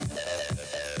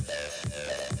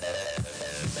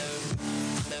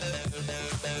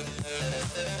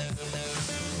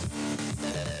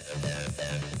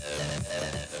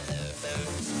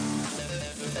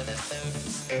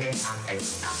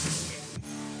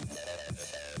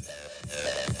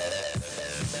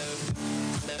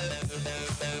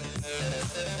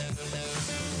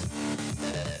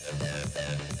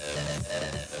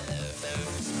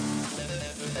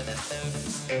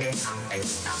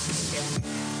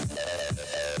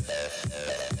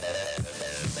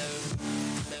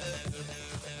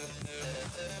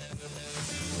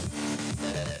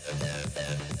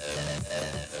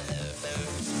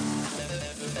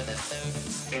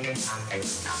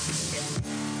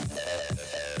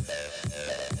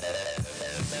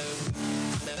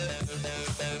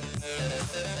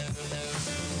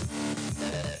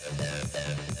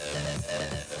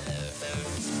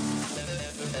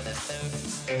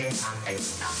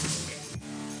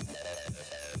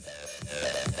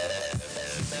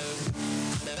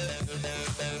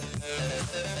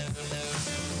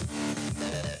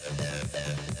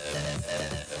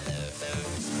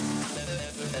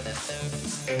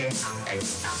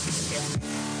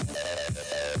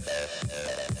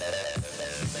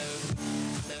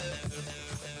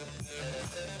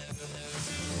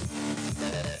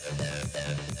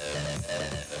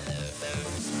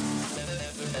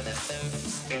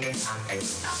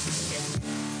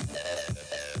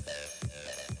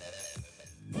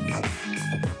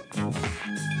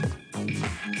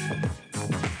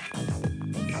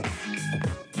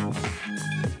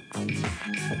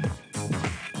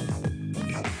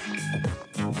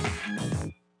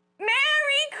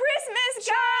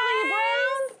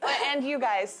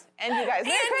And you guys.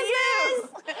 Merry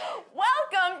Christmas!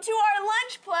 Welcome to our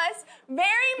Lunch Plus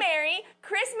Very Merry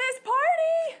Christmas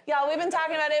Party! Y'all, we've been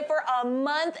talking about it for a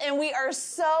month, and we are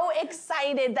so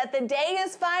excited that the day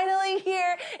is finally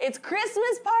here. It's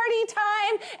Christmas party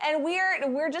time, and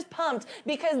we're just pumped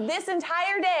because this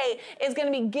entire day is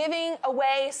going to be giving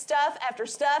away stuff after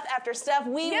stuff after stuff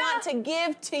we want to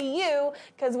give to you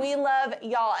because we love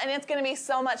y'all, and it's going to be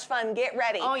so much fun. Get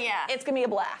ready. Oh, yeah. It's going to be a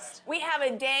blast. We have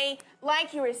a day,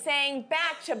 like you were saying,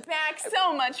 back to back,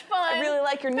 so much fun. I really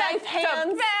like your knife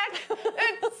hands. Back to back.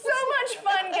 It's so much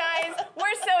fun, guys.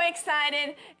 We're so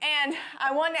excited, and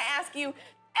I want to ask you,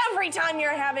 every time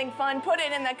you're having fun, put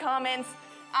it in the comments.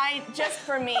 Just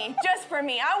for me.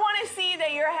 I want to see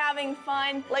that you're having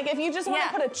fun. Like if you just want to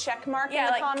put a check mark in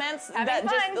the comments, that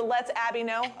just lets Abby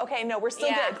know, okay, no, we're still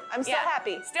good. I'm still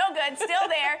happy. Still good, still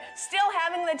there, still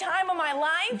having the time of my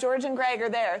life. George and Greg are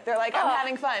there. They're like, I'm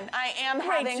having fun. I am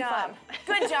having fun.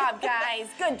 Good job, guys.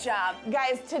 Good job.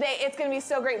 Guys, today it's going to be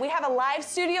so great. We have a live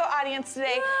studio audience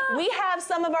today. Yeah. We have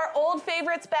some of our old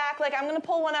favorites back. Like I'm going to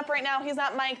pull one up right now. He's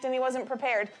not mic'd and he wasn't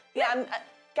prepared. Yeah,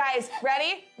 guys,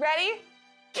 ready?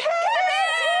 Kevin!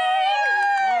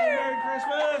 Merry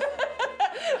Christmas!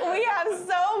 We have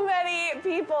so many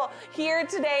people here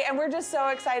today, and we're just so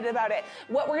excited about it.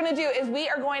 What we're going to do is we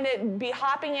are going to be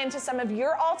hopping into some of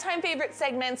your all-time favorite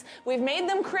segments. We've made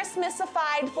them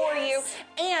Christmasified for you,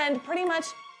 and pretty much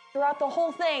throughout the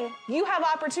whole thing, you have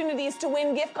opportunities to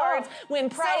win gift cards, win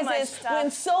prizes, win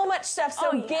so much stuff.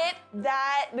 So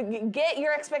get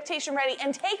your expectation ready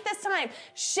and take this time.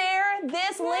 Share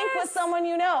this link with someone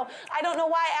you know. I don't know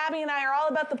why Abby and I are all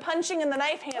about the punching and the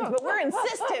knife hands, but we're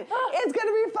insistent. It's going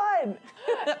to be fun.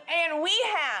 And we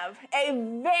have a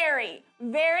very,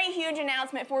 very huge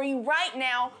announcement for you right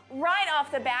now, right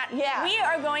off the bat. Yeah. We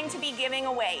are going to be giving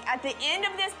away, at the end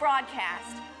of this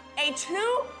broadcast, a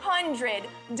 $200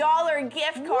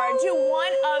 gift card to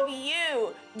one of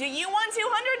you. Do you want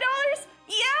 $200?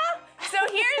 Yeah? So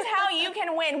here's how you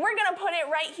can win. We're going to put it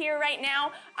right here, right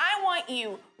now. I want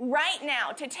you right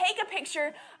now to take a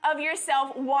picture of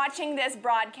yourself watching this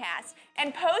broadcast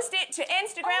and post it to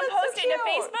Instagram, post it to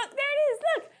Facebook. There it is,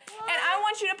 look. And I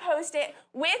want you to post it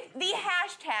with the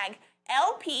hashtag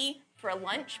LP for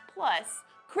Lunch Plus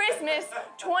Christmas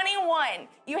 21.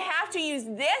 You have to use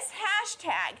this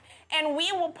hashtag, and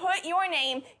we will put your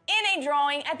name in a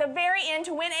drawing at the very end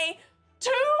to win a $200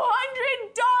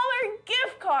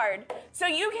 gift card. So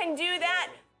you can do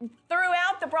that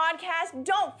throughout the broadcast.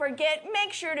 Don't forget,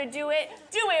 make sure to do it.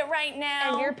 Do it right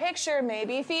now. And your picture may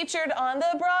be featured on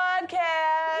the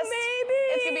broadcast. Maybe.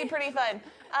 It's going to be pretty fun.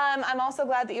 I'm also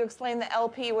glad that you explained the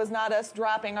LP was not us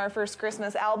dropping our first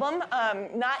Christmas album.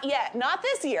 Not yet. Not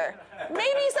this year.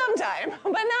 Maybe sometime,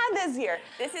 but not this year.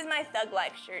 This is my Thug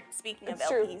Life shirt, speaking of LPs.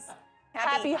 True.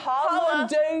 Happy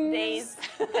holidays.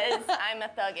 Because I'm a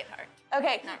thug at heart.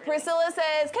 Okay, really. Priscilla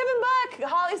says, Kevin Buck.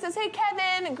 Holly says, hey,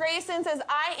 Kevin. Grayson says,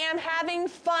 I am having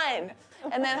fun.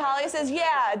 And then Holly says,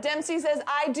 yeah. Dempsey says,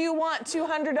 I do want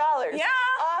 $200. Yeah.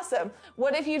 Awesome.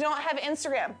 What if you don't have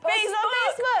Instagram? Post it on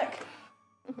Facebook.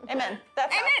 Amen.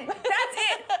 That's Amen. That's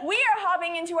it. We are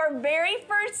hopping into our very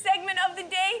first segment of the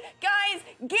day. Guys,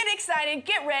 get excited,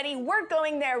 get ready. We're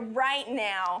going there right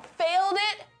now. Failed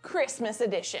It Christmas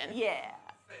Edition. Yeah.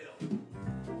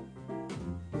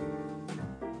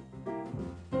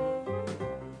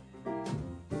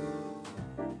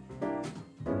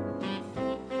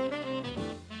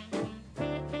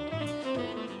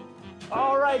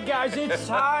 All right, guys, it's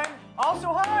time.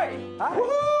 Also, hi. Hi.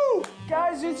 Woohoo!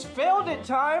 Guys, it's Failed It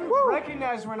time. Woo.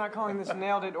 Recognize we're not calling this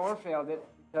Nailed It or Failed It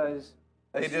because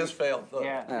They just failed. Look.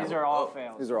 yeah, these are all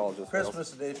fails. These are all just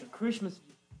Christmas edition. Christmas.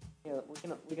 Yeah,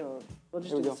 we'll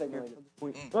just do the segment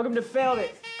later. Welcome to Failed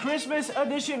It Christmas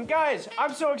edition, guys.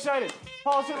 I'm so excited.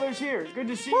 Paul Sittler's here. Good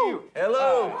to see you.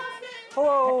 Hello.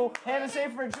 Hello. Hannah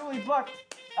Safer, Julie Buck.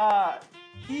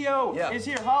 EO Yeah. is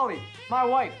here. Holly, my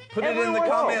wife. Put it in the Everyone-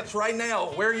 comments right now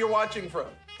where you're watching from.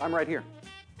 I'm right here.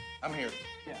 I'm here.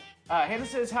 Yeah. Hannah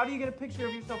says, how do you get a picture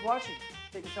of yourself watching?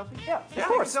 Take a selfie? Yeah, Yeah. of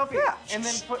course. Take a selfie. Yeah. And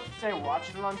then say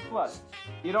Watching Lunch Plus.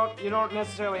 You don't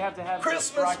necessarily have to have Christmas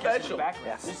the broadcast in special. the background.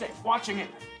 Yes. Just say watching it.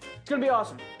 It's gonna be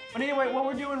awesome. But anyway, what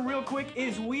we're doing real quick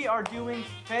is we are doing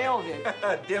Failed It.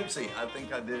 Dempsey, I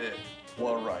think I did it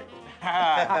well right.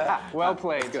 Well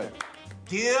played. Good.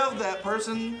 Give that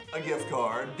person a gift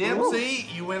card. Dempsey,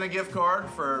 you win a gift card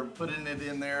for putting it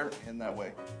in there in that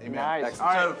way. Amen. Nice. Excellent.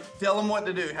 All right. So tell him what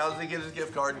to do. How does he get his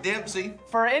gift card? Dempsey.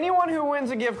 For anyone who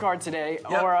wins a gift card today,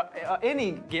 Yep. or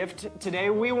any gift today,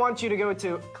 we want you to go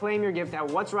to claim your gift at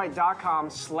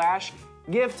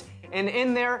what'sright.com/gift. And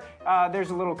in there,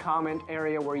 there's a little comment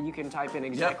area where you can type in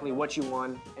exactly what you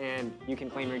won, and you can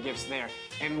claim your gifts there.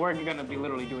 And we're gonna be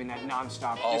literally doing that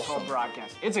nonstop this whole Awesome.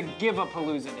 broadcast. It's a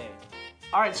give-a-palooza day.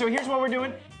 All right, so here's what we're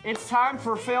doing. It's time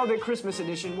for Failed It Christmas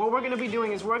Edition. What we're gonna be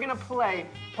doing is we're gonna play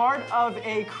part of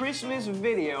a Christmas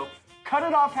video, cut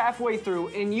it off halfway through,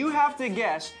 and you have to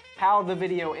guess how the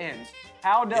video ends.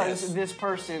 How does Yes. this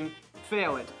person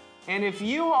fail it? And if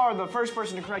you are the first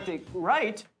person to correctly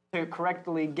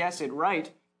guess it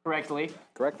correctly,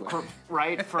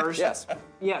 right first. Yes.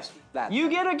 Yes. That. You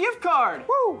get a gift card.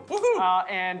 Woo! Woohoo!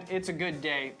 And it's a good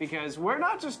day because we're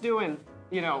not just doing,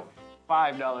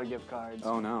 $5 gift cards.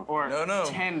 Oh, no. Or No.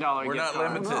 $10 We're gift not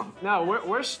cards. limited. No,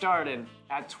 we're starting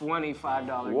at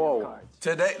 $25 Whoa. gift cards.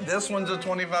 Today, this one's a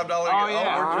 $25 Oh gift.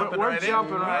 yeah, we're jumping right in.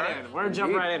 right in. We're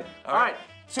jumping right in. All right. right.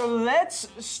 So let's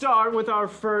start with our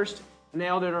first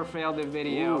Nailed It or Failed It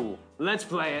video. Ooh. Let's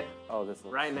play it Oh, this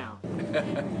looks... right now. Oh,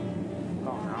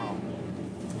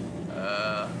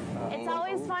 no. It's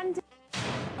always fun to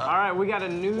All right, we got a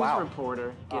news Wow.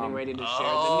 reporter getting ready to share the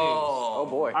news. Oh,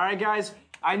 boy. All right, guys,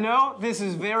 I know this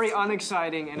is very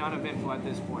unexciting and uneventful at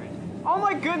this point. Oh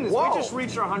my goodness, Whoa. we just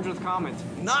reached our 100th comment.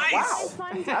 Nice. Wow.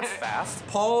 fun to That's fast.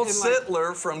 Paul like-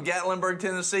 Sittler from Gatlinburg,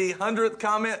 Tennessee, 100th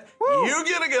comment. You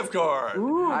get a gift card.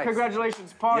 Ooh, Nice.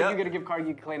 Congratulations, Paul. Yep. You get a gift card.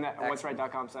 You can claim that at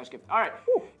what'sright.com/gift. All right,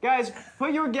 guys,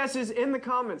 put your guesses in the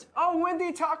comments. Oh,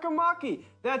 Wendy Takamaki.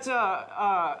 That's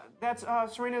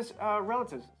Serena's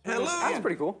relatives. Hello. That's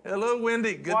pretty cool. Hello,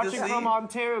 Wendy. Good to Watching see from you.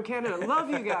 Ontario, Canada. Love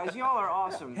you guys. Y'all are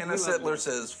awesome. Hannah We love Sittler you.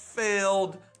 says,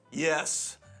 failed.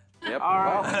 Yes. Yep. All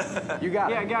right. Well, you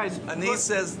got Yeah, it. guys. Anise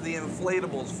says the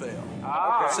inflatables fail.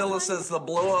 Ah. Priscilla says the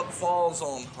blow up falls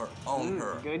on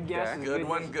her. Good guess. Okay. and Good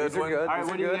one. guess. Good These are one. good. All right,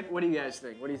 These what are do, good. what do you guys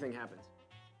think? What do you think happens?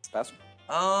 That's...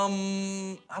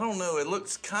 I don't know. It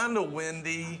looks kind of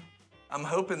windy. I'm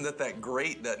hoping that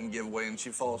grate doesn't give way and she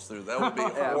falls through. That would be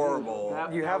horrible.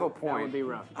 You have a That point. would be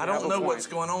rough. I don't know what's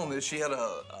going on. Is she at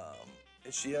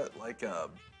like a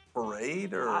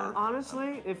parade or?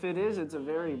 Honestly, if it is, it's a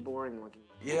very boring looking.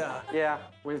 Yeah. Yeah.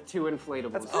 With two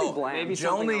inflatables. That's pretty bland. Maybe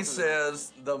something Joni else in there.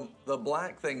 says the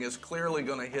black thing is clearly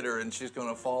going to hit her and she's going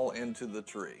to fall into the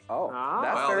tree. Oh, Ah.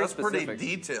 that's Wow, very that's specific.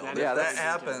 pretty detailed. That If is that very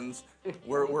happens,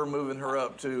 we're moving her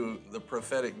up to the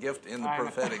prophetic gift in the I know.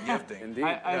 prophetic gifting. Indeed.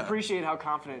 I appreciate how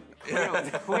confident.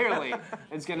 Clearly,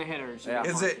 it's gonna hit her. Yeah.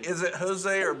 Is it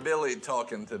Jose or Billy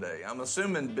talking today? I'm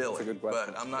assuming Billy, a good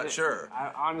question. but I'm not sure.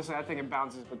 Honestly, I think it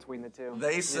bounces between the two.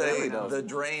 They say does. the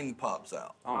drain pops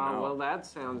out. Oh, no. Well, that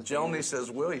sounds. Joni dangerous. says,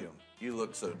 William, you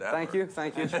look so dapper. Thank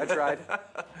you. I tried. All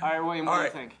right, William, what All do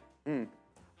right. you think?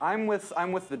 I'm with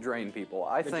the drain people.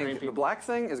 I drain think the people. black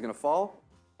thing is gonna fall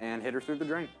and hit her through the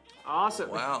drain. Awesome.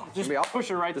 Wow. Just Be awesome. push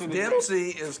her right through the. Dempsey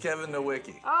is Kevin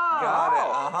Nowicki. Oh. Got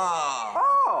it. Aha.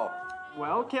 Oh!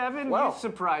 Well, Kevin, Well. you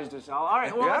surprised us all. All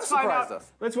right, well, You have let's find out. surprised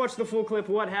us. Let's watch the full clip.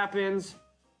 What happens?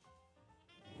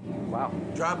 Wow.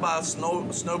 Drive-by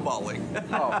snowballing.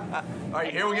 Oh. All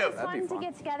right, here we go. That'd be fun to fun.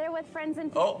 get together with friends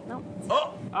and Oh. no.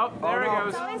 Oh. Oh, there no. it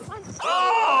goes. It's always fun. It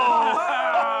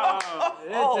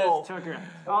just took her.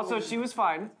 Also, she was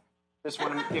fine. Just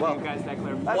want to give you guys that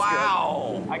clarification.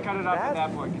 Wow. I cut it off at That-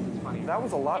 that point because it's funny. That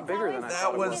was a lot bigger than I That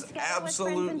thought it was Together with friends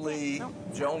and absolutely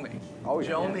Joni. Oh, yeah.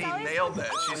 Joni nailed that.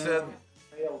 She said,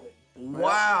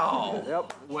 wow.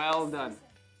 Yep. Well done.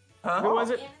 Huh? Who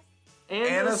was it?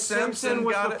 Anna Simpson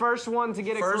was got the it. first one to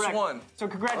get it First correct. one. So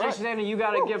congratulations, Anna. You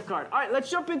got a gift card. All right, let's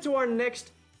jump into our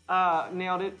next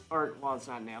nailed it. Or, well, it's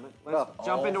not nailed it. Let's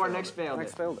jump into our failed next it. failed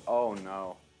Next it. failed. Oh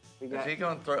no. We Is got- he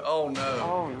going to throw? Oh, no.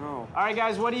 Oh no. All right,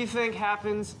 guys, what do you think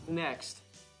happens next?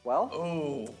 Well.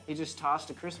 Ooh, He just tossed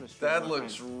a Christmas tree. that my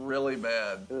looks friend. really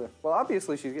bad. Well,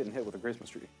 obviously she's getting hit with a Christmas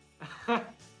tree.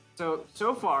 So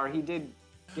far, he did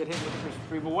get hit with a Christmas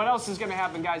tree. But what else is going to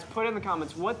happen, guys? Put in the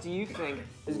comments. What do you think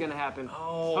is going to happen?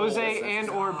 Oh, Jose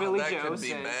and or God, Billy that Joe could be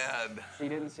says bad. she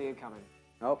didn't see it coming.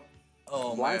 Nope.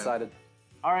 Oh, man. Blindsided.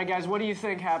 All right, guys, what do you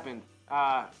think happened?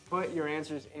 Put your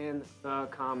answers in the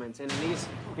comments. And Anise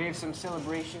gave some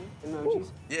celebration emojis.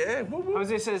 Yeah. Woo, woo.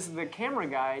 Jose says the camera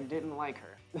guy didn't like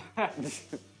her because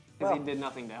he did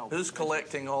nothing to help. Who's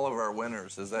collecting all of our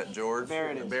winners? Is that George? There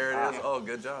it is. There it is. Yeah. Oh,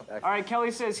 good job. All right,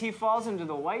 Kelly says he falls into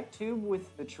the white tube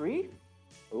with the tree.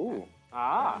 Ooh.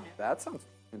 Ah. That sounds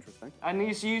interesting.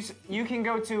 Anise, you can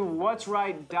go to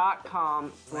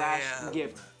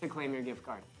what'sright.com/gift to claim your gift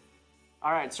card.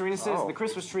 All right, Serena says Oh. the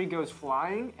Christmas tree goes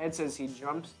flying. Ed says he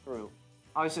jumps through.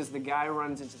 Ollie says the guy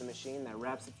runs into the machine that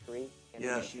wraps the tree, and the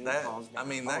Yeah, machine that. falls down. I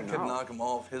mean, that could no. knock him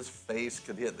off. His face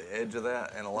could hit the edge of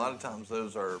that, and a lot of times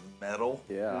those are metal.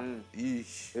 Yeah.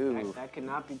 Eesh. Ooh. that could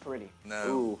not be pretty. No.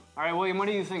 Ooh. All right, William, what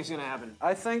do you think is going to happen?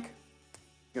 I think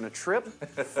you're gonna trip,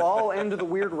 fall into the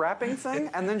weird wrapping thing,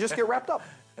 and then just get wrapped up.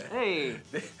 Hey,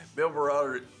 Bill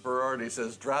Berardi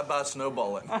says drive-by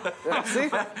snowballing. See?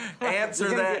 Answer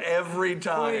that every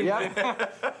time.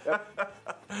 Yep.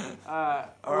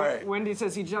 All right. Wendy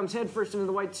says he jumps headfirst into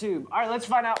the white tube. All right, let's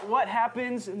find out what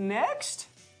happens next.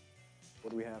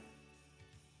 What do we have?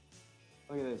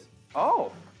 Look at this.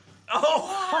 Oh.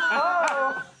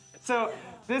 So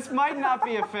this might not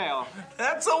be a fail,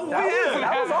 That's a win.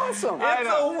 That was awesome. That's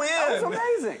know. a win. That was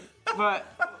amazing. but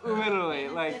literally,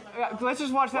 let's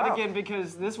just watch that Wow. again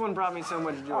because this one brought me so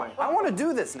much joy. I want to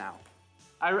do this now.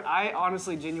 I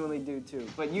honestly, genuinely do too.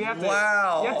 But you have to,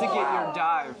 Wow. you have to get your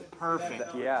dive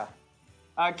perfect. Yeah.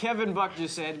 Kevin Buck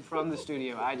just said from the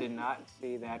studio, I did not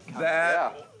see that coming.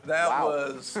 That Wow.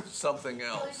 was something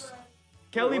else.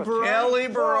 Kelly Berardi. Kelly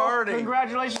Berardi.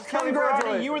 Congratulations, Kelly Berardi.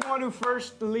 Congratulations. You were the one who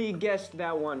firstly guessed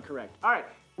that one correct. All right,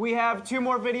 we have 2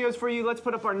 more videos for you. Let's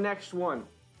put up our next one.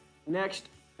 Next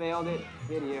failed it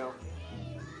video.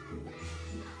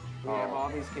 We have all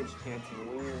these kids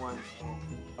chanting, we want.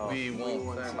 We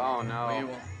won't. Oh no. We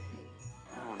won't.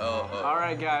 Oh, All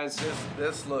right, guys.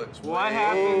 this looks What way,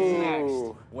 happens next?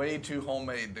 Ooh. way too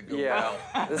homemade to go Yeah.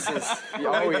 This is.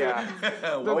 Oh yeah.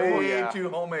 well. Way yeah. too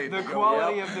homemade The to go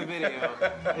quality well. of the video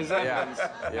is evidence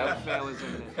that fail is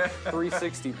imminent.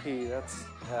 360p. That's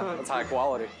high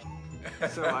quality.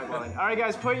 So high quality. All right,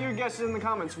 guys, put your guesses in the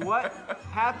comments. What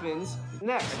happens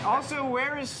next? Also,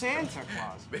 where is Santa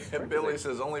Claus? Billy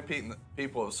says only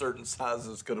people of certain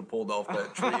sizes could have pulled off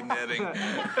that tree netting.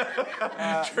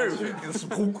 True.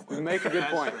 You make a good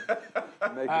point. Make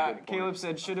a good point. Caleb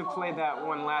said should have played that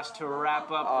one last to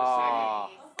wrap up the Ah,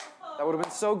 that would have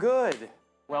been so good. segment.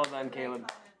 Well done, Caleb.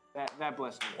 That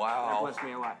blessed me. Wow. That blessed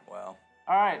me a lot. Wow.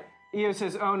 All right. Eo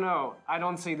says, oh no, I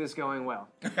don't see this going well.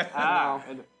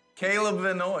 Caleb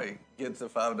Vinoy gets a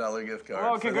 $5 gift card.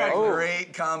 Oh, for congrats. that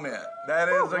great comment. That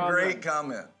is a Well great done.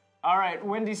 comment. All right.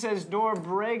 Wendy says door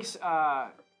breaks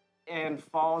and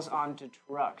falls onto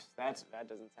trucks. That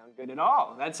doesn't sound good at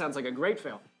all. That sounds like a great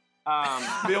fail.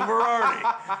 Bill Berardi,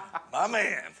 my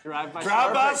man.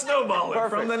 Drive-by snowballing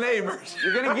from the neighbors.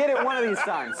 You're gonna get it one of these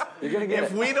times. You're gonna get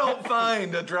If it. we don't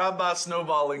find a drive-by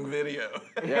snowballing video,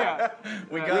 Yeah.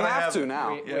 we gotta have to it.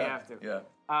 now. We have to. Yeah.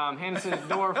 Hannah says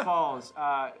door falls.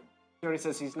 Jody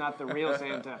says he's not the real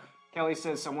Santa. Kelly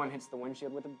says someone hits the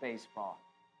windshield with a baseball.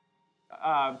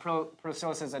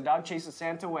 Priscilla says a dog chases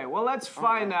Santa away. Well, let's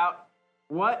find out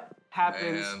what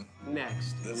happens Man.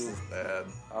 next. This is bad.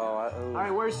 Oh, All right,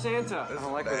 where's Santa? I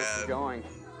don't like where this is bad. going.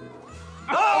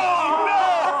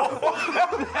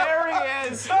 There he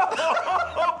is. There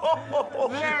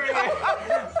he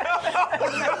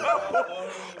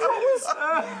is.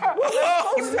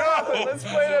 Let's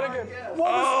play that again.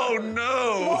 Oh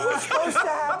no! What's supposed to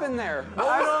happen there?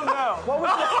 I don't know.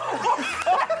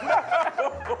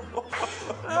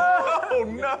 Oh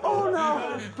no! Oh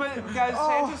no. But guys,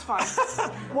 Santa's fine.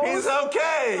 He's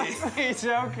okay. He's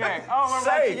okay. Oh,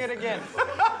 we're watching it again.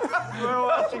 We're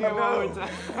watching it one more time.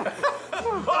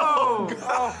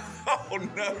 Oh, Oh, He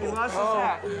no. lost his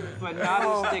hat, but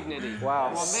not his dignity.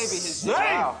 Wow. Well, maybe his Safe.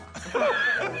 Wow. All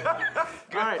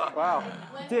right. Wow.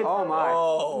 Did Oh my.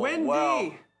 Oh, Wendy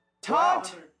wow.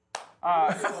 taught.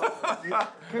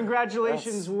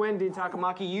 Congratulations, Wendy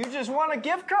Takamaki. You just won a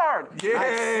gift card.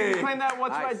 Yay. You can claim that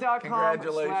whatsright.com/gift.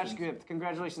 Congratulations.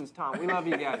 Congratulations, Tom. We love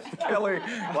you guys. Kelly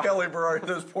Berard,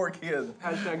 those poor kids.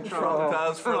 Hashtag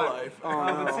Traumatized for life.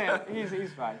 But Sam,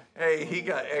 he's fine. Hey, he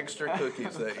got extra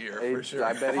cookies that year, for sure.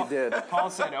 I bet he did. Paul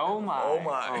said, "Oh my." Oh,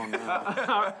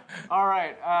 my. All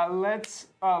right, let's.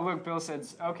 Oh, look, Bill said.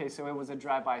 Okay, so it was a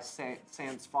drive-by.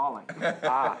 Sans falling.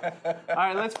 All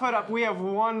right, let's put up. We have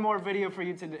one more video for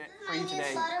you today.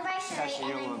 Pastor,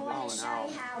 you'll love this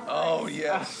one. Oh,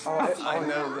 yes. I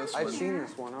know this I've one. seen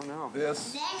this one. Oh no.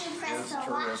 This is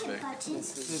terrific.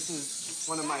 This is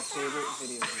one of my favorite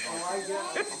videos.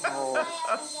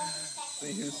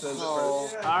 See who says it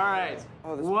first. All right.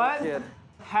 Oh, this poor What kid.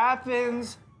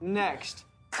 happens next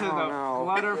to the no.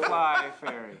 Flutterfly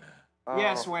Fairy?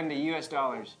 Yes, Wendy, U.S.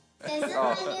 dollars. This is my new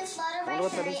Flutterby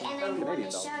what that Fairy, is in and I'm going Canadian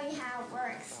to show you how it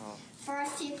works.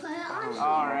 First, you put it on here.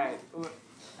 All right.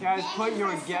 Guys, put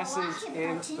your guesses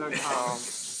in the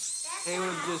comments.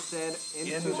 Caleb just said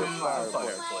into the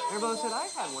fireplace. Everybody said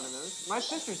I've had one of those. My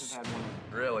sisters have had one.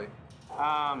 Really?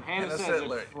 Hannah Hannah says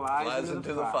said, it flies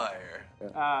into the fire.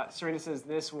 Serena says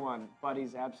this one,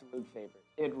 Buddy's absolute favorite.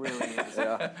 It really is.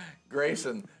 Yeah.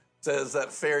 Grayson says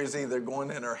that fairy's either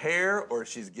going in her hair or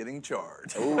she's getting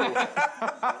charred. Look at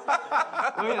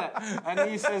that. And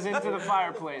he says into the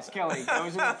fireplace. Kelly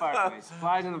goes in the fireplace,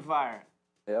 flies in the fire.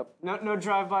 Yep. No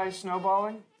drive-by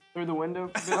snowballing through the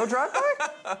window. No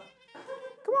drive-by?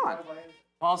 Come on.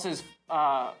 Paul says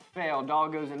fail. Doll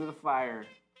goes into the fire.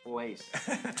 Place.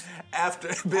 After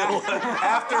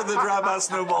the drive-by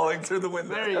snowballing through the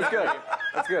window. There you go. Good.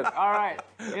 That's good. All right.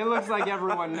 It looks like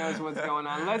everyone knows what's going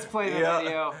on. Let's play the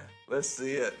video. Let's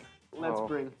see it. Let's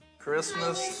bring. My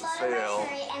Christmas new Flutterby fail.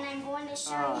 Fairy, and I'm going to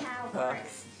show you how it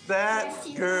works. That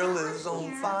girl is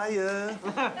on fire.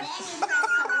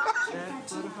 Then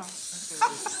you press the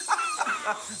lock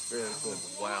button.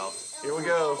 Wow. Here we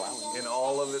go. In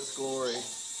all of its glory.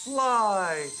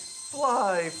 Fly.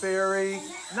 Fly, fairy.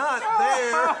 Not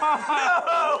there.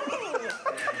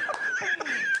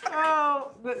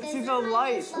 Oh, see the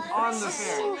light on the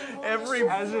fairy.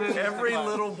 Every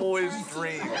little boy's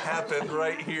dream happened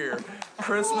right here.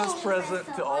 Christmas present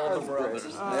to all the brothers.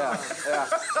 Yeah.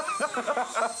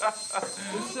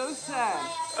 It's so sad.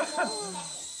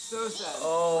 So sad.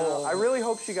 Oh, I really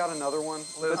hope she got another one,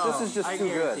 but this is just I too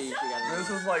guarantee good. you she got it. this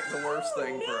is like the worst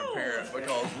thing for a parent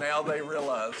because now they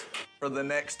realize for the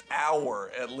next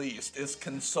hour at least it's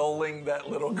consoling that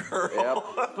little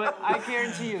girl. Yep. But I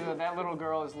guarantee you that little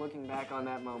girl is looking back on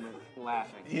that moment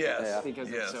laughing. Yes. Yeah. Because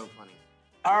Yes. it's so funny.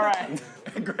 All right.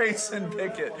 Grayson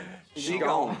Pickett. She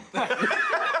gone.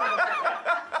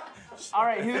 All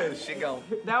right. She gone.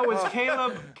 That was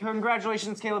Caleb.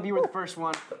 Congratulations, Caleb. You were the first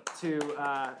one to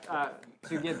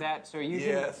get that. So you can,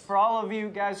 Yes. for all of you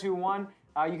guys who won,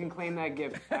 you can claim that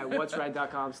gift at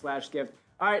whatsright.com/gift.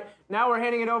 All right. Now we're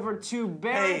handing it over to Hey,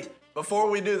 Barrett. before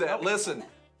we do that, listen.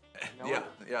 Yeah.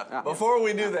 Before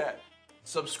we do that,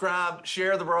 subscribe,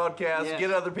 share the broadcast, Yes.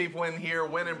 get other people in here,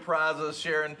 winning prizes,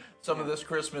 sharing some of this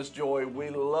Christmas joy. We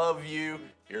love you.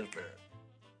 Here's Barrett.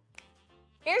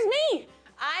 Here's me.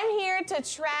 I'm here to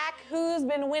track who's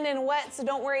been winning what, so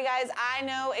don't worry, guys. I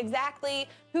know exactly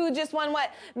who just won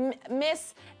what.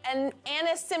 Miss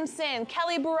Anna Simpson,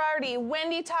 Kelly Berardi,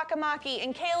 Wendy Takamaki,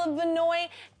 and Caleb Vinoy,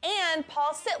 and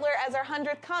Paul Sittler as our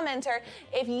 100th commenter.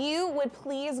 If you would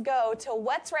please go to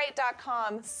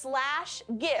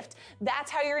whatsright.com/gift.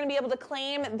 That's how you're going to be able to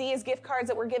claim these gift cards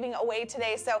that we're giving away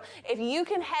today. So if you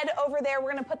can head over there,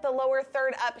 we're going to put the lower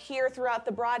third up here throughout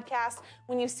the broadcast.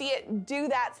 When you see it, do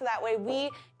that so that way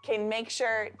we can make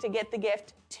sure to get the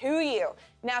gift to you.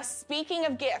 Now, speaking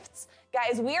of gifts,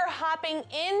 guys, we are hopping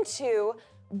into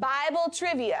Bible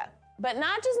trivia, but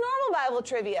not just normal Bible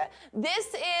trivia.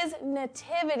 This is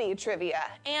nativity trivia.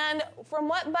 And from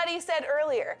what Buddy said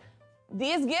earlier,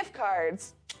 these gift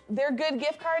cards, they're good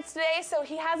gift cards today, so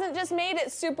he hasn't just made it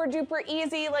super duper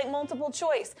easy like multiple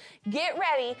choice. Get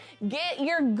ready, get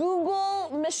your Google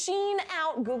machine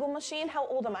out. Google machine, how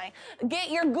old am I? Get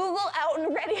your Google out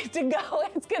and ready to go.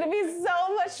 It's gonna be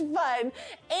so much fun.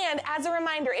 And as a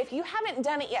reminder, if you haven't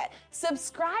done it yet,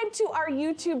 subscribe to our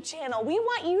YouTube channel. We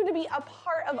want you to be a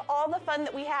part of all the fun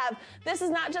that we have. This is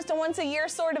not just a once a year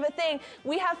sort of a thing.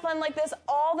 We have fun like this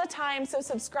all the time, so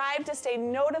subscribe to stay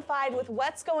notified with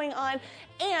what's going on.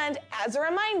 And as a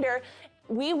reminder,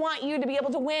 we want you to be able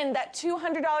to win that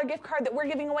 $200 gift card that we're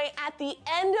giving away at the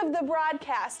end of the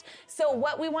broadcast. So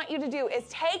what we want you to do is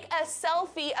take a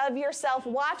selfie of yourself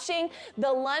watching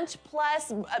the Lunch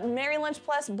Plus, Merry Lunch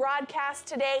Plus broadcast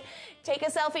today. Take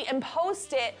a selfie and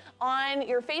post it on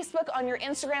your Facebook, on your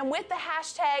Instagram with the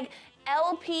hashtag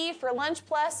LP for Lunch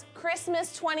Plus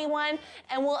Christmas 21,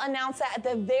 and we'll announce that at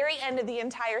the very end of the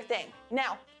entire thing.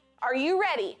 Now, are you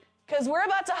ready? Because we're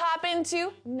about to hop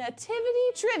into Nativity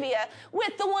Trivia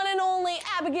with the one and only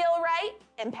Abigail Wright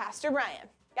and Pastor Brian.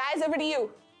 Guys, over to you.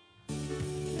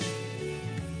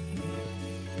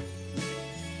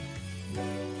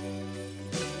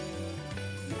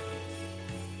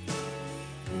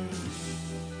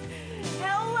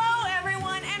 Hello,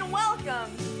 everyone, and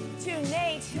welcome to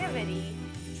Nativity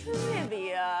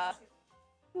Trivia.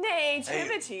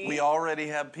 Nativity. Hey, we already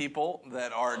have people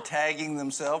that are tagging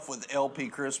themselves with LP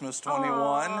Christmas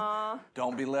 21. Aww.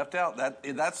 Don't be left out.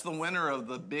 That's the winner of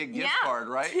the big gift card,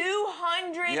 right?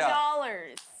 $200.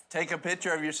 Yeah. Take a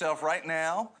picture of yourself right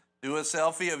now. Do a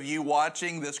selfie of you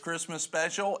watching this Christmas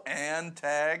special and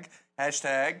tag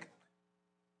hashtag.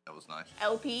 That was nice.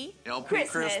 LP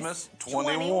Christmas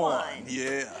 21.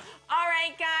 Yeah. All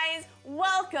right, guys,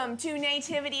 welcome to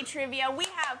Nativity Trivia. We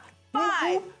have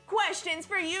 5 questions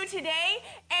for you today,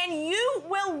 and you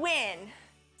will win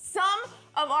some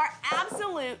of our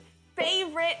absolute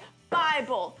favorite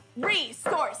Bible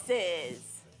resources.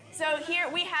 So here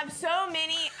we have so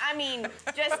many,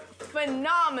 just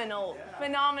phenomenal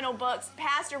books.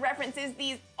 Pastor references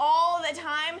these all the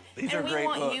time, These and are we great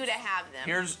want books. you to have them.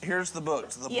 Here's the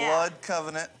books. The Yeah. Blood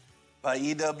Covenant by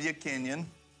E.W. Kenyon.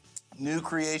 New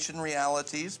Creation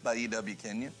Realities by E.W.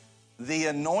 Kenyon. The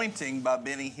Anointing by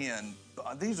Benny Hinn.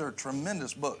 These are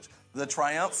tremendous books. The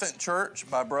Triumphant Church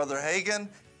by Brother Hagin,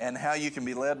 and How You Can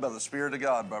Be Led by the Spirit of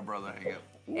God by Brother Hagin.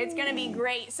 It's going to be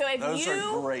great. So Those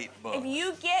are great books. If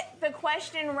you get the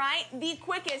question right, the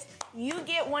quickest, you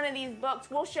get one of these books.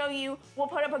 We'll show you, we'll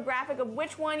put up a graphic of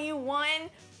which one you won,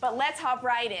 but let's hop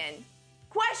right in.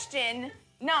 Question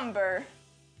number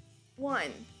 1.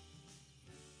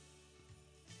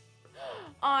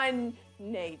 On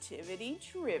Nativity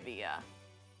Trivia,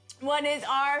 what is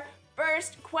our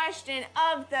first question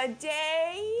of the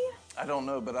day? I don't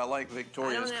know, but I like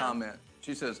Victoria's know. comment.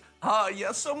 She says,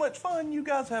 yes, so much fun. You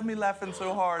guys have me laughing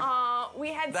so hard. We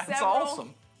had That's several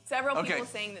awesome. people Okay.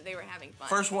 saying that they were having fun.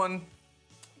 First one.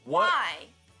 What?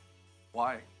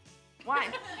 Why?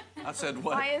 I said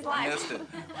what? Why is life? I missed it.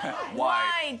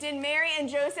 Why did Mary and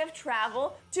Joseph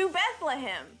travel to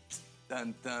Bethlehem?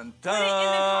 Dun, dun, Put it in the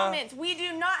dun. comments. We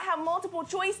do not have multiple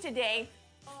choice today.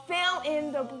 Fill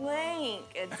in the blank.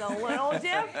 It's a little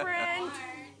different.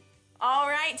 All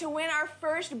right, to win our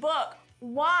first book,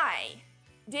 why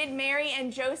did Mary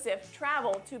and Joseph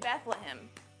travel to Bethlehem?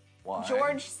 Why?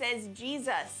 George says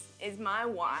Jesus is my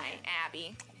why,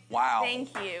 Abby. Wow.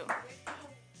 Thank you.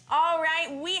 All right,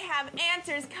 we have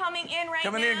answers coming in right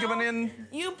now. Coming in.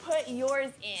 You put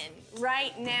yours in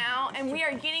right now, and we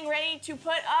are getting ready to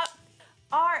put up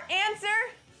our answer.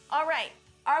 All right,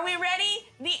 are we ready?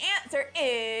 The answer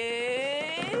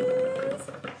is...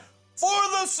 For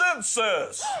the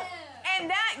census. And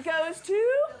that goes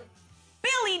to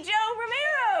Billy Joe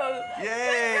Romero.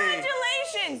 Yay.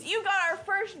 Congratulations, you got our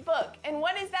first book. And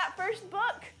what is that first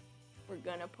book? We're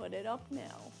gonna put it up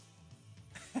now.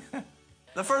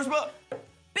 The first book.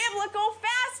 Biblical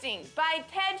Fasting by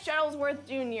Ted Shuttlesworth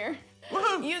Jr.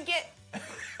 Woohoo. You get,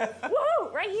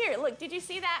 woohoo, right here. Look, did you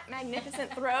see that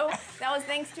magnificent throw? That was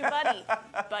thanks to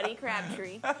Buddy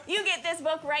Crabtree. You get this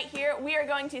book right here. We are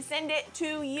going to send it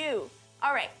to you.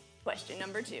 All right, question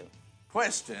number 2.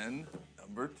 Question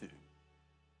number 2.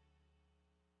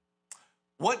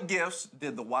 What gifts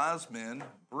did the wise men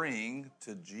bring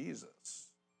to Jesus?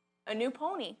 A new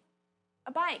pony,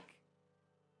 a bike,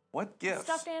 What gifts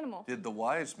stuffed animal. did the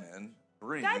wise men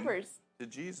bring Diapers. to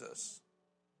Jesus?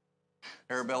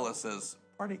 Arabella says,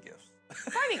 party gifts.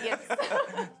 Party gifts.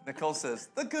 Nicole says,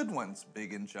 the good ones,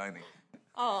 big and shiny.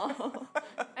 Oh,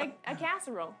 a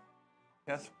casserole.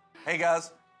 Yes. Hey,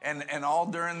 guys, and all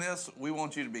during this, we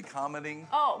want you to be commenting.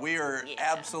 Oh, we are yeah.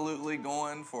 absolutely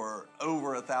going for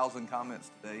over 1,000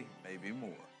 comments today, maybe more.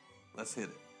 Let's hit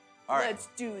it. All right. Let's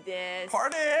do this.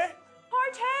 Party!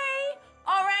 Party!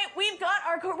 All right, we've got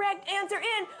our correct answer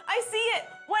in. I see it.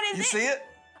 What is You it? see it?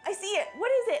 I see it.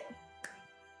 What is it?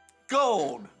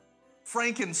 Gold,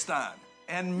 Frankenstein,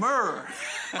 and myrrh.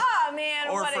 Oh man,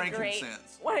 Or what a great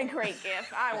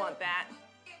gift. I want that.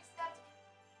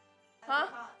 Huh?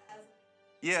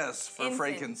 Yes, for Incense.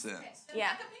 frankincense.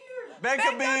 Yeah.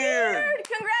 Becca Beard!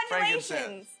 Congratulations.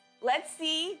 Frankincense. Let's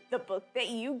see the book that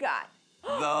you got.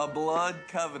 The Blood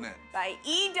Covenant. by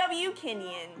E.W.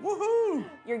 Kenyon. Woohoo!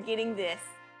 You're getting this.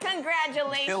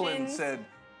 Congratulations. Dylan said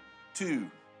 2,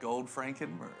 gold, frank,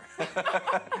 and myrrh.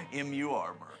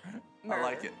 M-U-R, myrrh. I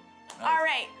like it. All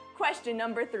right, question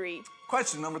number 3.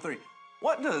 Question number 3.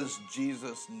 What does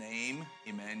Jesus' name,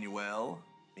 Emmanuel,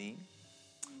 mean?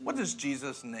 What does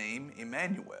Jesus' name,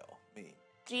 Emmanuel, mean?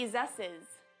 Jesus's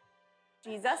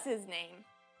name.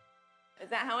 Is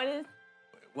that how it is?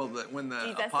 Well, when the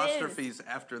Jesus apostrophe's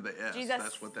after the S, Jesus.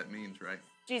 that's what that means, right?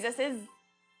 Jesus is.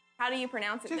 How do you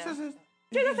pronounce it? Jesus though? is.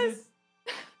 Jesus is.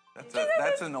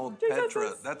 That's an old Jesus Petra.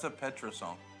 is. That's a Petra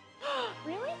song.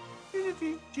 Really? That's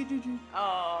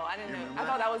Oh, I didn't know. I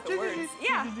thought that was the words.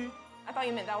 Yeah. I thought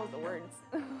you meant that was the words.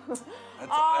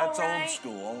 That's right. old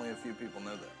school. Only a few people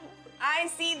know that. I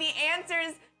see the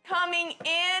answers coming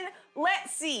in.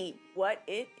 Let's see what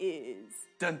it is.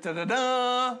 Dun dun dun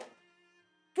dun.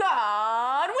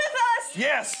 God with us.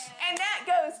 Yes. And that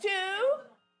goes to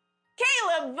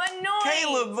Caleb Vanoy.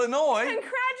 Caleb Vanoy.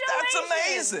 Congratulations. That's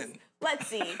amazing. Let's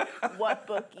see what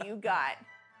book you got.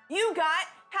 You got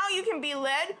How You Can Be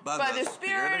Led by the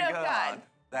Spirit of God.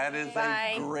 That is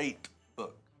By a great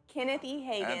book. Kenneth E.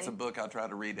 Hagin. That's a book I try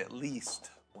to read at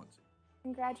least once.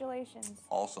 Congratulations.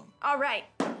 Awesome. All right.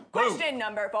 Question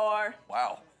number 4.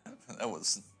 Wow. That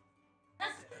was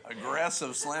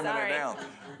aggressive slamming Sorry. it down.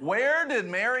 Where did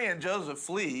Mary and Joseph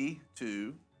flee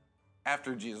to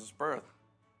after Jesus' birth?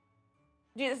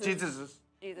 Jesus'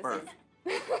 birth.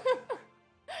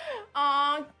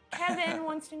 Kevin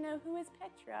wants to know who is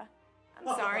Petra. I'm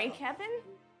sorry, Kevin?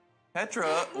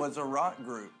 Petra was a rock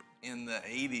group in the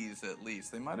 80s at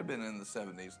least. They might have been in the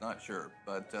 70s, not sure.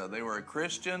 But they were a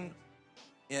Christian,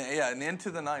 and into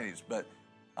the 90s. But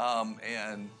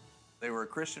and they were a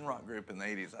Christian rock group in the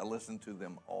 80s. I listened to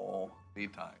them all the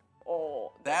time.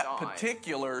 Oh, That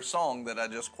particular song that I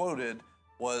just quoted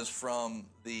was from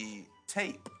the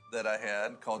tape that I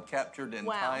had called Captured in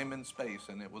Wow. Time and Space,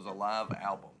 and it was a live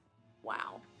album.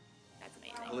 Wow. That's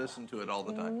I amazing. listen to it all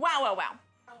the time. Wow.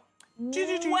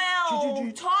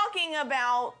 Well, talking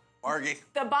about Margie.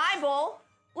 the Bible,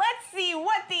 let's see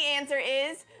what the answer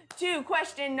is to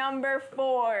question number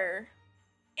 4.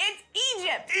 It's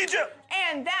Egypt. Egypt!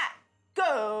 And that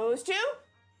goes to...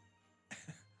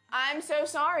 I'm so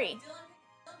sorry.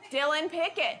 Dylan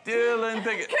Pickett. Dylan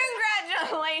Pickett.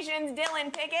 Congratulations,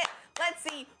 Dylan Pickett. Let's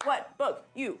see what book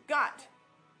you got.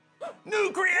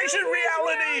 New Creation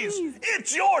Realities! Realities.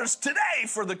 It's yours today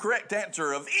for the correct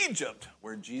answer of Egypt,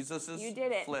 where Jesus is You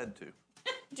did it. fled to.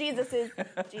 Jesus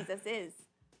is.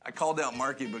 I called out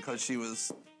Marky because she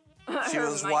was Her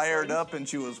mic wired cord. up and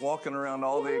she was walking around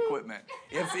all the equipment.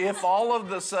 If all of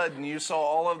the sudden you saw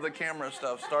all of the camera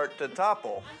stuff start to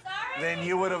topple, then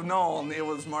you would have known it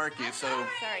was Marky. So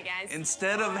Sorry, guys.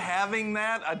 instead of having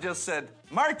that, I just said,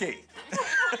 Marky!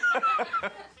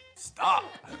 Stop.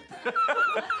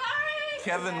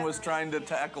 Kevin was trying to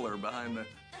tackle her behind the...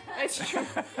 It's true.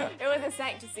 It was a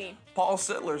sight to see. Paul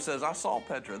Sittler says, I saw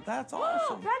Petra. That's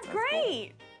awesome. That's cool.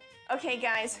 great. Okay,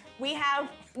 guys, we have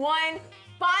one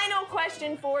final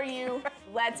question for you.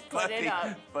 Let's put it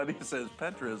up. Buddy says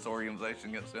Petra's organization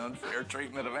against the unfair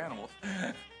treatment of animals.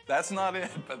 That's not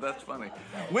it, but that's funny.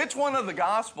 Which one of the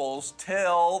Gospels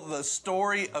tell the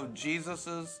story of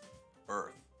Jesus'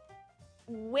 birth?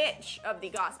 Which of the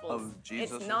Gospels? Of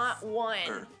Jesus' It's not one.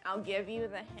 birth. I'll give you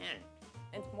the hint.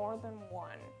 It's more than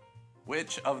one.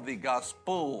 Which of the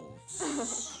Gospels?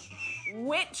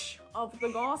 Which of the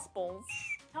Gospels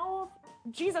tell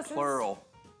Jesus' Plural.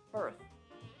 birth?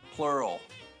 Plural.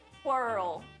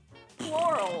 Plural.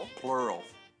 Plural. Plural.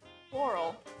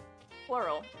 Plural.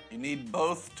 Plural. You need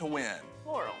both to win.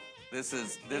 Plural. This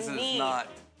is need not.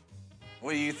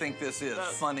 What do you think this is?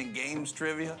 Both. Fun and games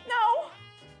trivia? No.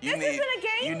 You This need, isn't a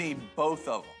game. You need both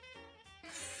of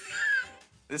them.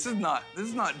 This is not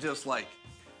just like,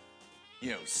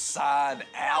 side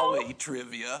alley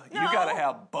trivia. No. You gotta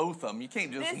have both of them. You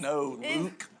can't just This know is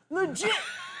Luke. Legit.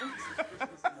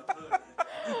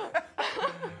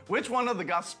 Which one of the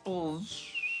Gospels,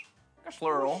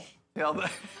 plural, tell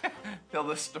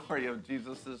the story of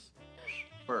Jesus'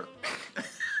 birth?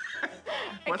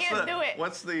 I can't do it.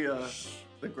 What's the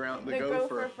ground the The gopher?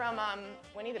 gopher from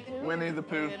Winnie the Pooh. Winnie the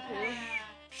Pooh.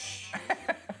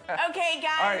 Okay,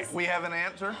 guys. All right, we have an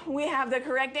answer. We have the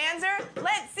correct answer.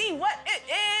 Let's see what it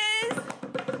is.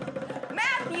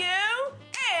 Matthew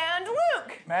and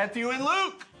Luke. Matthew and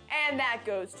Luke. And that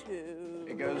goes to...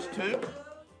 It goes to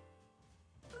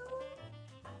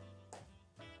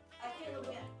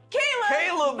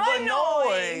Caleb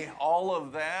Vanoy. All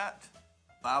of that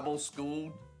Bible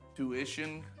school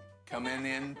tuition coming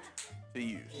in to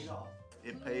use.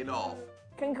 It paid off.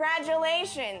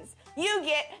 Congratulations. you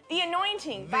get The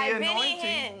Anointing by The Benny Anointing.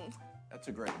 Hinn. That's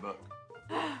a great book.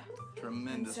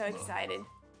 Tremendous So book. excited.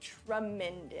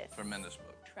 Tremendous. Tremendous book.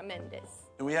 Tremendous.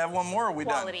 Do we have one more? Or are we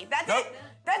Quality. done? That's Nope. it.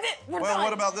 That's it. We're Well, done.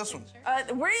 what about this one?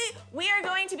 We are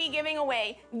going to be giving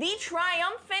away the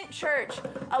Triumphant Church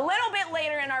a little bit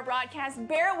later in our broadcast.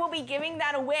 Barrett will be giving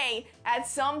that away at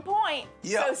some point.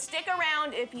 Yeah. So stick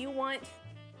around if you want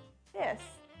this.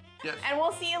 Yes. And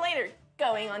we'll see you later.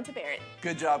 Going on to Barrett.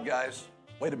 Good job, guys.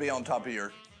 Way to be on top of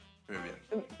your trivia.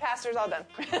 Pastor's all done.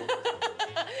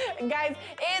 Guys,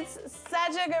 it's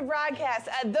such a good broadcast.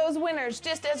 Those winners,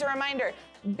 just as a reminder,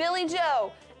 Billy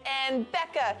Joe and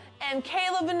Becca and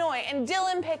Caleb Vinoy and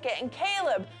Dylan Pickett and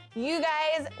Caleb, you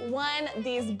guys won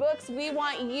these books. We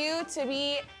want you to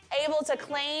be able to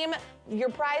claim your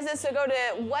prizes. So go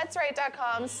to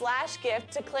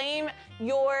whatsright.com/gift to claim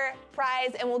your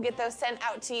prize, and we'll get those sent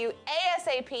out to you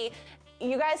ASAP.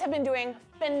 You guys have been doing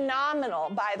phenomenal,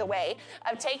 by the way,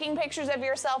 of taking pictures of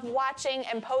yourself watching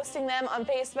and posting them on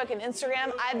Facebook and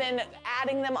Instagram. I've been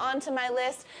adding them onto my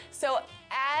list. So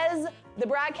as the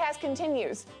broadcast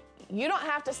continues, you don't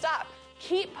have to stop.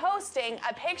 Keep posting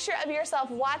a picture of yourself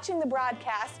watching the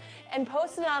broadcast and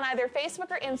post it on either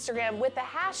Facebook or Instagram with the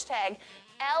hashtag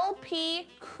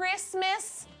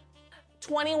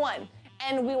LPChristmas21.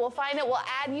 And we will find it. We'll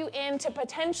add you in to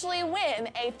potentially win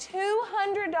a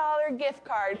 $200 gift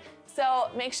card. So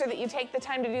make sure that you take the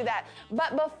time to do that.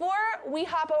 But before we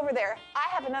hop over there, I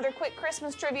have another quick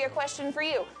Christmas trivia question for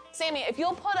you. Sammy, if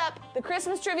you'll put up the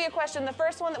Christmas trivia question, the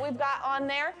first one that we've got on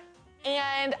there,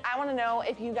 and I want to know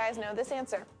if you guys know this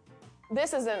answer.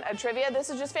 This isn't a trivia, this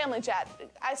is just family chat.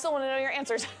 I still want to know your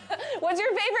answers. What's your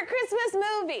favorite Christmas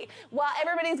movie? While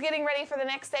everybody's getting ready for the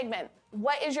next segment,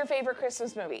 what is your favorite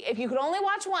Christmas movie? If you could only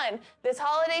watch one this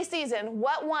holiday season,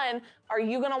 what one are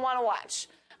you going to want to watch?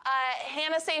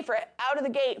 Hannah Seyfried, out of the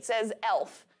gate, says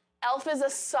Elf. Elf is a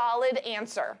solid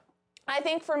answer. I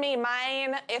think for me,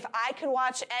 mine, if I could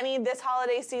watch any this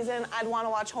holiday season, I'd want to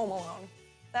watch Home Alone.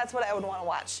 That's what I would want to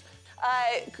watch.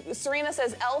 Serena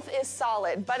says Elf is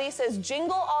solid. Buddy says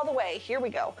Jingle All the Way. Here we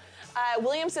go.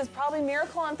 William says probably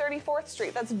Miracle on 34th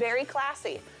Street. That's very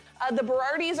classy. The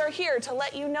Berardis are here to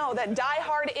let you know that Die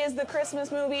Hard is the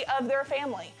Christmas movie of their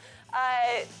family.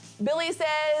 Billy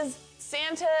says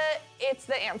Santa, it's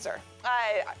the answer.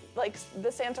 Like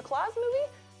the Santa Claus movie?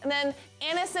 And then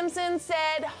Anna Simpson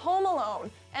said Home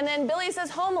Alone. And then Billy says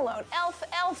Home Alone. Elf,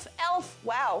 Elf, Elf.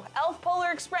 Wow. Elf,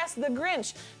 Polar Express, The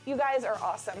Grinch. You guys are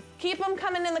awesome. Keep them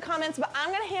coming in the comments, but I'm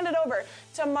going to hand it over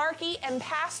to Marky and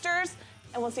Pastors,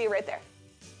 and we'll see you right there.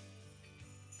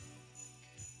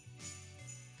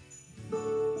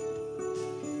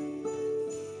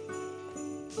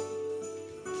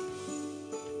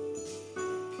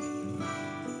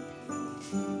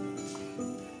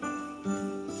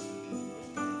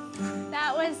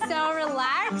 That was so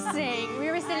relaxing. We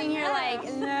were sitting here like,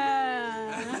 no.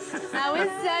 That was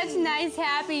such nice,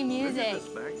 happy music. This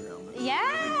background.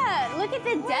 Yeah, look at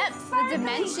the depth, the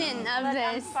dimension of Look,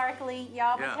 I'm this. sparkly,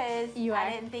 y'all, Yeah. because You I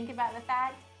are. didn't think about the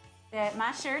fact that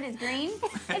my shirt is green.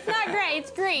 It's not gray,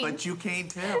 it's green. But you can't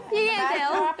tell. You can't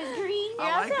tell. Backdrop is green. You're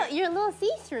I like also, it. you're a little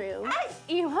see-through.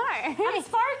 You are. I'm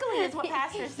sparkly, is what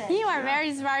Pastor said. You are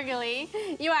very sparkly.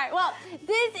 You are. Well,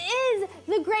 this is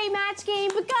the Great Match Game,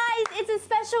 but guys, it's a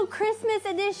special Christmas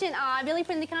edition. Aw, Billy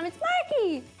put in the comments,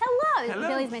 Marky, hello. Hello.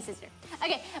 Billy's my sister.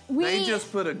 Okay, They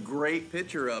just put a great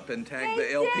picture up and tagged They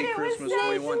the LP did, it was Christmas so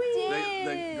 21. sweet.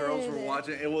 The girls were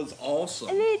watching. It was awesome.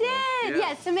 They did. Yeah.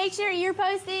 Yes, so make sure you're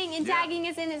posting and Yeah. tagging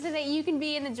us in it so that you can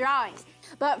be in the drawings.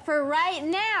 But for right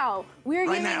now, we're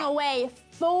Right giving now. away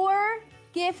 4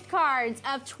 gift cards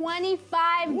of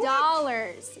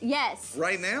 $25. Yes.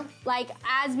 Right now? Like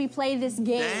as we play this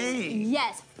game. Dang.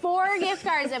 Yes, 4 gift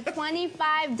cards of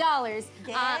 $25.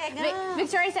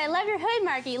 Victoria said, I love your hood,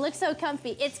 Marky. It looks so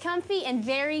comfy. It's comfy and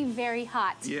very, very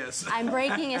hot. Yes. I'm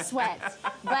breaking a sweat.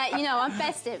 But you know, I'm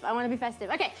festive. I want to be festive.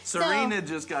 Okay. Serena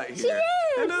just got here. She is.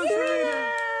 Hello,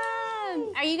 Serena.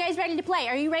 Are you guys ready to play?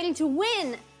 Are you ready to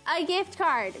win a gift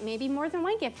card? Maybe more than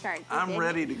one gift card. I'm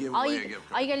ready to give away a gift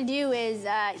card. All you gotta do is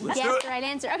guess do it. the right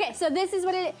answer. Okay, so this is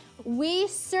what it is. We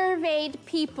surveyed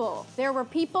people. There were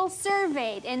people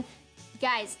surveyed, and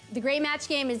guys, the Great Match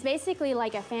Game is basically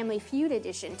like a Family Feud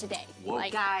edition today. Whoa.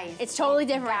 Like, Guys. it's totally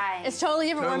different. Guys. It's totally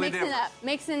different. Totally We're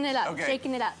mixing it up, Okay.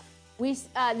 shaking it up.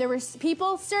 There were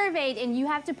people surveyed, and you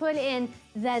have to put in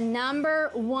the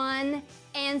number 1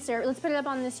 answer. Let's put it up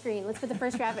on the screen. Let's put the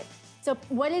first graphic. So,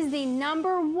 what is the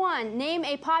number 1? Name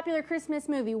a popular Christmas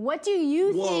movie. What do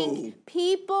you think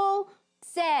people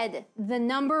said the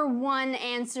number 1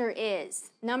 answer is?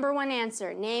 Number 1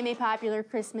 answer. Name a popular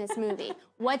Christmas movie.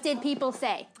 What did people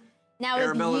say? Now,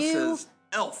 Arabella if you says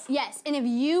elf. yes, and if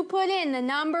you put in the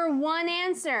number one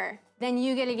answer, then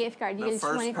you get a gift card. You The get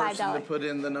first $25. person to put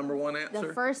in the number one answer.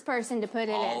 The first person to put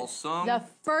it Awesome. in. The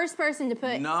first person to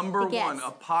put Number to guess. one,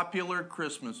 a popular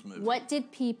Christmas movie. What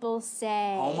did people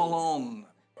say? Home Alone,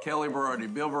 Kelly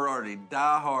Berardi, Bill Berardi,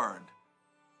 Die Hard,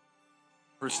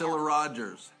 Priscilla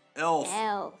Rogers, Elf.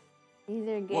 Elf. These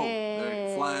are good. Whoa,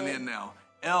 they're flying in now.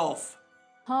 Elf,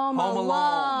 Home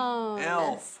Alone,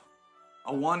 Elf,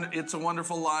 It's a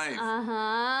Wonderful Life.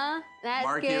 Uh-huh. That's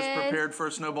Marky good. is prepared for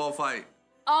a snowball fight.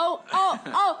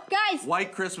 Oh, guys.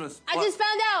 White Christmas. I just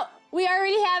found out. We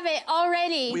already have it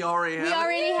already. We already have it.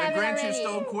 it Grinch already. Who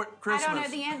Stole Christmas. I don't know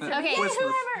the answer. Okay. Christmas.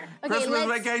 Okay, Christmas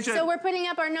let's- Vacation. So we're putting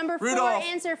up our number 4 Rudolph.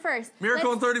 answer first.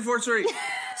 Miracle Let's- on 34th Street.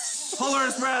 Polar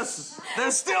Express.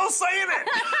 They're still saying it.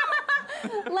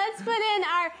 Let's put in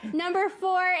our number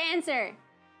 4 answer.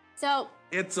 So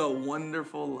It's a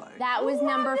Wonderful Life. that was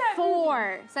number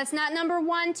 4. So that's not number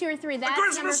 1, 2, or 3. That's a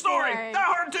Christmas number Story. 4. Die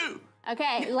Hard 2.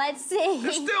 Okay, let's see.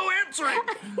 They're still answering.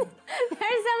 There's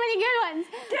so many good ones.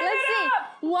 Let's see.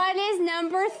 What is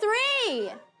number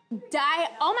 3?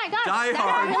 Oh my gosh. Die that's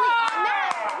Hard. really on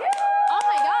there. Oh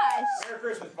my gosh.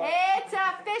 It's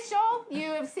official.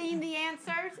 You have seen the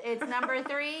answers. It's number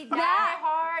 3. Die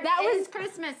Hard. that was- is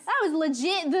Christmas. That was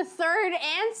legit the 3rd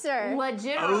answer.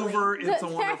 Legitimately. Over It's a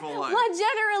Wonderful Life.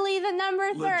 Legitimately the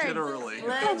number 3rd. Literally.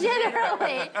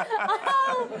 Legitimately.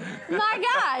 Oh my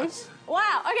gosh.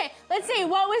 Wow. Okay, let's see.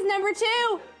 What was number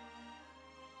 2?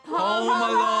 Home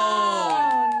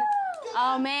Alone.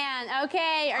 Oh man.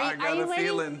 Okay. I got you a ready?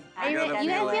 feeling. Are you ready? You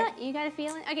got a feeling? You got a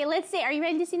feeling? Okay, let's see. Are you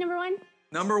ready to see number 1?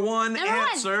 Number 1 Number 1.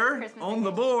 answer Christmas on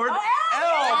the board. Elf.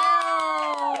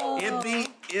 Oh.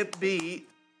 It beat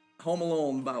Home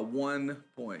Alone by 1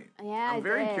 point. Yeah, I'm it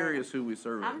very did. curious who we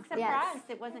served. I'm surprised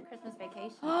it wasn't Christmas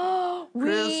Vacation.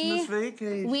 Christmas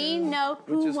Vacation. We know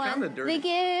Which who is won kinda the dirty.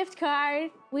 gift card.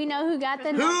 We know who got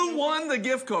the Who won the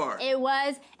gift card? It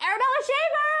was Arabella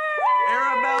Shaver!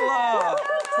 Arabella.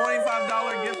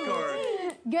 $25 gift card.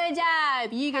 Good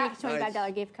job. You get a $25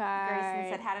 Nice. gift card.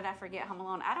 Grayson said, "How did I forget Home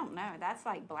Alone?" I don't know. That's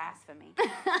like blasphemy.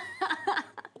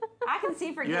 I can see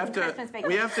You forgetting have Christmas to. Vacation.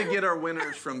 We have to get our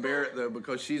winners from Barrett though,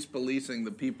 because she's policing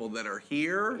the people that are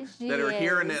here, She that are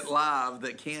hearing is. it live,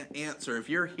 that can't answer. If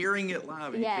you're hearing it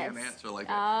live, and Yes. you can't answer like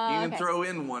Oh, that. You can okay. throw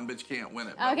in one, but you can't win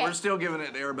it. But Okay. we're still giving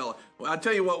it to Arabella. Well, I'll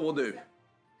tell you what we'll do.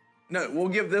 No, we'll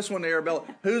give this one to Arabella.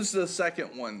 Who's the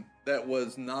second one that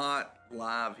was not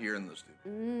live here in the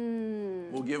studio?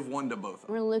 We'll give one to both of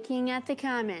them. We're looking at the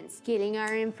comments, getting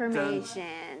our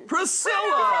information. Priscilla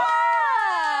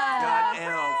got Ah.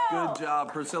 Elf. Good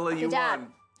job, Priscilla. You Good job.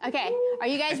 won. Okay, are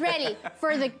you guys ready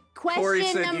for the Corey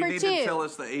question said number you need 2? to tell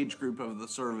us the age group of the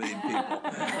surveyed people.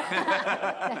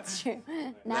 That's true.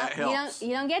 No, That helps. you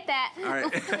don't get that. All right.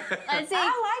 Let's see.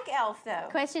 I like Elf though.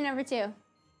 Question number 2.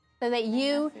 So that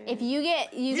you, if you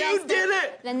get, you You guys did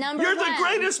it! The number You're 1. the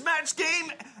greatest match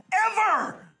game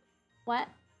ever! What?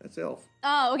 That's Elf.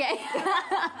 Oh, okay.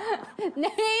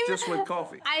 Name. Just with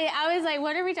coffee. I was like,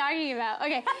 what are we talking about?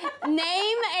 Okay.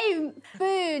 Name a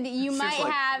food you She's might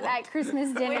like, have what? at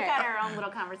Christmas dinner. We've got our own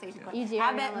little conversation. You do I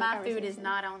have your bet own my little food is conversation.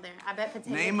 not on there. I bet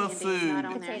potato Name a candy is not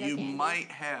on food there. Potato you candy.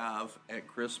 might have at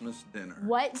Christmas dinner.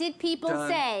 What did people Dun,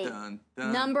 say? dun,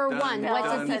 dun, Number dun, 1. dun, What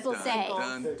dun, did people dun, say?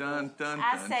 Dun, dun, dun,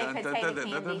 I dun, say dun, dun, potato dun, dun,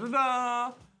 candy. dun, dun,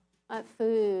 dun. What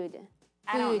food?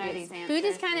 I don't Food know is- these Food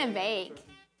is answers. kind of vague.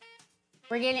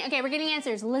 We're getting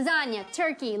answers. Lasagna,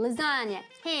 turkey, lasagna,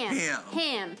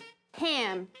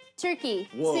 ham, turkey,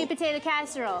 Whoa. sweet potato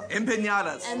casserole.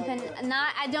 Empanadas. I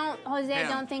Ham.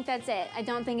 don't think that's it. I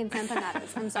don't think it's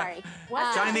empanadas. I'm sorry.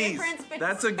 What's the Chinese. difference between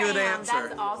That's a good Spam? answer.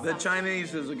 That's awesome. The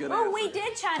Chinese is a good answer. Oh, we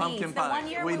did Chinese. Pumpkin the pie. one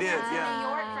year We we did, went to yeah. New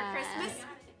York for Christmas.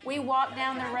 We walked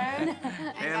down the road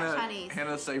and got Chinese.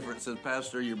 Hannah Seyfert says,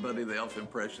 Pastor, your Buddy the Elf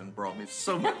impression brought me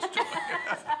so much joy.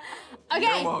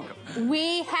 Okay. You're welcome.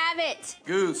 We have it.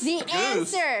 Goose. The Goose.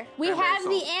 answer. We Cranberry have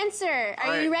the sauce. answer.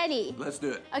 All Are you right, ready? Let's do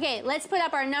it. Okay, let's put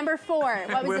up our number 4. What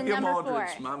was William the number Aldrich,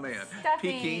 4? my man. Stuffing.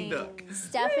 Peking duck.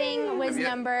 Stuffing was Yeah.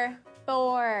 number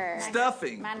 4.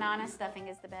 Stuffing. My Nana stuffing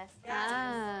is the best.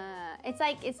 Ah,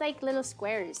 it's like little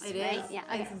squares, It right? is. Yeah.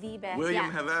 Okay. It's the best. William,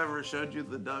 Yeah. have I ever showed you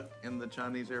the duck in the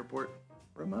Chinese airport?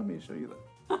 Remind me to show you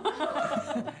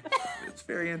that. It's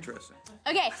very interesting.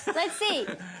 Okay, let's see.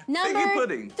 Number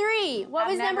pudding. 3. What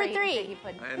was I've never number eaten 3? figgy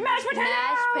pudding. I had Mashed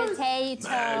never- potatoes.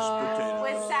 Mashed potatoes.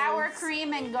 With sour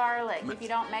cream and garlic. If you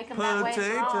don't make them that way, it's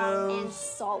wrong. Potatoes. And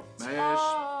salt.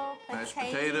 Oh, Mashed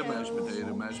potato, mashed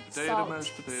potato, mashed potato, Salt.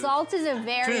 mashed potato. Salt is a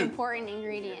very 2. important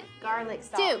ingredient. Garlic 2.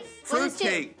 sauce. What is 2?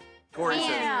 Fruitcake. Corey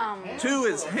Ham. says 2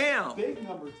 is ham. Big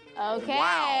number 2. Okay.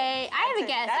 Wow. I have a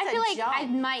guess. that's I a feel like jump. I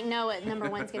might know what number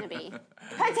 1's going to be.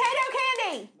 Potato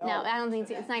candy. No, I don't think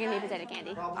so. It's not going to be potato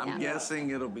candy. I'm No. guessing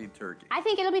it'll be turkey. I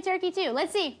think it'll be turkey too.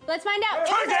 Let's see. Let's find out.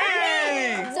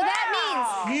 Turkey! So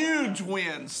that Huge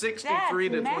win, 63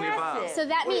 to That's 25. massive. So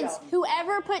that means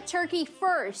whoever put turkey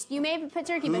first, you may have put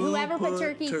turkey, but Who whoever put put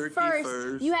turkey turkey first,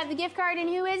 first? you have the gift card, and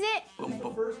who is it? Boom,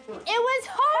 boom. It was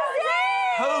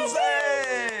Jose!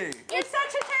 Jose! You're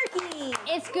such a turkey.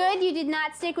 It's good you did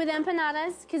not stick with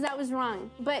empanadas, because that was wrong.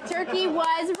 But turkey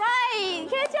was right.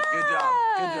 Good job. Good job.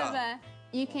 Good job.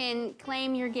 You can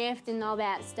claim your gift and all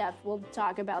that stuff. We'll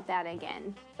talk about that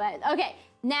again. But okay,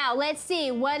 now let's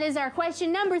see. What is our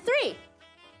question number 3?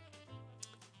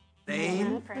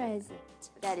 Name. A present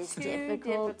that is Too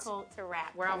difficult. difficult to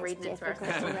wrap. We're all That is reading it to difficult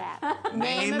ourselves. to wrap.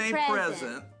 Name a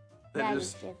present that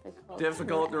is difficult.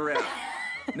 difficult to wrap.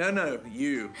 No,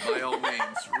 you, by all means,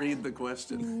 read the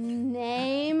question.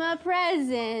 Name a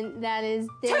present that is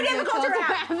difficult to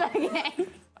wrap. Okay.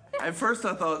 At first,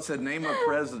 I thought it said name a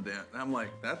president. And I'm like,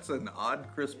 that's an odd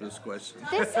Christmas question.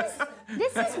 This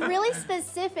is really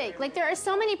specific. Like there are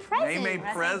so many presents. Name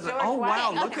a present. George Oh, wow,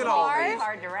 Washington look at all car. these.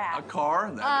 Hard to wrap. A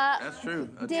car? That's true.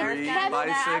 A did tree, Kevin-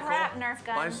 bicycle. wrap Nerf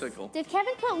guns. Bicycle. Did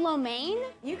Kevin put lo mein?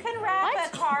 You can wrap What?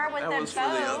 a car with That a was bow.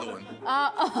 for the other one.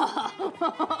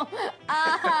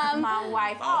 My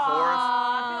wife. A horse.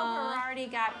 Bill Ferrari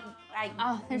got like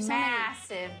there's so many.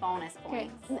 massive bonus Okay.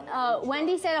 points.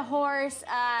 Wendy said a horse.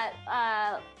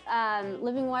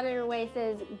 Living Waterway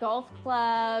says golf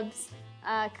clubs.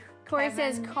 Corey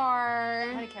says Kevin. car.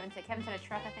 What did Kevin say? Kevin said a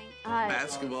truck, I think.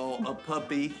 Basketball, a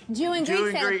puppy. Jew and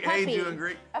Greek said a Hey, puppy. Jew and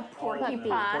Greek. A porcupine.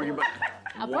 Porcupine.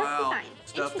 A Wow. porcupine.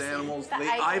 Stuffed Interesting. animals. The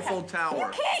Eiffel Eiffel Tower.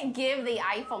 You can't give the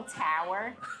Eiffel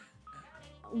Tower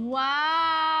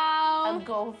Wow. a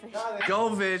goldfish.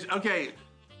 Goldfish. Okay.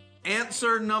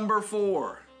 Answer number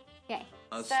 4. Okay.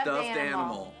 A Stuffed stuffed animal.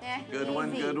 animal. Yeah, Good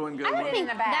one, easy. good one, good I don't one. think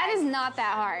in a bag. that is not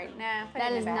that hard. No, put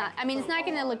That it in is a bag. not. I mean, it's not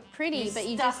going to look pretty, You but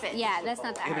you stuff just it. yeah, that's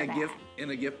not that In hard.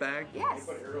 a gift bag? Yes.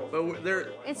 But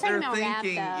they're It's they're talking about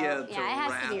thinking wrap, though. yeah, to Yeah, it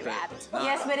has wrap to be it. wrapped.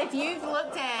 Yes, but if you've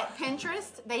looked at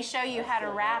Pinterest, they show you how to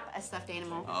wrap a stuffed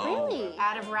animal. Really?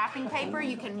 Out of wrapping paper,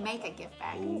 you can make a gift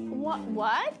bag. What?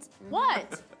 What?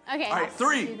 What? Okay. All right, let's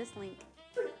 3. do this link.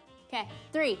 Okay,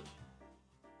 3.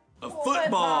 A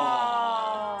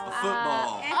football. A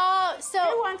football. Oh, Who so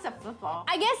wants a football?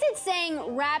 I guess it's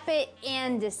saying wrap it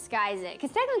and disguise it.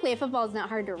 Because technically a football is not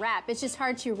hard to wrap. It's just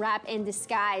hard to wrap and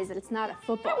disguise that it's not a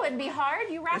football. That wouldn't be hard.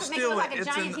 You wrap It's it, make it look like a it's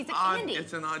giant an piece of odd, candy.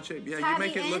 It's an odd shape. Yeah, Tabby you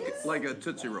make it look ends? like a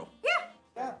Tootsie Roll.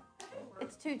 Yeah.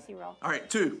 It's Tootsie Roll. All right,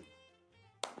 2.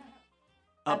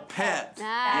 A pet.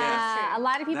 Ah, a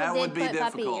lot of people That did would be put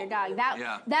puppy difficult. or dog. That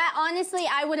Yeah. that honestly,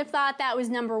 I would have thought that was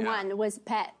number Yeah. 1 was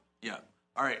pet. Yeah.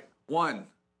 All right, 1.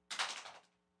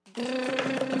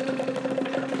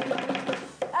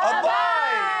 A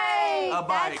bike. A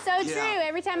bike. That's so yeah. true.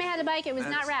 Every time I had a bike, it was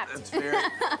not wrapped. That's fair.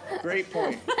 Great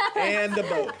point. And a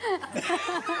boat.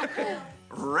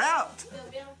 Wrapped.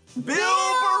 Bill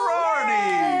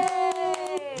Berardi.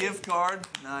 Gift card.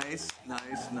 Nice,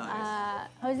 nice, nice.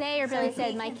 Jose or Billy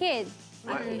said, my kid.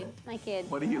 What? My kid.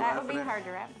 What are you That would laughing be at? hard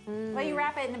to wrap. Well, you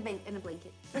wrap it in a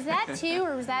blanket. Was that 2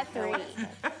 or was that 3? Was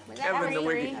that Kevin, number the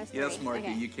 3? wiki. Yes, Marky,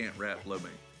 Okay. you can't rap low me.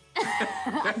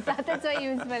 I thought that's what he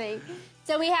was putting.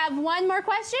 So we have one more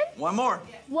question. One more.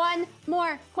 One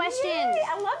more question Yay,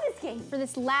 I love this game. for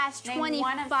this last Name one of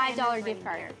 $25 Santa's gift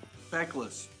card. reindeer.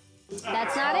 Feckless. That's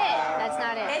not it. That's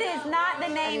not It it. is not the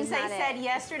names they not it. said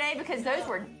yesterday because those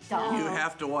were dumb. You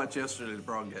have to watch yesterday's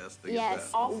broadcast to get Yes.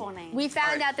 that. Awful names. We found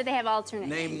All right. out that they have alternate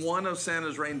Name names. one of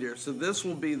Santa's reindeer. So this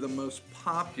will be the most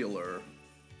popular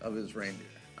of his reindeer.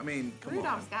 I mean, come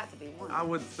Rudolph's on. got to be one. I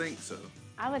would think so.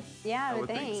 I would would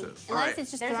think so. Unless All right.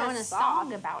 it's just There's throwing a a song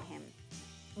song. about him.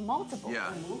 Multiple.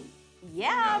 Yeah.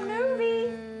 Yeah, movie.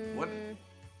 What?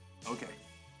 Okay.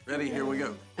 Ready? Here we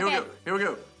go. Here we Okay. go. Here we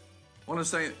go. Want to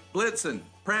say Blitzen,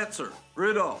 Prancer,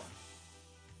 Rudolph.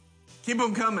 Keep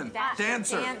them coming.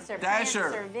 Dancer, Dasher.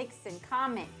 Prancer, Vixen,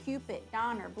 Comet, Cupid,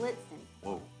 Donner, Blitzen.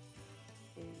 Whoa.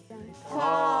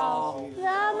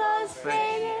 The most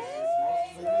famous.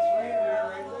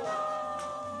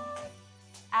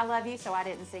 I love you, so I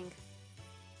didn't sing.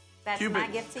 That's Cupid. my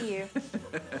gift to you.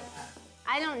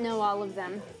 I don't know all of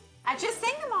them. I just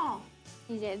sang them all.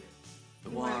 You did. The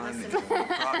one.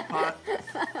 Crock pot.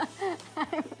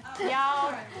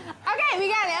 Y'all. Okay, we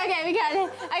got it. Okay, we got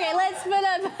it. Okay, let's put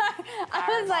up.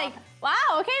 I was like, wow,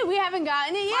 okay, we haven't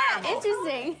gotten it yet. Fireball.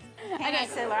 Interesting. Hannah Okay,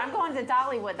 Sittler. I'm going to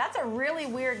Dollywood. That's a really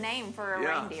weird name for a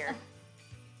Yeah. reindeer.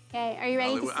 okay, are you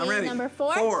ready to Hollywood. see I'm ready. number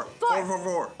 4? Four.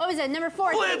 Four. What was it? Number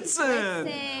 4. Blitzen.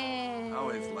 Blitzen.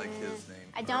 always like his name.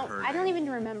 I or don't. her I don't name.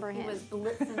 even remember him. It was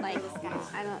Blitzen like in the sky.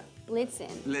 I don't.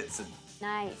 Blitzen. Blitzen.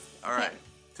 Nice. All right.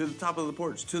 To the top of the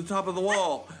porch. To the top of the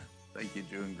wall. Thank you,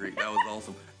 June Greek. That was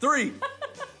awesome. 3.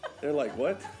 They're like,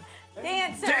 what?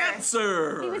 Dancer.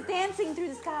 Dancer. He was dancing through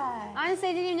the sky. Honestly,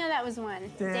 I didn't even know that was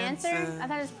one. Dancer. Dancer? I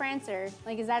thought it was Prancer.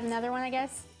 Like, is that another one, I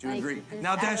guess? June like, Greek. is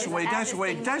Now that- dash away, dash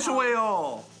away, dash away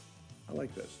all. I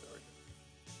like that story.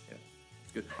 Yeah,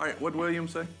 it's good. All right, what'd William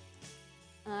say?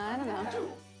 I don't know.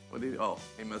 What did he? Oh,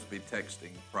 he must be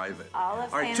texting private. All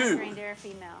of right, Santa's 2. reindeer are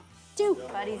female. 2.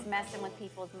 Buddy's messing with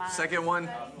people's minds. Second one,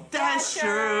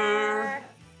 Dasher.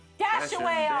 Dash Dasher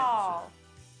away and all.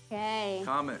 Okay.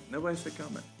 Comment. Nobody said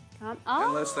comment. Oh,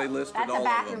 Unless they listed That's all a of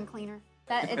bathroom them. cleaner.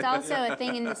 it's also a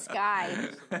thing in the sky.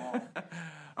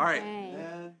 All right.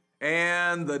 Okay.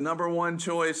 And the number 1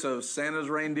 choice of Santa's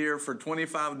reindeer for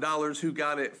 $25. Who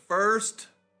got it first?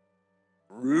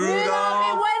 Rudolph.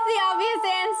 It was the obvious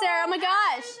answer. Oh my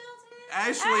gosh.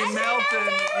 Ashley Melton.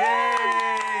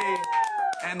 Yay!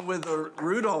 And with a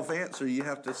Rudolph answer, you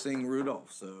have to sing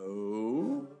Rudolph.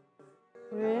 So.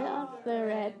 Rudolph the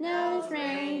red-nosed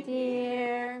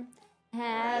reindeer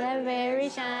had a very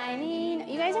shiny.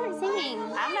 You guys aren't singing.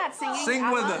 I'm not singing. Sing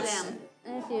I with love us. them.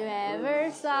 If you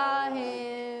ever saw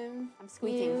him, I'm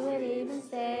squeaking. you would even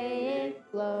say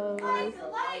it glows.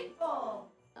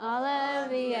 All of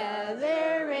the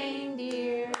other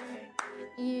reindeer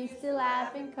used to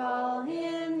laugh and call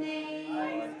him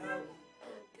names.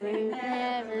 Who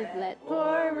never let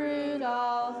poor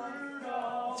Rudolph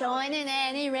join in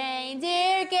any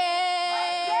reindeer games.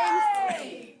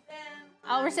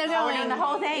 Oh, we're still going. We're doing the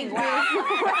whole thing. Wow.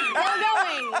 Still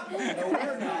going.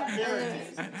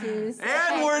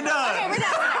 And we're done. Okay, we're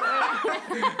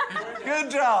done. Good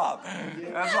job.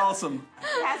 That's awesome.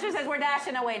 Pastor says we're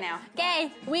dashing away now.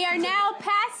 Okay, we are now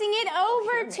passing it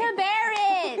over to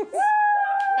Barrett.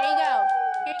 There you go.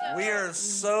 Here you go. We are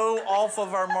so off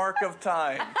of our mark of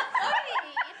time.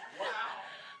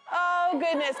 Oh,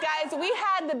 goodness, guys, we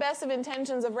had the best of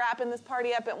intentions of wrapping this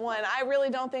party up at 1. I really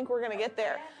don't think we're going to get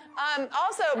there.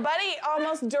 Also, Buddy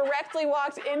almost directly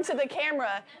walked into the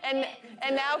camera, and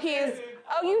now he's...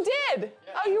 Oh, you did?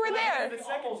 Oh, you were there.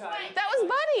 That was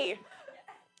Buddy.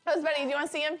 That was Buddy. Do you want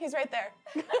to see him? He's right there.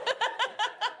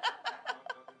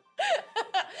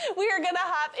 We are going to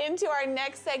hop into our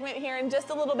next segment here in just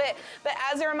a little bit. But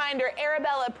as a reminder,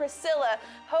 Arabella, Priscilla,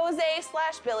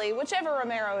 Jose/Billy, whichever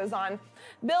Romero is on,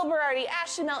 Bill Berardi,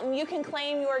 Ashley Melton, you can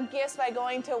claim your gifts by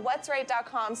going to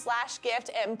whatsright.com/gift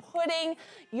and putting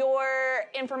your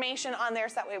information on there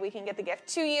so that way we can get the gift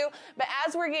to you. But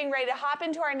as we're getting ready to hop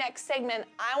into our next segment,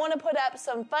 I want to put up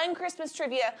some fun Christmas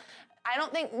trivia. I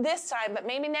don't think this time, but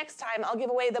maybe next time, I'll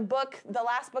give away the book, the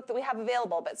last book that we have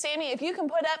available. But Sammy, if you can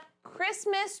put up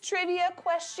Christmas trivia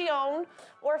question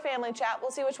or family chat, we'll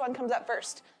see which one comes up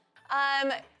first.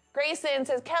 Grayson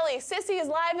says, Kelly, Sissy is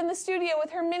live in the studio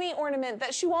with her mini ornament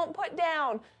that she won't put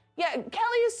down. Yeah,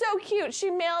 Kelly is so cute.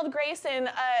 She mailed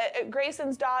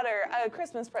Grayson's daughter a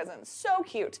Christmas present. So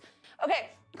cute. Okay,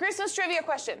 Christmas trivia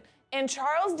question. In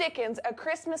Charles Dickens' A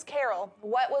Christmas Carol,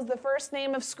 what was the first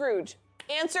name of Scrooge?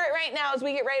 Answer it right now as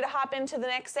we get ready to hop into the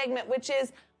next segment, which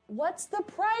is, what's the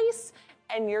price?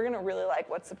 And you're going to really like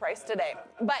what's the price today.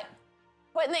 But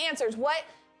put in the answers. What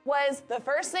was the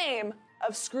first name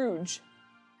of Scrooge?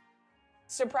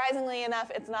 Surprisingly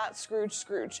enough, it's not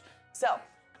Scrooge. So,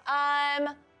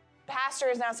 Pastor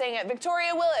is now saying it.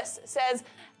 Victoria Willis says,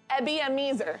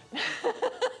 Ebenezer.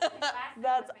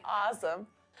 That's awesome.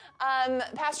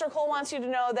 Pastor Cole wants you to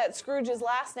know that Scrooge's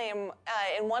last name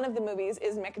in one of the movies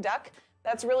is McDuck.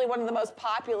 That's really one of the most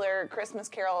popular Christmas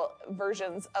Carol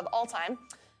versions of all time.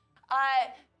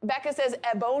 Becca says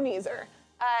Ebenezer.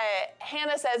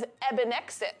 Hannah says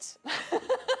Ebenexit.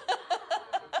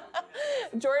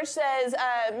 George says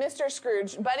Mr.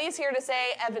 Scrooge. Buddy's here to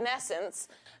say Evanescence.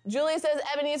 Julie says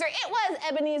Ebenezer. It was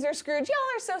Ebenezer Scrooge. Y'all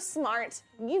are so smart.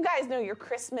 You guys know your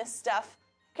Christmas stuff.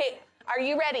 Okay, are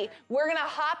you ready? We're going to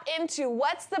hop into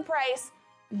What's the Price?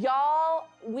 Y'all,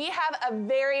 we have a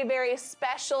very, very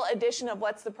special edition of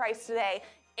What's the Price today.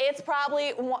 It's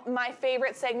probably my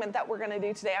favorite segment that we're going to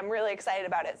do today. I'm really excited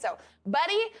about it. So,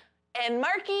 Buddy and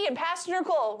Marky and Pastor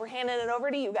Nicole, we're handing it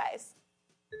over to you guys.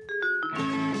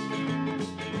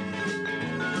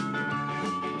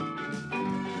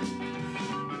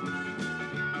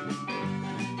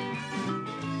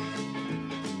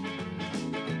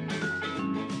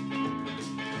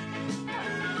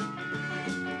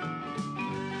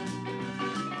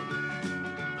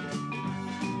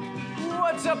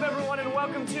 What's up, everyone, and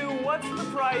welcome to What's the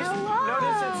Price? Hello.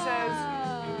 Notice it says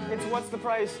it's What's the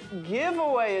Price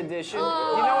giveaway edition. You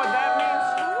know what that means?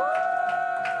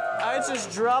 I I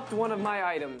just dropped one of my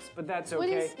items, but that's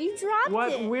okay. You dropped it.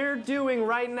 What we're doing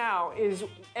right now is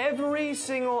every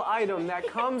single item that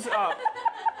comes up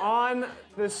on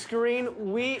the screen,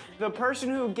 the person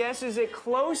who guesses it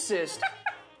closest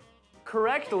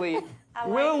correctly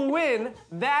will win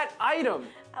that item.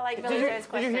 I like Billy Joe's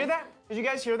question. Did you hear that? Did you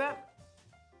guys hear that?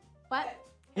 What?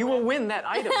 You will win that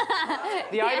item.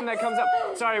 The item that comes up.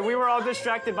 Sorry, we were all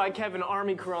distracted by Kevin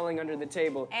army crawling under the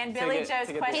table. And Billy Joe's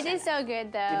He question. did so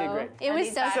good, though. You did great. It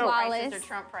was so flawless. Prices or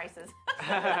Trump prices.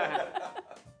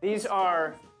 These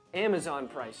are Amazon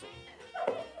pricing.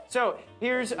 So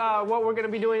here's what we're going to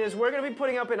be doing is we're going to be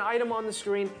putting up an item on the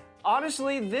screen.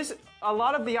 Honestly, a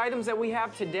lot of the items that we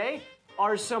have today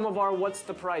are some of our What's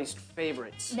the Price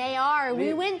favorites. They are.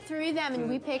 We went through them and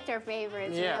we picked our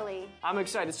favorites, really. I'm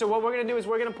excited. So what we're going to do is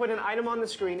we're going to put an item on the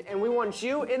screen and we want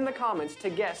you in the comments to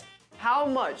guess how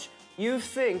much you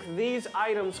think these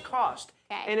items cost.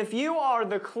 Okay. And if you are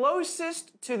the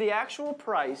closest to the actual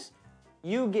price,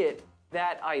 you get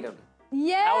that item.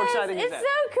 Yes, How exciting is it's that?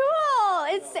 so cool.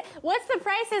 What's the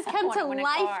price has come to win a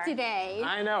life car. today.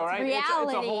 I know, right?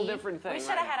 Reality. It's a whole different thing. We should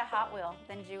have had a Hot Wheel.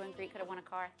 Then Jew and Greek could have won a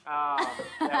car.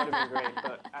 That would have been great,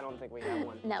 but I don't think we have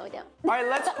one. No, we don't. All right,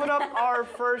 let's put up our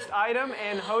first item,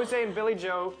 and Jose and Billy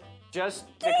Joe just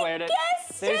declared it.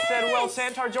 They said, "Will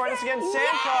Santar join us again?"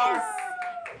 Santar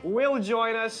will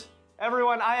join us.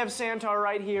 Everyone, I have Santar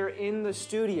right here in the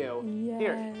studio.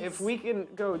 Here, if we can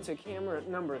go to camera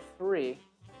number 3,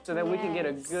 so that we can get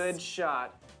a good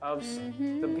shot of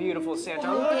the beautiful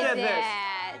Santar. Look at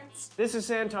this. This is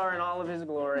Santar in all of his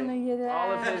glory. Look at that.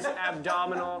 All of his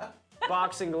abdominal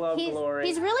boxing glove glory.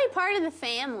 He's really part of the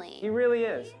family. He really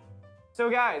is. So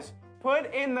guys,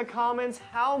 put in the comments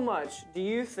how much do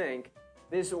you think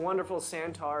this wonderful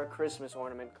Santar Christmas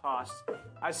ornament costs.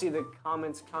 I see the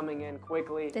comments coming in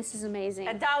quickly. This is amazing.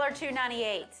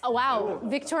 $1.298. Oh, wow.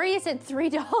 Victoria said $3.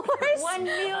 $1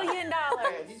 million.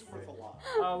 He's worth a lot.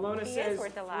 Lona says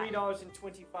worth a lot.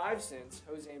 $3.25.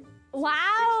 Jose. Wow.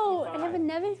 I 65. have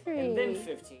another 3. And then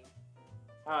 15.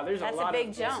 There's That's a a lot big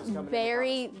of jump. guesses coming in.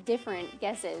 Very different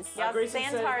guesses. Y'all, Grayson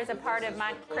Santar said- is a part of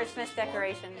my Christmas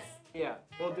decorations. Yeah,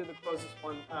 we'll do the closest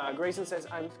one. Grayson says,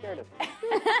 "I'm scared of him."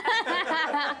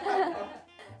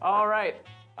 All right.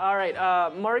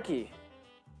 Marky,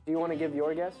 do you want to give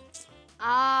your guess?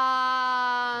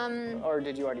 Or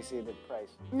did you already see the price?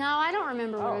 No, I don't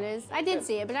remember what it is. I did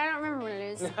see it, but I don't remember what it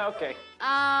is. Okay.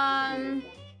 I'm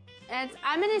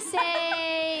gonna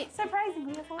say.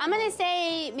 Surprisingly affordable. I'm gonna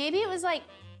say maybe it was like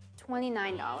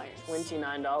 $29.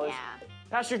 $29. Yeah.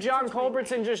 Pastor John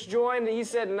Culbertson just joined. He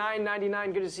said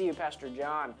 $9.99. Good to see you, Pastor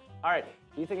John. All right.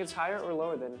 Do you think it's higher or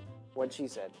lower than what she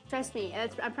said? Trust me,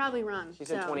 I'm probably wrong. She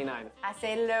said 29. I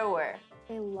say lower.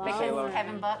 They love Because it.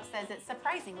 Kevin Buck says it's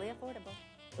surprisingly affordable.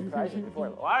 Surprisingly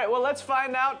affordable. All right. Well, let's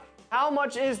find out how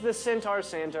much is the Centaur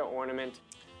Santa ornament.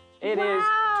 It is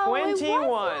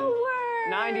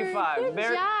 $21.95.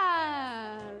 Good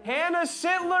job. Hannah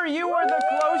Sittler, you are the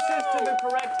closest to the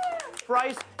correct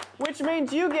price, which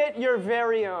means you get your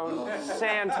very own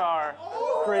Santar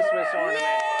Christmas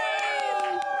ornament.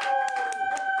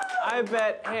 I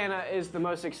bet Hannah is the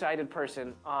most excited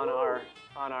person on our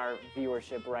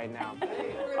viewership right now.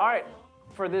 All right,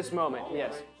 for this moment,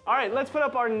 yes. All right, let's put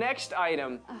up our next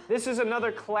item. This is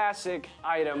another classic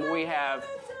item we have.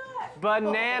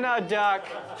 Banana duck.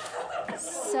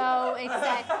 So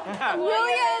excited.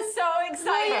 William is so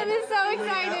excited. William is so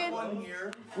excited. One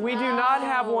here. We do not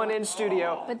have one in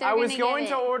studio. But they're I was gonna get going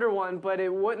to it. order one, but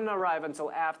it wouldn't arrive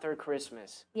until after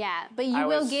Christmas. Yeah, but you I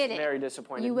will was get it. very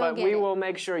disappointed. You will but get we it. will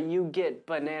make sure you get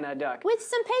banana duck With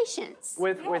some patience.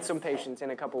 with some patience in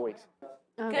a couple weeks.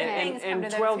 Okay. things come In to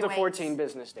those 12 who to wait. 14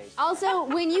 business days. Also,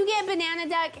 when you get banana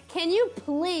duck, can you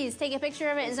please take a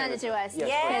picture of it and send it to us? Yes,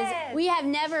 Yes. Because we have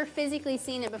never physically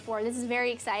seen it before. This is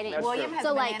very exciting. That's William true. has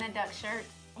So, a like- banana duck shirt.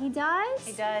 He does?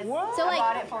 He does. What? So, I like-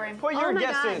 bought it for him. Put your Oh my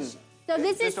guess gosh. in. So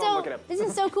this is Just don't so look it up. this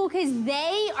is so cool because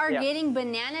they are Yeah. getting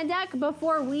banana duck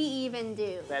before we even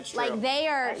do. That's true. Like they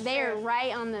are true.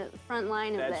 right on the front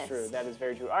line of That's this. true. That is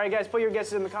very true. All right, guys, put your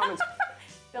guesses in the comments.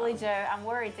 Billy Joe, I'm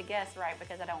worried to guess right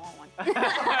because I don't want one.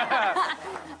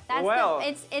 That's Well-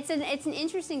 it's an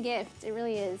interesting gift. It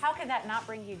really is. How could that not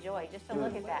bring you joy just to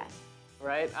look at that?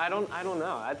 Right? I don't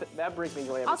know. That brings me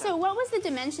joy every Also, time. what was the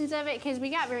dimensions of it? Because we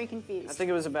got very confused. I think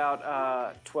it was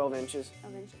about 12 inches.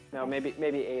 12 inches. No, maybe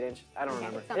 8 inches. I don't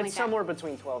remember. something It's like that. somewhere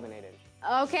between 12 and 8 inches.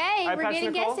 Okay, All right, we're Pastor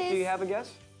getting Nicole, guesses. do you have a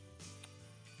guess?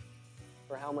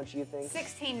 For how much you think?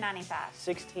 $16.95.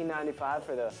 $16.95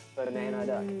 for the banana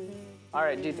duck. All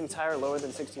right, do you think it's higher or lower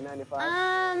than $16.95?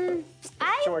 I'm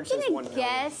George says gonna 1 million.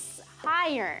 guess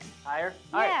Higher. Higher?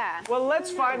 All Yeah. right. Well,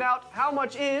 let's find out how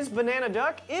much is Banana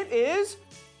Duck. It is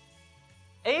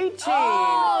 18.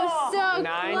 Oh, so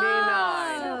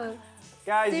 99. close.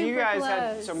 Guys, you super guys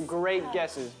had close. some great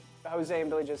guesses. Jose and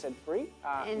Billy just said 3.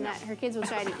 And her kids will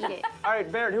try to eat it. All right,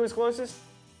 Barrett, who was closest?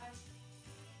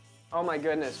 Oh my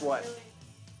goodness, what?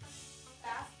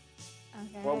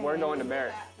 Okay. Well, we're going to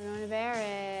Barrett. We're going to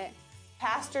Barrett.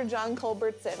 Pastor John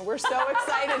Culbertson. We're so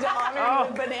excited to honor Oh.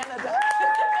 you with Banana Duck.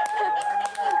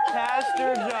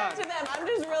 Pastor John. To them, I'm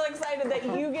just really excited that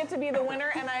you get to be the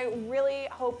winner, and I really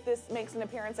hope this makes an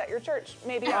appearance at your church,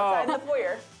 maybe outside in the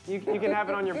foyer. You can have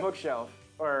it on your bookshelf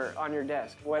or on your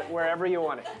desk, wherever you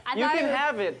want it. You thought can it was-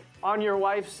 have it on your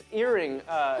wife's earring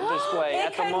display They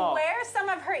at the could mall. wear some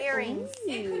of her earrings.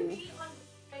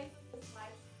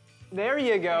 There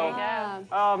you go. Yeah.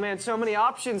 Oh man, so many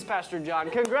options, Pastor John.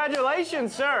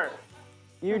 Congratulations, sir.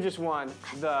 You just won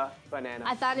the banana.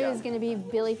 I thought it was duck. going to be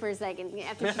Billy for a second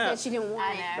after she said she didn't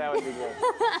want it. That would be good.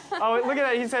 Oh, look at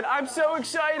that. He said, I'm so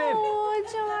excited. Oh,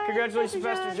 John. Congratulations,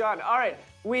 Pastor John. All right,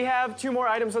 we have 2 more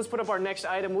items. Let's put up our next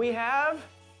item. We have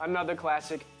another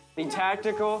classic, the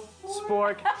Tactical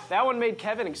Spork. That one made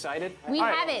Kevin excited. We All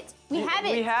right. have it. We have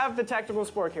it. We have the Tactical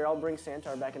Spork here. I'll bring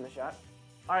Santar back in the shot.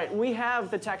 All right, we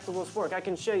have the Tactical Spork. I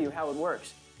can show you how it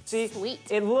works. See, Sweet.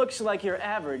 it looks like your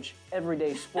average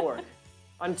everyday spork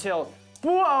until,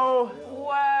 whoa!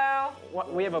 Whoa.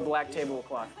 What, we have a black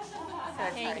tablecloth.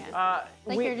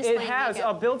 Like you're It displaying has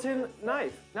makeup. a built-in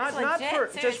knife, not legit, for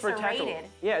too. just It's for tactical. serrated.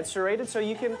 Yeah, it's serrated, so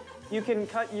you can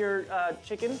cut your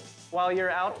chicken while you're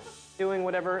out doing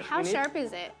whatever. How you need. sharp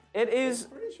is it? It is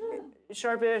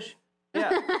sharpish. Yeah,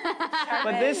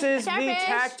 but this is the Sharpish.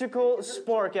 Tactical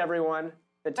Spork, everyone.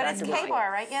 The But it's tactical.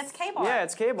 K-bar, right? Yeah, it's K-bar. Yeah,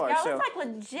 it's K-bar. That So looks like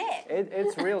legit.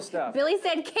 it's real stuff. Billy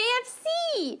said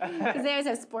KFC because there's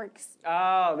a sporks.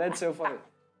 Oh, that's so funny.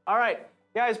 All right,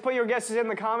 guys, put your guesses in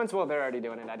the comments. Well, they're already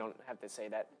doing it. I don't have to say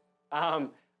that.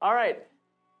 All right,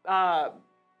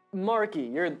 Marky,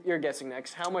 you're guessing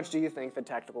next. How much do you think the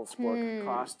Tactical Spork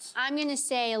costs? I'm gonna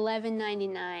say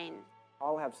 $11.99.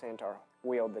 I'll have Santar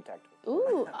wield the Tactical.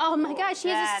 Ooh! Oh my gosh, she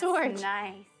has That's a sword.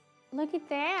 nice. Look at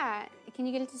that. Can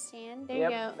you get it to stand? There you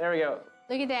go. There we go.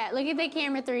 Look at that. Look at the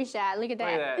camera 3 shot. Look at Look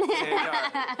that.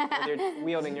 at that, Santar. You're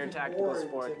wielding your Tactical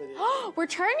Spork. We're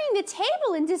turning the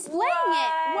table and displaying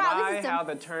it. Wow, My, this is how some,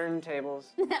 the turntables.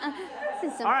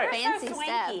 this is some All right. fancy So stuff.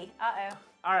 swanky. Uh-oh.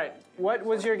 All right, what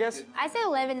was your guess? I said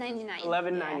 $11.99.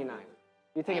 $11.99.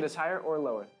 You think it is higher or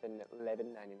lower than $11.99?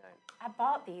 I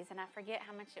bought these and I forget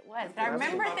how much it was. But I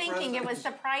remember thinking it was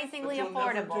surprisingly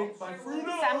affordable. So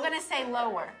I'm going to say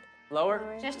lower. Lower?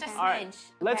 Just a smidge. All right,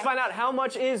 let's Okay. find out how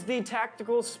much is the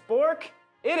Tactical Spork.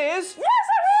 It is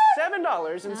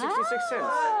 $7.66.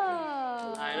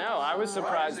 Oh. I know, I was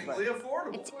surprised. Surprisingly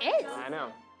affordable. It is. I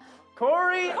know.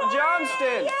 Corey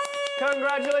Johnston,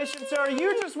 congratulations, sir.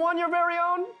 You just won your very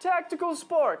own Tactical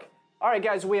Spork. All right,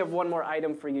 guys, we have one more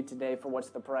item for you today for What's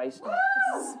the Price?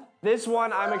 This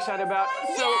one I'm excited about.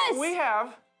 So Yes! we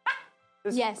have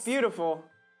this Yes. beautiful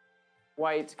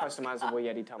white customizable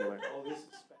Yeti tumbler.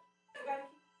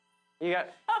 You got.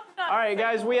 All right,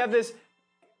 guys, we have this.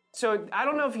 So I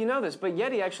don't know if you know this, but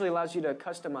Yeti actually allows you to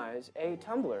customize a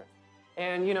tumbler.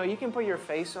 And, you know, you can put your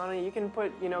face on it. You can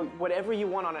put, you know, whatever you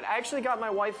want on it. I actually got my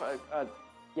wife a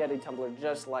Yeti tumbler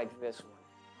just like this one.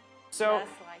 So,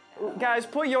 Just like that. guys,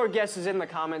 put your guesses in the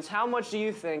comments. How much do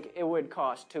you think it would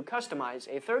cost to customize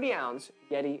a 30-ounce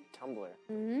Yeti tumbler?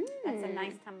 That's a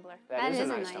nice tumbler. That is a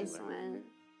nice nice tumbler. one.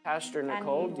 Pastor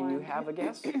Nicole, need do you one. have a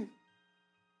guess? I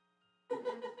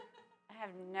have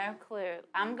no clue.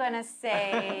 I'm going to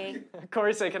say...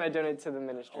 Corey said, can I donate to the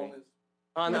ministry?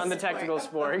 On the Tactical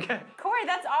Spork. Corey,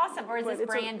 that's awesome. Or is this it's a-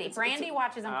 Brandy? it's- Brandy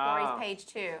watches on Ah. Corey's page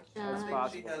too. That's She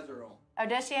possible. has her own. Oh,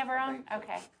 does she have her own?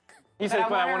 Okay. He says,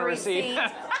 but I want a a receipt.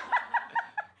 That's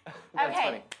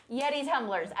okay. funny. Yeti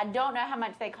tumblers. I don't know how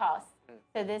much they cost.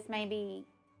 So this may be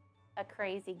a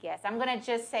crazy guess. I'm going to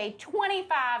just say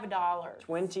 $25.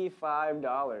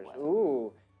 $25.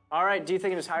 Ooh. All right, do you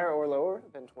think it is higher or lower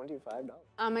than $25?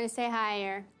 I'm gonna say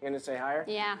higher. You're going to say higher?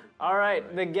 Yeah. All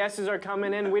right, the guesses are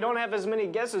coming in. We don't have as many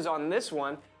guesses on this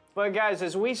one, but guys,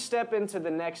 as we step into the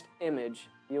next image,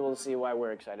 you will see why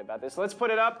we're excited about this. Let's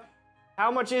put it up. How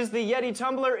much is the Yeti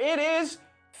tumbler? It is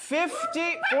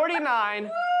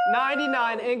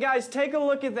 $49.99. And guys, take a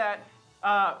look at that.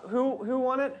 Who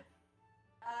won it?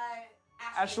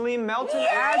 Ashley Melton.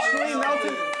 Ashley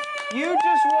Melton. You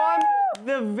just won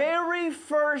the very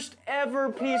first ever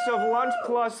piece of Lunch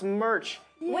Plus merch.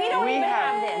 We don't even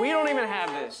have this. We don't even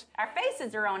have this. Our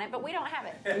faces are on it, but we don't have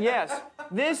it. Yes,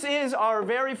 this is our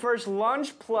very first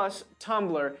Lunch Plus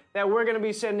tumbler that we're going to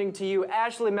be sending to you.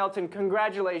 Ashley Melton,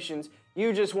 congratulations.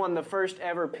 You just won the first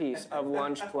ever piece of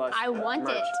Lunch Plus. I want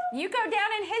merch. it. You go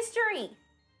down in history.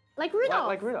 Like Rudolph.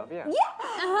 Like Rudolph, yeah.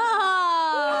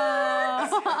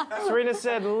 Oh. Serena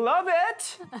said, love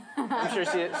it. I'm sure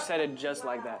she said it just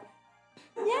like that.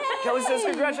 Yay. Kelly says,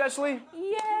 congrats, Ashley.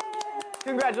 Yay!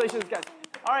 Congratulations, guys.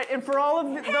 All right, and for all of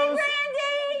those... Randy!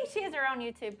 She has her own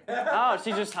YouTube. Oh,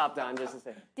 she just hopped on just to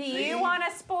say. Do you want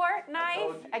a sport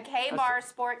knife? A K-bar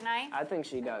sport knife? I think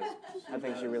she does. I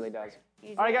think she really does.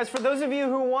 All right, guys, for those of you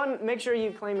who won, make sure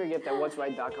you claim your gift at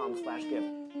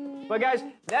whatsright.com/gift. But guys,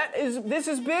 this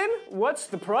has been What's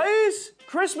the Price?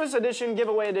 Christmas edition,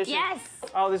 giveaway edition. Yes.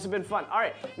 Oh, this has been fun. All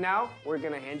right, now we're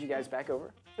going to hand you guys back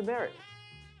over to Barrett.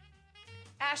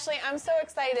 Ashley, I'm so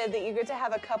excited that you get to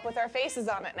have a cup with our faces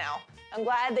on it now. I'm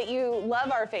glad that you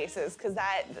love our faces because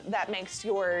that makes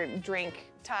your drink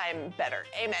time better.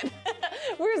 Amen.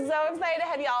 We're so excited to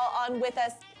have y'all on with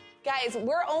us. Guys,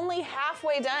 we're only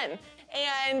halfway done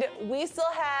and we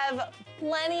still have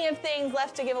plenty of things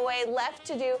left to give away, left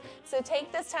to do. So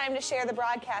take this time to share the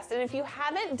broadcast. And if you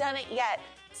haven't done it yet,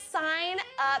 sign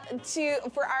up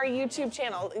for our YouTube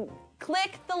channel.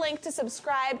 Click the link to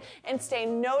subscribe and stay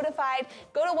notified.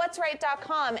 Go to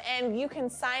whatsright.com and you can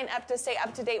sign up to stay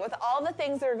up to date with all the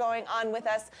things that are going on with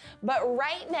us. But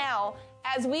right now,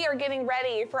 as we are getting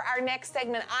ready for our next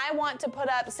segment, I want to put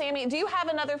up, Sammy, do you have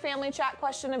another family chat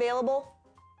question available?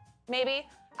 Maybe?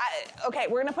 Okay,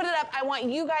 we're gonna put it up. I want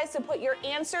you guys to put your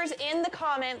answers in the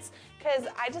comments because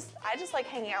I just like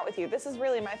hanging out with you. This is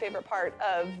really my favorite part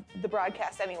of the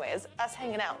broadcast anyway, is us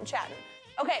hanging out and chatting.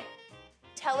 Okay.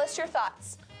 Tell us your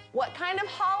thoughts. What kind of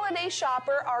holiday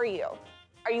shopper are you?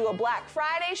 Are you a Black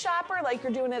Friday shopper, like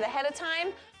you're doing it ahead of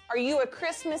time? Are you a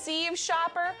Christmas Eve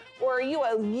shopper, or are you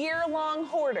a year-long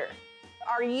hoarder?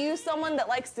 Are you someone that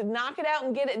likes to knock it out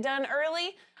and get it done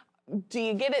early? Do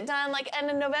you get it done like end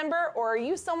of November, or are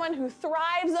you someone who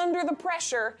thrives under the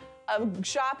pressure of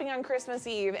shopping on Christmas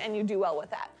Eve and you do well with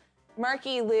that?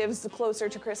 Marky lives closer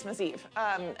to Christmas Eve,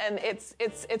 and it's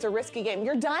a risky game.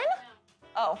 You're done?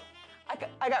 Oh.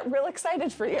 I got real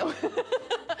excited for you.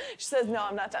 She says, no,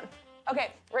 I'm not done.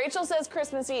 Okay, Rachel says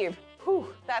Christmas Eve. Whew,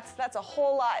 that's a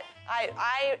whole lot.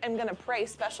 I am gonna pray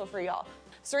special for y'all.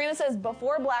 Serena says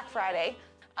before Black Friday.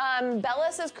 Bella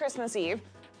says Christmas Eve.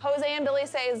 Jose and Billy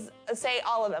say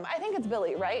all of them. I think it's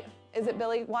Billy, right? Is it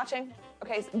Billy watching?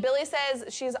 Okay, Billy says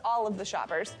she's all of the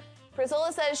shoppers.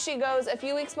 Priscilla says she goes a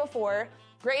few weeks before.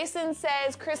 Grayson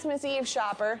says Christmas Eve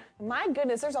shopper. My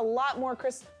goodness, there's a lot more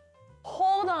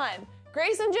Hold on.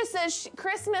 Grayson just says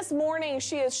Christmas morning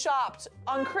she is shopped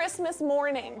on Christmas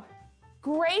morning.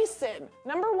 Grayson,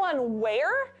 number one,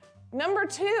 where? Number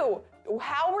two,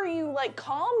 how were you like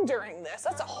calm during this?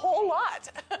 That's a whole lot.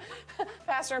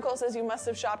 Pastor Nicole says you must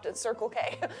have shopped at Circle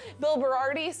K. Bill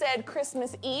Berardi said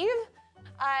Christmas Eve.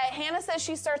 Hannah says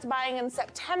she starts buying in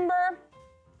September.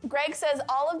 Greg says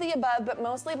all of the above, but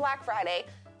mostly Black Friday.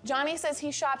 Johnny says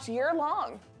he shops year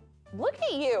long. Look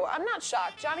at you. I'm not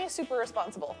shocked. Johnny is super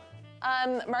responsible.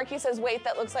 Marky says, wait,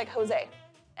 that looks like Jose.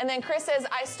 And then Chris says,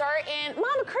 I start in,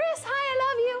 Mama Chris, hi, I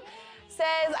love you.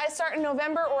 Says, I start in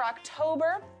November or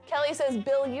October. Kelly says,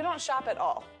 Bill, you don't shop at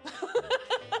all.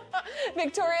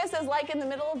 Victoria says, like in the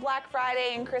middle of Black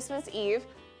Friday and Christmas Eve.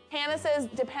 Hannah says,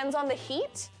 depends on the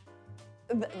heat.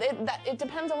 It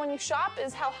depends on when you shop,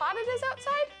 is how hot it is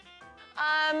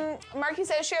outside. Marky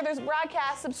says, share this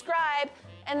broadcast, subscribe.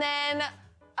 And then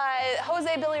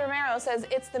Jose Billy Romero says,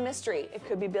 it's the mystery. It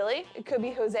could be Billy, it could be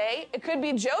Jose, it could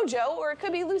be JoJo, or it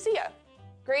could be Lucia.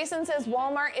 Grayson says,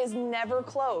 Walmart is never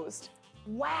closed.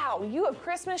 Wow, you have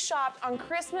Christmas shopped on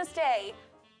Christmas Day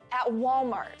at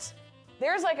Walmart.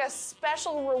 There's like a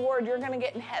special reward you're gonna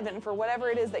get in heaven for whatever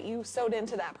it is that you sewed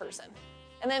into that person.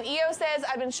 And then EO says,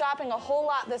 I've been shopping a whole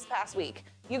lot this past week.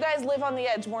 You guys live on the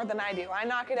edge more than I do. I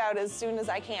knock it out as soon as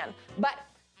I can. But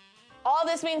all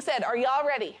this being said, are y'all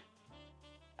ready?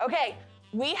 Okay,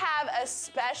 we have a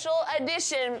special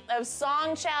edition of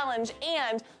Song Challenge,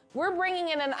 and we're bringing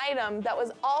in an item that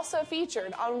was also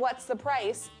featured on What's the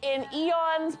Price in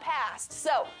eons past.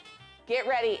 So get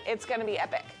ready, it's gonna be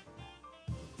epic.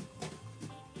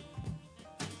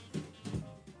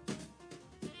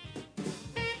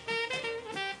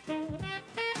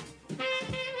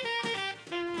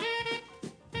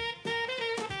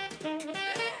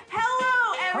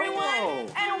 Hello,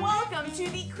 everyone, and welcome to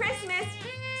the Christmas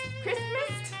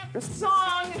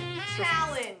Song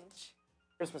Challenge.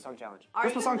 Christmas Song Challenge.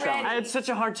 Christmas Song Challenge. I had such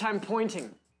a hard time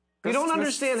pointing. You don't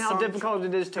understand how difficult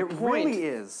it is to It point. really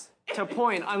is. to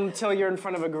point until you're in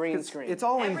front of a green screen. It's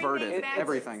all Everything's inverted. back-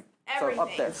 Everything. everything. So up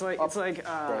there. It's like up it's like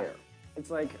there. it's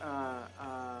like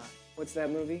what's that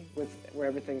movie where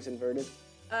everything's inverted?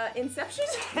 Inception?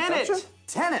 Tenet.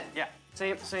 Tenet. Yeah.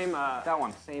 Same. That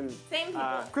one. Same. Same people.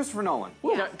 Christopher Nolan.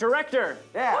 Director.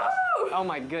 Yeah. Woo! Oh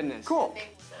my goodness. Cool.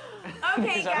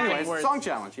 Okay, guys. Anyways, words. song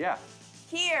challenge. Yeah.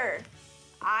 Here,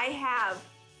 I have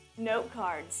note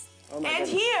cards. Oh my and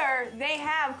goodness. here, they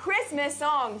have Christmas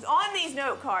songs on these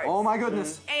note cards. Oh my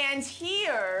goodness. And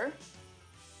here,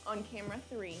 on camera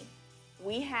 3,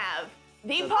 we have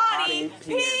the, The potty, potty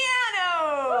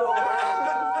piano.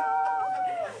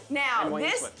 Now, And Wayne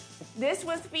this Swift. this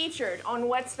was featured on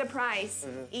What's the Price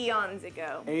Mm-hmm. eons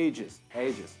ago, Ages.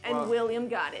 and William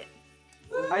got it.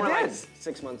 I Or did. like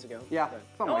 6 months ago. Yeah.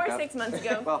 Something Or like that. 6 months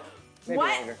ago. Well, maybe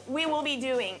What longer. we will be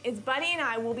doing is Buddy and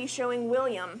I will be showing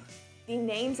William the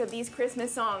names of these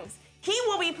Christmas songs. He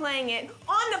will be playing it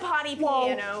on the potty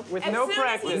piano. With as no soon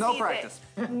practice. As he No sees practice.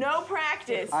 It. No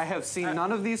practice. I have seen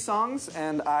none of these songs,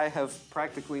 and I have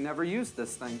practically never used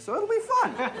this thing, so it'll be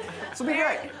fun. This will be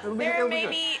great. There it'll may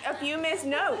good. be a few missed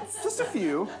notes. Just a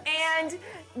few. And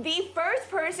the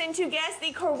first person to guess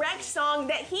the correct song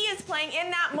that he is playing in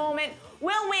that moment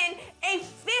will win a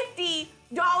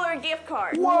 $50 gift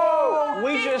card. Whoa!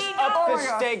 We just $50. upped the my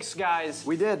gosh. stakes, guys.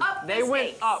 We did. Up They the went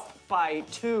stakes. up by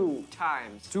 2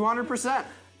 times. 200%.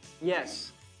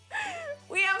 Yes.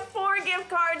 We have 4 gift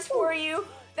cards for you.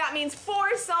 That means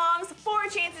 4 songs, 4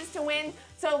 chances to win.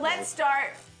 So let's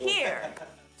start. Here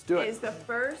Let's do is it. the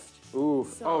first. Ooh.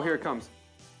 Oh, here it comes.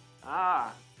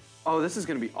 Ah. Oh, this is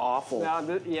gonna be awful. Now,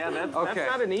 that's Okay.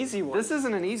 not an easy one. This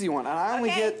isn't an easy one, and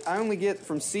Okay. I only get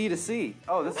from C to C.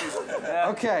 Oh, this is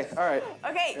okay. All right.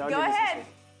 Okay, I'll go give you ahead.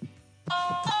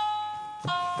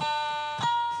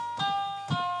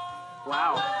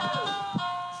 Wow.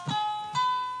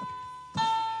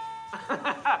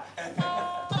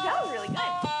 That was really good.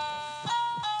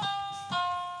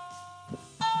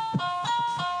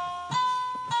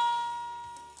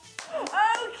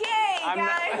 Okay,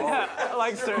 guys.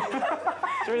 Like, sir.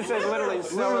 Teresa says literally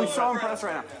so Literally impressed. so impressed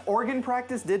right now. Organ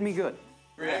practice did me good.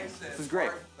 This is great.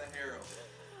 Okay,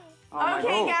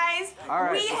 Oh. guys. All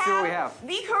right, we let's have see what we have.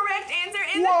 the correct answer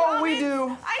in the Whoa, comments. we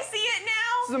do. I see it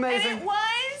now. This is amazing. And it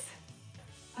was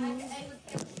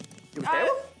It was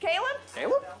Caleb? Caleb?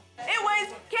 Caleb? It was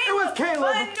Caleb. It was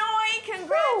Caleb. Benoit,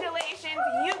 congratulations.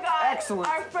 You got Excellent.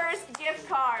 our first gift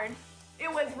card.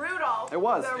 It was Rudolph. It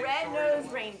was. The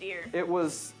red-nosed reindeer. It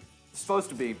was supposed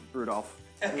to be Rudolph.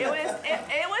 It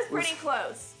was pretty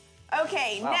close.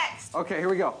 Okay, Wow. next. Okay, here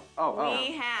we go. Oh,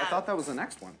 We have- I thought that was the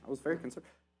next one. I was very concerned.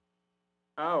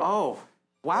 Oh. Oh.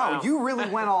 Wow, Wow. you really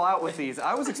went all out with these.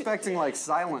 I was expecting like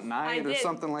Silent Night or did.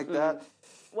 something like that.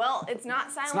 Well, it's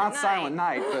not Silent It's not Night. Silent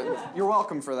Night, but you're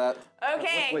welcome for that.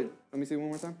 Okay. Wait, let me see one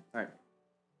more time. All right.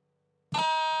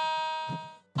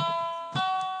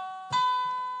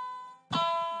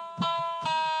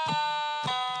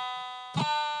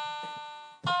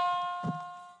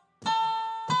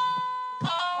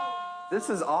 This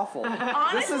is awful.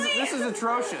 Honestly? This is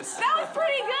atrocious. That was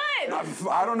pretty good.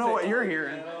 I don't know what you're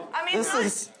hearing. I mean,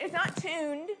 This it's not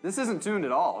tuned, This isn't tuned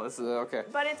at all. This is okay.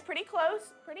 but it's pretty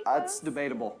close. Pretty That's close.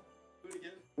 debatable.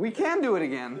 We can do it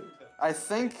again. I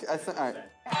think. All right.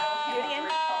 Do it again.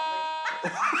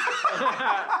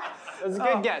 It was a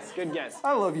good guess. Good guess.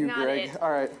 I love you, Not Greg. it.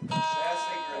 All right.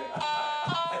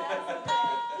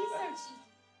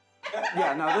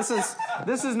 Yeah. No.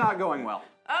 This is not going well.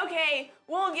 Okay,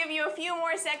 we'll give you a few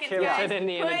more seconds, Caleb guys. said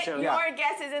Indiana Put Jones. your Yeah.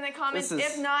 guesses in the comments. This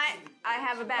is- If not, I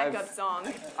have a backup I've-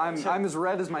 song. I'm as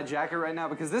red as my jacket right now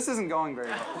because this isn't going very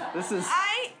well. This is.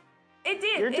 It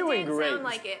did. You're it doing did great. sound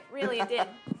like it. Really, it did. It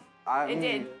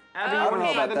did. Abby, I you don't want know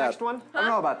to try about the that. next one? I don't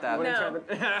know about that.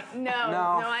 No.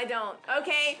 No, I don't.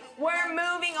 Okay, we're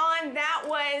moving on. That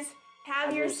was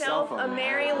Have Yourself a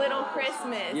Merry Little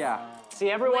Christmas. Yeah. See,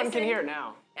 everyone Listen. can hear it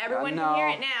now. Everyone no. can hear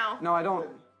it now. No, I don't.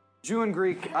 Jew and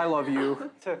Greek, I love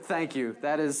you. Thank you.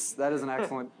 That is an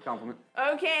excellent compliment.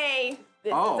 Okay,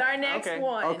 this Oh, is our next okay.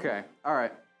 one. Okay. All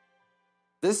right.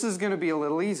 This is going to be a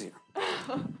little easier.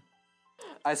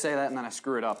 I say that and then I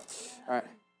screw it up. All right.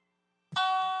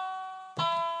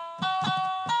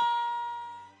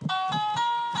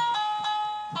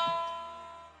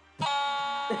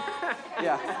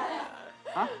 Yeah.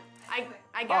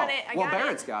 I got it. I well, got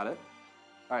Barrett's it. got it.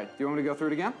 All right. Do you want me to go through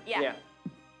it again? Yeah.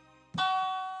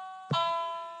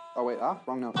 Oh, wait.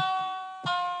 Wrong note.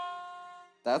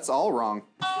 That's all wrong.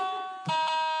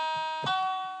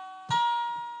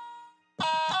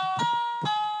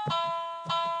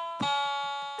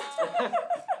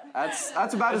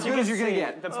 That's about as you good as can you're gonna see,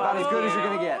 get. the That's about as good as you're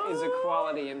gonna get. Is a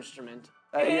quality instrument.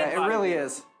 Yeah, it really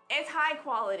is. It's high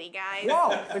quality, guys. Whoa,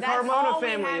 the That's Carmona all we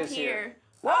family have is here.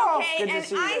 Whoa, Okay, good to and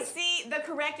see you I guys. see the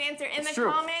correct answer in the true.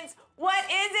 comments. What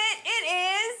is it? It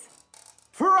is.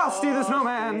 Frosty the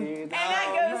Snowman. And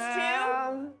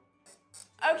that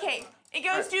goes to. Okay, it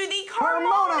goes to the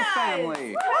Carmona Carmonas.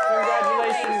 family.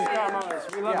 Congratulations,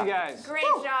 Carmonas. We love Yeah. you guys. Great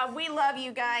job. We love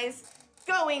you guys.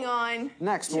 Going on.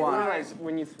 Next You one. realize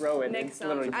when you throw it, Next it's song.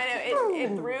 literally. I know, it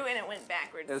threw and it went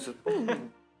backwards. This is-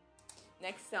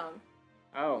 Next song.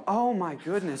 Oh. Oh my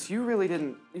goodness, you really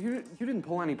didn't. You didn't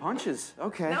pull any punches.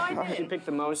 Okay. No, I all right. She didn't. picked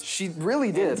the most She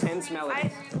really did. intense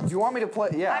melody. Do you want me to play?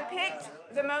 I Yeah. picked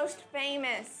the most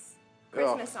famous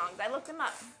Christmas songs. I looked them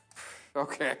up.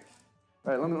 Okay.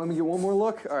 All right. Let me get one more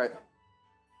look. All right.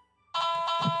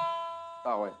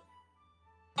 Oh wait.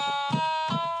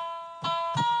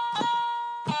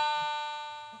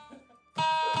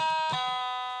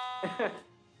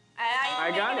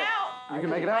 I got it. You can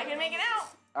make it I out. can make it out.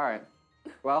 All right.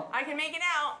 Well. I can make it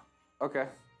out. Okay.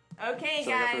 Okay,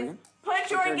 So I got guys. three again?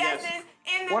 Put your your guesses guess.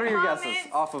 in the What are your comments.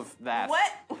 guesses off of that?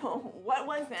 What? What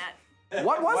was that?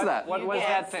 What was that? What was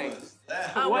guess. that thing?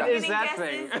 What is that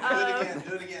thing? Do it again.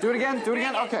 Do it again. Do it again. Do it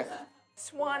again. Okay.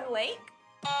 Swan Lake.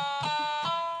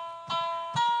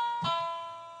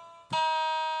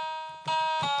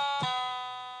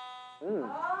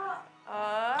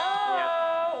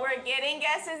 Oh, we're getting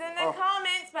guesses in the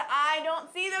comments, but I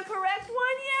don't see the correct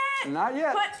one yet. Not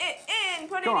yet. Put it in.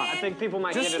 Put Come it on. in. I think people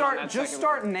might Just get it on start. that Just second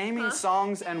start one. naming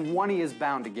songs, and one is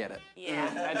bound to get it. Yeah,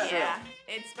 That's true. yeah.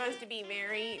 It's supposed to be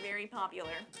very, very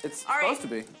popular. It's All right. supposed to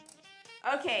be.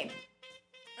 Okay.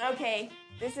 Okay.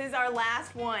 This is our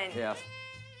last one. Yes.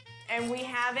 And we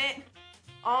have it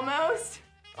almost.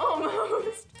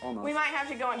 Almost. Almost. We might have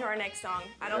to go into our next song.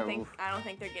 I don't Yeah, think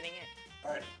oof. they're getting it.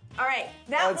 All right. All right.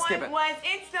 That Let's skip one it. was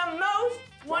It's the Most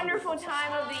Wonderful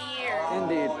Time of the Year.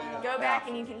 Indeed. Go back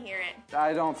and you can hear it.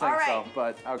 I don't think All right. so,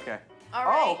 but okay. All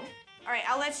right. Oh. All right,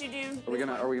 I'll let you do. Are we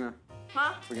gonna?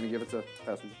 Huh? We're gonna give it to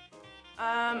passenger.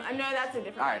 I know that's a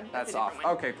different All one. right, that's a different off.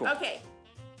 one. Okay, cool. Okay.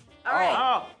 All right.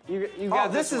 Oh, you got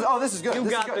Oh, this is. one. Oh, this is good. You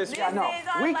this got is good. this Yeah, one. no. This is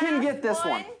our We can last get this one.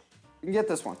 one. We can get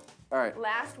this one. All right.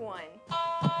 Last one.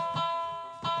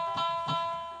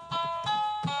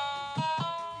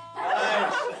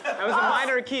 That was a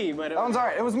minor key, but it That one's all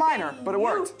right. It was minor, but it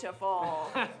worked.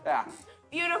 Beautiful. Yeah.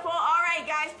 Beautiful. All right,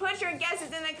 guys, put your guesses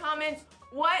in the comments.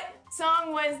 What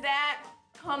song was that?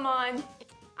 Come on.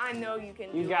 I know you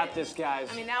can do you got it. this, guys.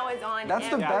 I mean, that was on That's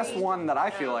the every- best one that I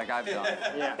feel like I've done.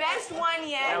 Yeah. Best one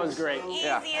yet. That was great.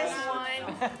 Yeah. Easiest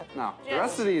one. No, the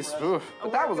rest of these, oof,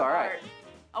 but that was all right.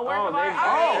 A work Oh, of they- art. oh,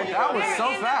 All right, that was they're so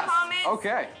in the fast. comments.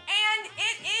 Okay. And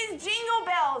it is Jingle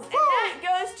Bells, and that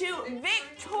goes to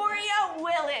Victoria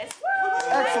Willis.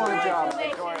 Excellent job, Congratulations.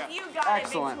 Victoria. You got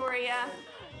Excellent. it, Victoria.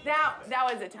 That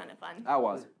was a ton of fun. That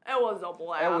was. It was a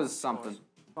blast. It was something.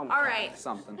 All right.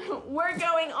 Something. We're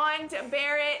going on to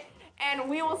Barrett, and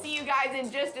we will see you guys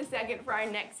in just a second for our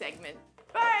next segment.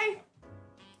 Bye.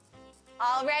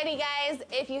 Alrighty, guys,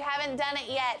 if you haven't done it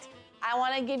yet, I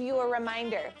want to give you a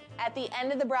reminder. At the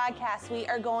end of the broadcast, we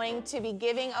are going to be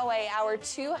giving away our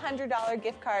 $200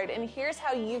 gift card, and here's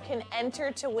how you can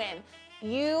enter to win.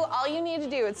 All you need to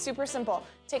do, it's super simple.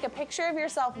 Take a picture of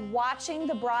yourself watching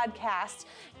the broadcast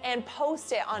and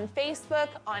post it on Facebook,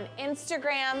 on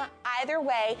Instagram, either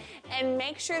way, and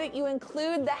make sure that you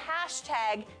include the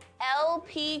hashtag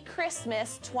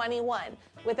LPChristmas21.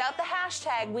 Without the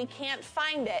hashtag, we can't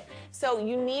find it. So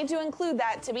you need to include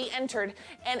that to be entered.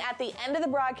 And at the end of the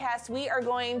broadcast, we are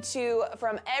going to,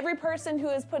 from every person who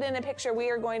has put in a picture, we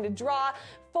are going to draw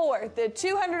for the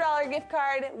 $200 gift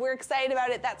card. We're excited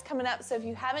about it. That's coming up. So if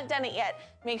you haven't done it yet,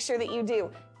 make sure that you do.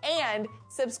 And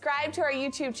subscribe to our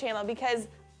YouTube channel, because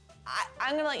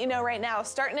I'm going to let you know right now,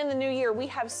 starting in the new year, we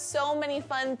have so many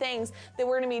fun things that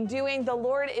we're going to be doing. The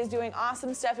Lord is doing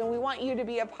awesome stuff, and we want you to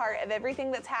be a part of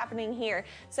everything that's happening here.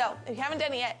 So if you haven't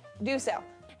done it yet, do so.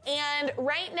 And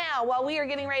right now, while we are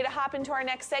getting ready to hop into our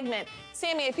next segment,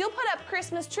 Sammy, if you'll put up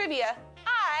Christmas trivia,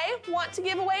 I want to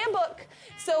give away a book.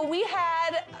 So we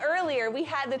had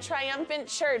The Triumphant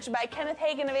Church by Kenneth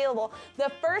Hagin available.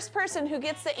 The first person who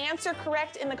gets the answer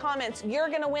correct in the comments, you're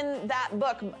going to win that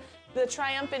book, The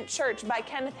Triumphant Church by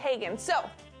Kenneth Hagin. So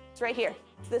it's right here.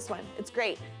 It's this one. It's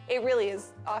great. It really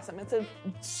is awesome. It's a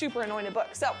super anointed book.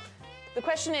 So the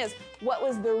question is, what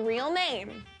was the real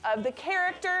name of the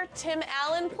character Tim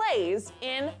Allen plays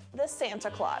in The Santa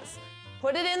Claus?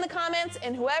 Put it in the comments,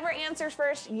 and whoever answers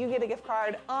first, you get a gift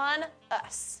card on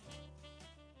us.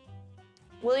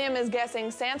 William is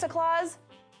guessing Santa Claus?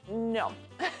 No.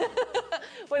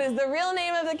 What is the real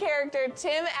name of the character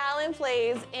Tim Allen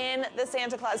plays in The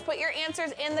Santa Claus? Put your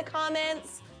answers in the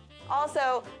comments.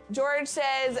 Also, George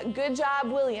says, good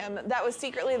job, William. That was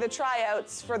secretly the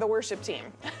tryouts for the worship team.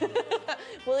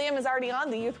 William is already on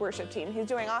the youth worship team. He's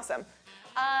doing awesome.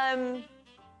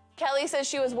 Kelly says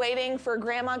she was waiting for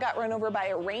Grandma got run over by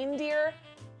a reindeer.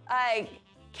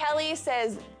 Kelly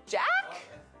says, Jack?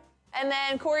 And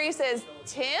then Corey says,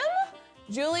 Tim?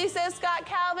 Julie says Scott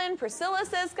Calvin. Priscilla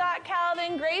says Scott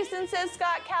Calvin. Grayson says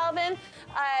Scott Calvin.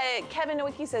 Kevin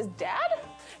Nowicki says Dad.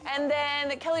 And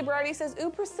then Kelly Berardi says, ooh,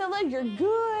 Priscilla, you're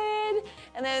good.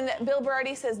 And then Bill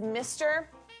Berardi says Mr.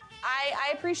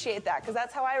 I appreciate that because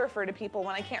that's how I refer to people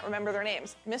when I can't remember their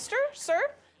names. Mr.,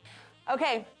 sir?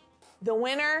 Okay, the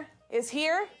winner is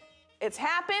here. It's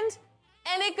happened.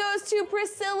 And it goes to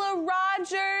Priscilla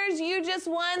Rogers. You just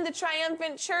won The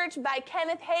Triumphant Church by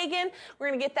Kenneth Hagin. We're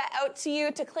going to get that out to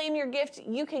you. To claim your gift,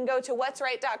 you can go to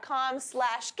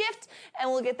what'sright.com/gift,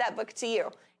 and we'll get that book to you.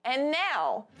 And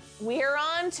now, we're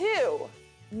on to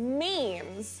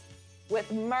memes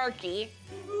with Marky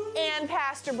and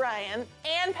Pastor Brian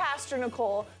and Pastor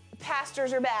Nicole. The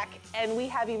pastors are back, and we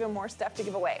have even more stuff to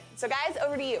give away. So guys,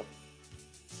 over to you.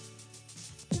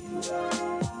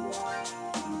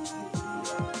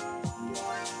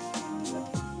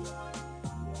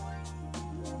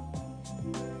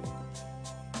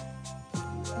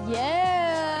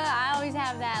 Yeah, I always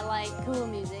have that like cool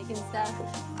music and stuff.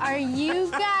 Are you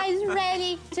guys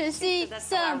ready to see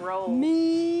some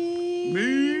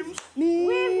memes?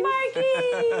 With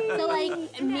Marky. So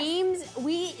like memes,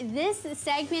 this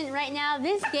segment right now,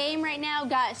 this game right now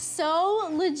got so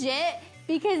legit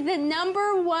because the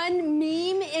number one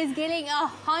meme is getting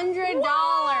 $100.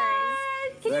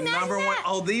 Can you imagine that?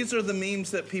 Oh, these are the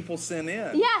memes that people sent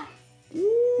in. Yeah.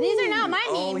 These are not my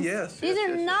memes. Oh, yes. These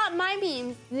are not my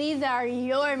memes. These are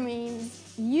your memes.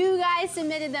 You guys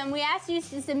submitted them. We asked you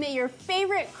to submit your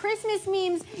favorite Christmas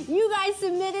memes. You guys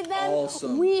submitted them.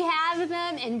 Awesome. We have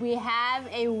them, and we have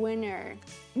a winner.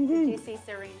 Did you see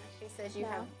Serena? She says you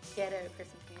have ghetto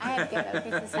Christmas music. I have ghetto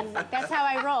Christmas music. That's how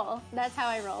I roll. That's how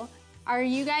I roll. Are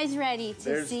you guys ready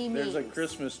to see memes? There's a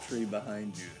Christmas tree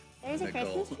behind you. There's a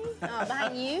Nicole. Christmas tree? Oh,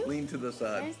 behind you? Lean to the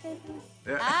side. There's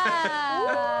the... Yeah.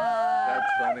 Ah.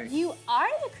 That's funny. You are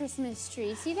the Christmas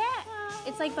tree. See that?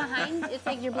 It's like behind, it's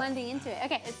like you're blending into it.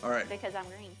 Okay. All right. Because I'm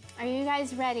green. Are you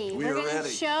guys ready? We're gonna ready.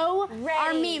 show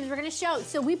our memes. We're gonna show.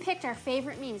 So we picked our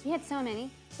favorite memes. We had so many.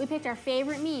 We picked our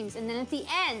favorite memes. And then at the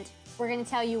end, we're gonna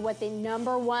tell you what the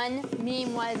number one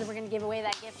meme was, and we're gonna give away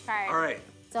that gift card. All right.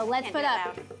 So let's put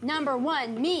up number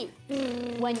one meme.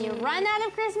 When you run out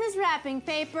of Christmas wrapping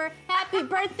paper, happy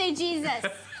birthday, Jesus.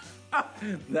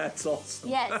 That's awesome.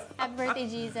 Yes, happy birthday,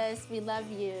 Jesus. We love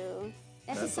you.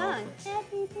 That's a song. Awesome.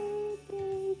 Happy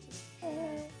birthday, Jesus.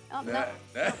 Oh, no.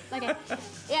 That- Okay.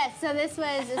 Yeah, so this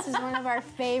was one of our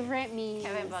favorite memes.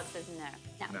 Kevin Buck says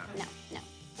no. No.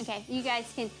 Okay, you guys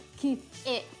can keep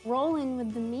it rolling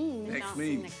with the memes. Next Don't meme.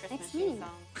 sing the Christmas Next theme meme. song.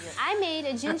 I made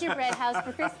a gingerbread house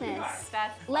for Christmas.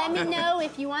 That's Let me know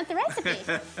if you want the recipe.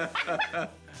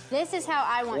 This is how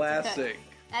I want to cook. Classic.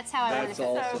 That's how I want That's to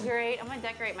cook. awesome. so great. I'm gonna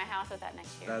decorate my house with that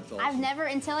next year. That's awesome. I've never,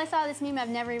 until I saw this meme, I've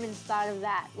never even thought of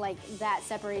that, like that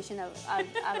separation of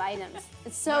items.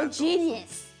 It's so That's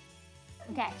genius.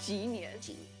 Okay.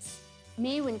 Genius.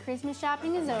 Me when Christmas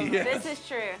shopping is over. Yeah. This is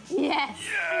true. Yes.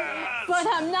 But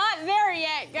I'm not there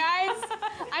yet, guys.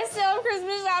 I still have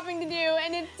Christmas shopping to do,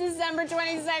 and it's December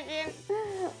 22nd.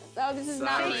 So this is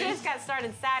not Sorry. me. We just got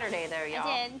started Saturday though,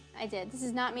 y'all. I did. This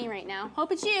is not me right now.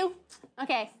 Hope it's you.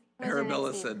 Okay. What's our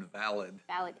Arabella next meme? said valid.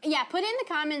 Valid. Yeah, put in the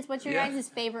comments what's your Yeah. guys'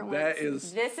 favorite ones. That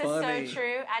is This is funny. so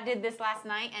true. I did this last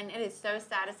night, and it is so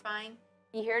satisfying.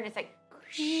 You hear it, and it's like,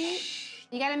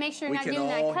 You gotta make sure you're We not can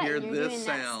doing all that cut. hear You're this doing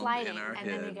that sound sliding. in our and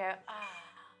then you head. go, ah.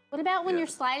 What about when Yeah. you're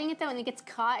sliding it though and it gets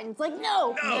caught and it's like,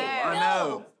 no. I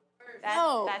know.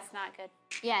 No. That's not good.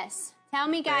 Yes. Tell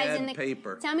me, guys, Bad in the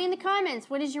paper. Tell me in the comments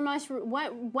what is your most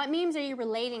what memes are you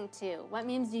relating to? What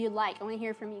memes do you like? I want to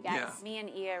hear from you guys. Yeah. Me and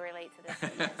Io relate to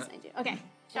this. Yes, I do. Okay.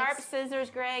 Sharp Next. scissors,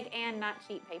 Greg, and not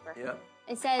cheap paper. Yep.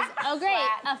 It says, "Oh great,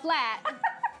 Flat. a flat."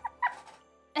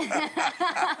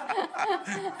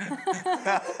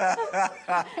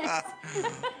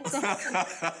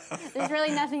 There's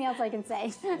really nothing else I can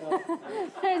say.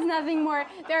 There's nothing more.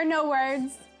 There are no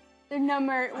words. There are no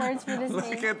more words for this Look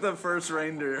meme. at the first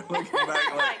reindeer looking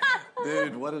back like,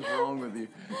 dude, what is wrong with you?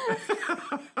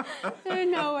 There are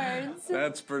no words.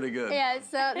 That's pretty good. Yeah,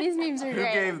 so these memes are Who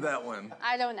great. gave that one?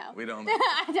 I don't know. We don't know.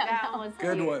 I don't That know. one was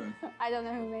Good cute. one. I don't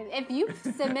know who made it. If you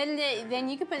submitted it, then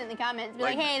you could put it in the comments. Be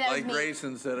like, hey, that was like me.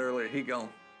 Grayson said earlier, he gone.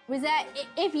 Was that,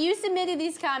 if you submitted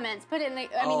these comments, put it in the,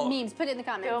 memes, put it in the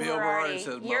comments. Bill Bill Berardi Berardi,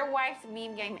 says, your wife's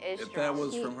meme game is If strong. that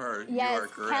was from her, you Yes, are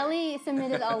correct. Kelly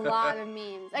submitted a lot of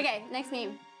memes. Okay, next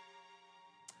meme.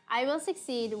 I will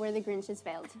succeed where the Grinch has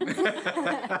failed.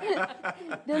 The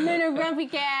little grumpy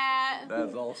cat.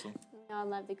 That's awesome. Oh, I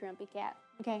love the grumpy cat.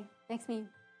 Okay, next meme.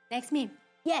 Next meme.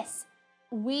 Yes.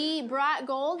 We brought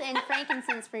gold and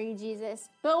frankincense for you, Jesus.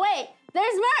 But wait,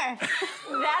 there's myrrh.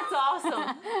 That's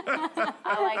awesome.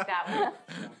 I like that one.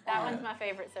 That one's my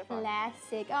favorite so far.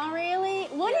 Classic. Oh, really?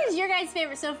 What is your guys'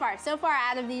 favorite so far? So far,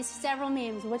 out of these several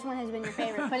memes, which one has been your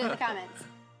favorite? Put it in the comments.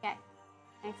 Okay.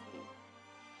 Next meme.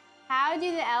 How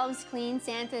do the elves clean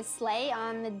Santa's sleigh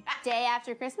on the day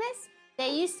after Christmas?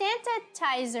 They use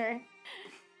Santitizer.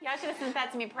 Y'all should have sent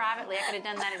that to me privately. I could have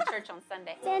done that in church on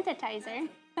Sunday. Santitizer.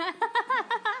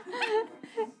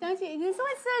 Don't you? This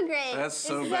one's so great. That's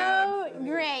so it's bad. So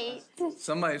great.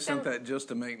 Somebody sent that just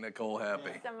to make Nicole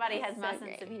happy. Somebody has my sense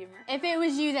great. of humor. If it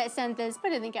was you that sent this,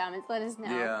 put it in the comments. Let us know.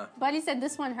 Yeah. Buddy said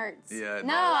this one hurts. Yeah, it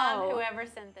No. I love whoever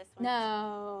sent this one.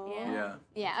 No. Yeah.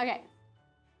 Yeah, okay.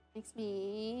 Next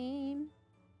meme.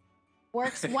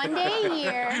 Works one day a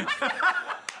year.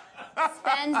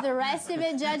 Spends the rest of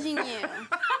it judging you.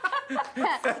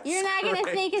 You're not going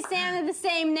to think of Santa the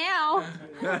same now.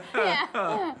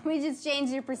 Yeah. We just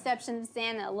changed your perception of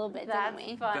Santa a little bit, That's didn't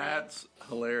we? funny. That's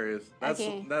hilarious.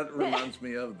 Okay. That reminds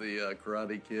me of the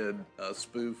Karate Kid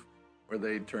spoof where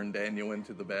they turn Daniel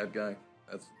into the bad guy.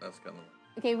 That's kind of.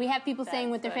 Okay, we have people saying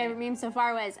what their funny. favorite meme so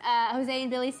far was. Jose and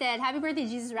Billy said, Happy Birthday,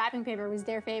 Jesus wrapping paper was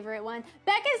their favorite one.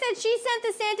 Becca said she sent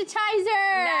the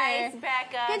Santitizer. Nice,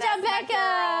 Becca. Good That's job, my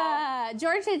Becca.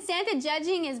 George said Santa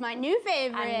judging is my new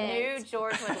favorite. I knew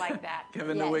George would like that.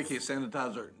 Kevin Yes. Nowicki,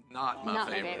 Sanitizer, not my Not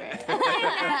my favorite. favorite.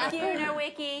 Thank you, No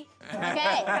Wiki.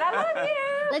 Okay, But I love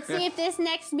you. let's see if this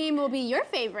next meme will be your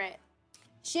favorite.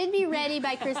 Should be ready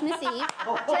by Christmas Eve.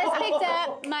 Just picked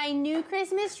up my new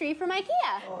Christmas tree from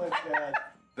IKEA.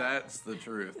 That's the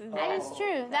truth. That is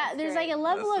true. There's like a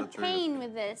level That's of the truth. pain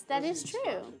with this. That is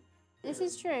true. This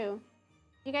is true.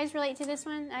 You guys relate to this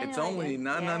one? I It's know I only do.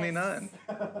 $9.99.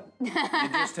 You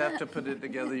just have to put it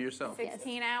together yourself.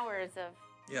 16 hours of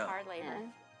Yeah. hard labor. Yeah,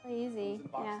 so easy.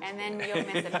 Yeah. And then you'll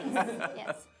miss a piece.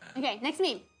 Yes. Okay, next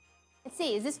meme. Let's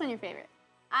see, is this one your favorite?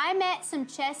 I met some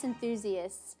chess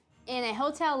enthusiasts in a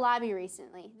hotel lobby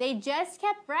recently. They just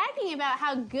kept bragging about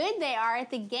how good they are at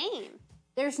the game.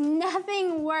 There's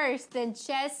nothing worse than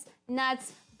chess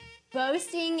nuts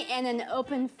boasting in an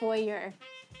open foyer.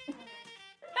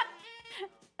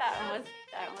 That one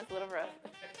was a little rough.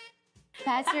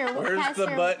 Pastor, Where's Pastor,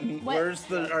 the button? What,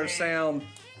 Where's our sound?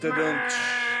 Da-dum.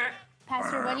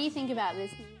 Pastor, what do you think about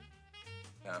this?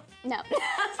 No. No.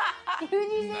 Who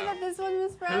did you say that this one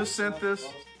was from? Who sent this?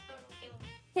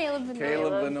 Caleb Benoit.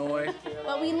 Caleb Benoit.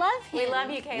 But we love him. We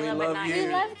love you, Caleb. love but not you. We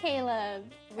love Caleb.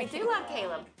 We do love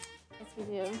Caleb. Yes, we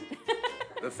do.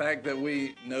 The fact that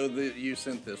we know that you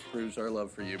sent this proves our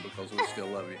love for you because we still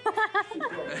love you.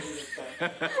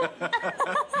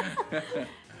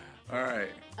 All right.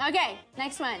 Okay,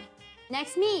 next one.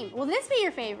 Next meme. Will this be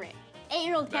your favorite?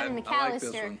 8-year-old Kevin I like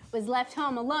this McAllister one. was left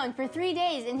home alone for 3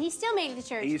 days, and he still made it to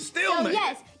church. He still so made it.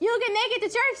 yes, you can make it to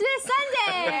church this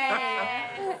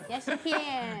Sunday. Yes, you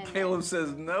can. Caleb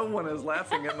says no one is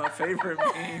laughing at my favorite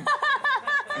meme.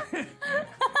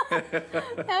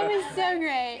 That was so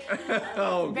great.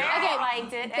 Oh, Barry God.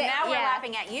 liked it, and now we're yeah.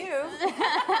 laughing at you.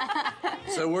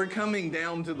 So we're coming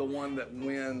down to the one that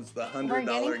wins the We're getting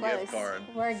 $100 gift close. card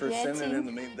We're for sending getting- in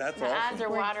the meme. That's My eyes awesome. are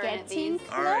watering at Getting these.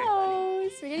 close. All right.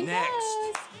 We're getting Next.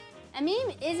 close. A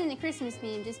meme isn't a Christmas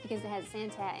meme just because it has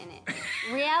Santa hat in it.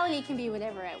 Reality can be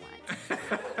whatever I want.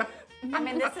 I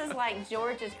mean, this is like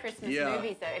George's Christmas Yeah.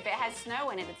 movie, so if it has snow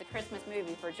in it, it's a Christmas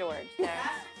movie for George. So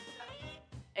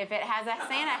if it has a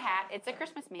Santa hat, it's a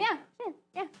Christmas meme. Yeah, sure.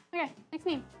 Yeah. Okay. Next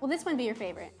meme. Will this one be your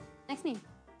favorite? Next meme.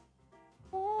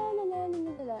 La, la, la, la,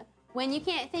 la, la. When you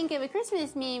can't think of a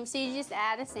Christmas meme, so you just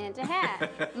add a Santa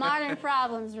hat. Modern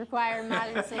problems require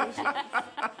modern solutions.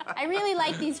 I really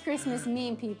like these Christmas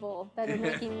meme people that are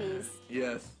making these.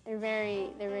 Yes. They're very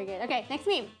good. Okay, next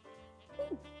meme.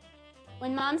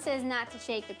 When mom says not to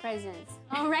shake the presents.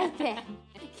 All right then.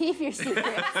 Keep your secrets.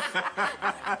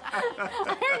 I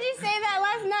heard you say that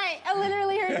last night. I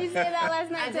literally heard you say that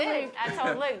last night I to did. Luke. I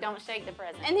told Luke, don't shake the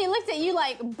present. And he looked at you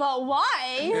like, but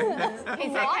why? He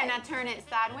said, can I turn it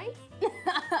sideways?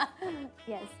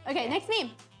 Yes. Okay, next meme.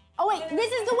 Oh wait,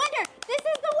 this is the winner. This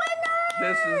is the winner.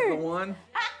 This is the one.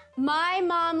 My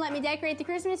mom let me decorate the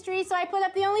Christmas tree, so I put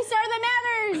up the only star that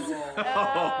matters.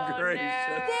 Oh, great.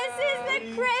 This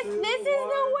is the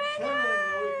winner.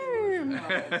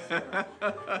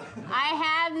 I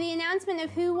have the announcement of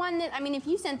who won this. I mean, if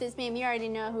you sent this meme, you already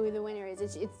know who the winner is.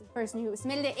 It's the person who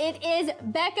submitted it. It is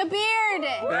Becca Beard.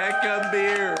 Becca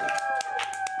Beard.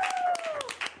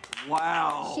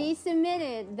 Wow. She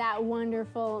submitted that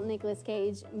wonderful Nicolas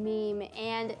Cage meme,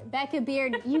 and Becca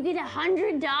Beard, you get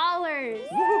 $100. Yay!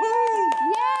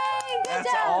 Good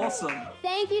That's job. awesome.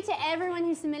 Thank you to everyone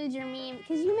who submitted your meme,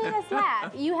 because you made us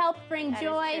laugh. You helped bring That is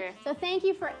joy. true. So thank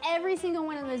you for every single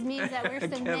one of those memes that were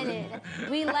submitted.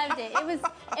 We loved it. It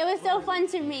was so fun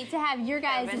to me to have your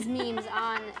guys' memes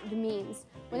on the memes.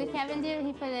 What did Kevin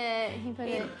do?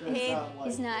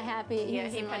 He's not happy. Yeah,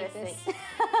 he he doesn't put like a this.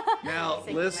 Now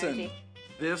Sick listen, emoji.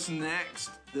 this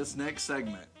next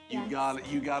segment, you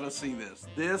Yes. got to see this.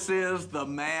 This is the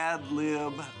Mad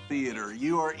Lib Theater.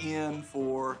 You are in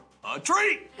for a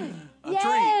treat. A treat.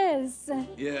 Yes. Yes.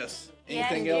 Yes,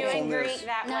 Anything you else on and this? Greek,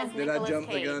 that No. was Did I Nicolas jump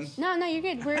Cage. the gun? No, you're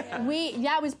good.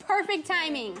 That was perfect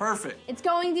timing. Perfect. It's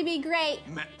going to be great.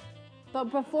 Ma-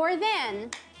 But before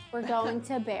then, we're going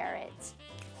to bear it.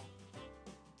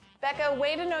 Becca,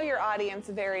 way to know your audience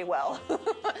very well.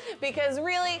 Because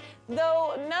really,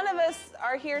 though none of us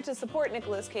are here to support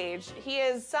Nicolas Cage, he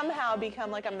has somehow become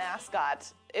like a mascot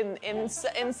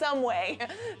in some way.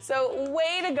 So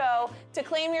way to go. To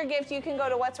claim your gift, you can go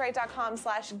to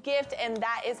what'sright.com/gift, and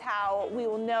that is how we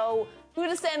will know who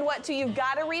to send what to. You've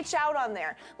got to reach out on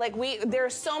there. There are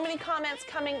so many comments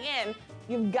coming in.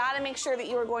 You've got to make sure that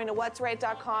you are going to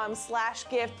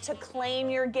what'sright.com/gift to claim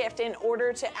your gift in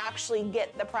order to actually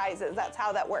get the prizes. That's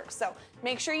how that works. So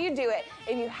make sure you do it.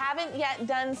 If you haven't yet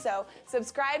done so,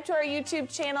 subscribe to our YouTube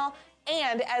channel.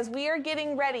 And as we are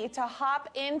getting ready to hop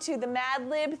into the Mad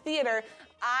Lib Theater,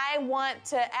 I want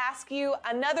to ask you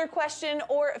another question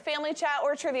or family chat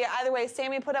or trivia. Either way,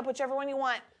 Sammy, put up whichever one you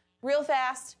want. Real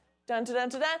fast. Dun, dun, dun,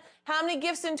 dun, dun. How many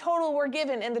gifts in total were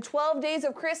given in the 12 Days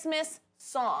of Christmas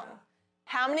song?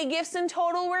 How many gifts in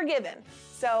total were given?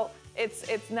 So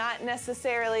it's not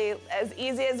necessarily as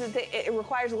easy as it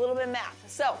requires a little bit of math.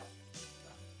 So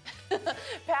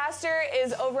Pastor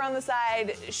is over on the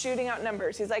side shooting out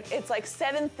numbers. He's like, it's like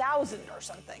 7,000 or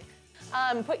something.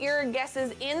 Put your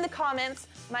guesses in the comments.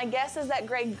 My guess is that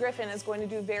Greg Griffin is going to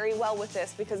do very well with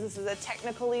this because this is a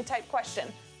technically type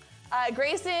question.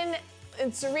 Grayson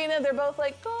and Serena, they're both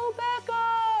like, go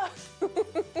Becca!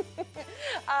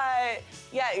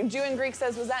 Yeah, Jew and Greek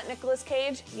says, was that Nicolas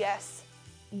Cage? Yes.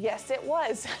 Yes, it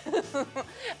was.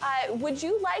 Would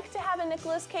you like to have a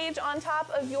Nicolas Cage on top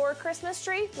of your Christmas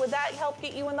tree? Would that help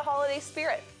get you in the holiday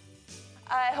spirit?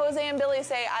 Jose and Billy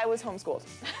say, I was homeschooled.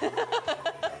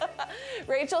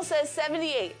 Rachel says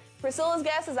 78. Priscilla's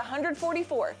guess is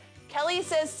 144. Kelly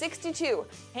says 62.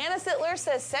 Hannah Sittler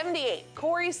says 78.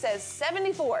 Corey says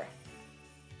 74.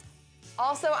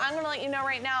 Also, I'm going to let you know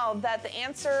right now that the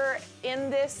answer in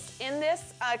this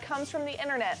comes from the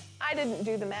internet. I didn't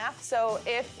do the math, so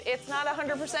if it's not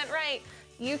 100% right,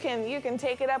 you can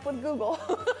take it up with Google.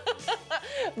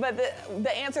 But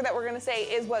the answer that we're going to say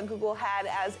is what Google had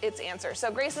as its answer. So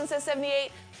Grayson says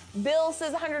 78, Bill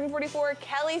says 144,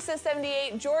 Kelly says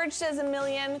 78, George says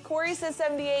 1,000,000, Corey says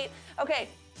 78. Okay,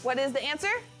 what is the answer?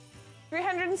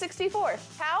 364.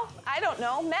 How? I don't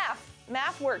know.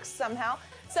 Math works somehow.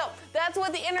 So that's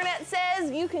what the internet says.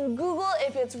 You can Google.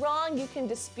 If it's wrong, you can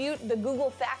dispute the Google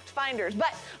fact finders.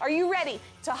 But are you ready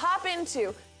to hop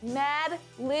into Mad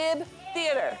Lib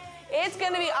Theater? It's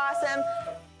going to be awesome.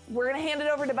 We're going to hand it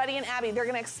over to Buddy and Abby. They're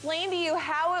going to explain to you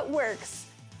how it works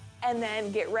and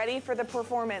then get ready for the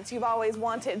performance you've always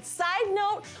wanted. Side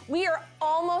note, we are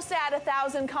almost at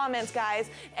 1,000 comments, guys,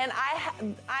 and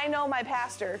I know my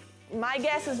pastor. My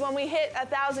guess is when we hit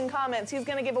 1,000 comments, he's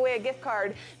gonna give away a gift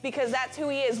card because that's who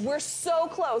he is. We're so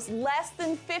close, less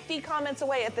than 50 comments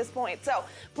away at this point. So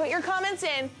put your comments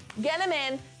in, get them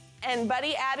in, and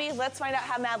Buddy, Abby, let's find out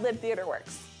how Mad Lib Theater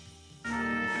works.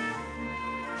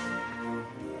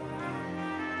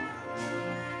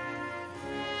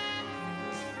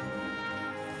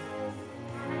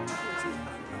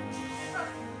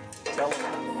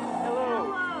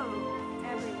 Hello,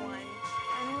 everyone,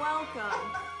 and welcome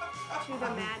to the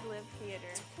Mad Lib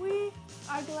Theater. We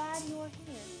are glad you're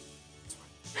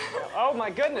here. Oh my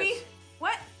goodness.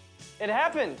 What? It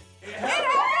happened. It happened!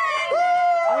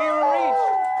 We reached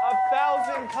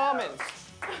 1,000 comments.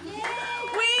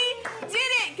 We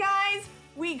did it, guys!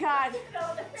 We got to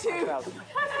 1,000. 1,000.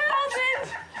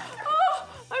 Oh,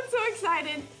 I'm so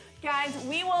excited. Guys,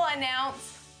 we will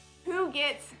announce who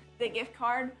gets the gift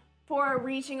card for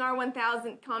reaching our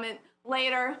 1,000th comment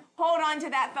later. Hold on to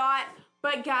that thought.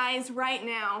 But guys, right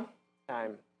now,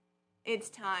 Time. it's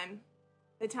time.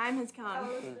 The time has come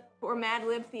for Mad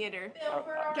Lib Theater. Oh,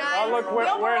 Guys, look, Bill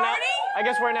we're Berardi? I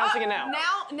guess we're announcing it now.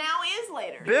 Now is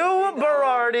later. Bill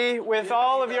Berardi with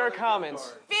all of your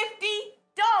comments.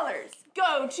 $50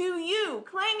 go to you.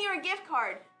 Claim your gift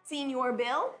card. Senior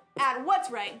Bill at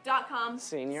whatsright.com.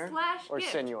 Senior / or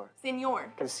gift. senior?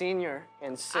 Senior. Because senior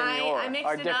and senor I mixed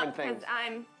are it different up things.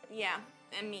 I'm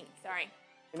me. Sorry.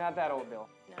 You're not that old, Bill.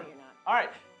 No, you're not. All right.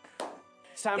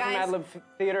 It's time Guys. for Mad Lib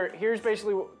Theater. Here's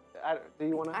basically what... do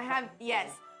you want to? I have,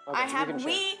 yes. Okay, I you have, can share.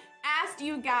 we asked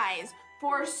you guys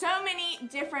for so many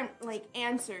different,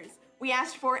 answers. We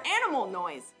asked for animal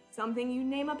noise, something you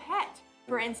name a pet,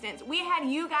 for instance. We had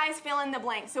you guys fill in the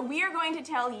blank. So we are going to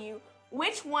tell you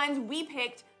which ones we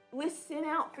picked. Listen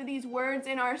out for these words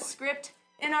in our script,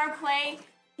 in our play.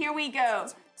 Here we go.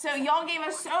 So y'all gave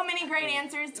us so many great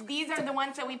answers. These are the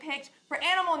ones that we picked. For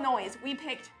animal noise, we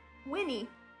picked whinny,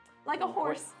 like a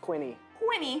horse. Quinny.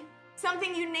 Whinny,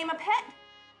 something you'd name a pet.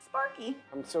 Sparky.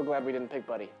 I'm so glad we didn't pick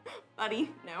Buddy.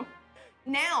 Buddy, no.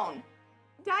 Noun,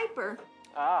 diaper.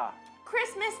 Ah.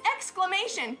 Christmas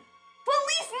exclamation,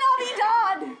 Feliz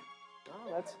Navidad.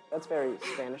 Oh, that's very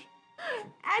Spanish.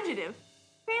 Adjective,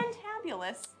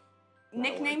 fantabulous.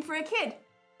 Nickname for a kid,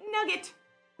 Nugget.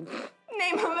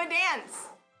 Name of a dance,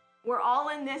 we're all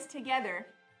in this together.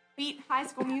 Beat High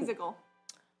School Musical.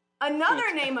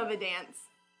 Another name of a dance,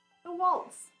 the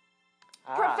waltz.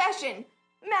 Ah. Profession,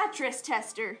 mattress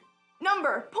tester.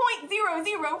 Number,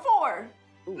 0.004.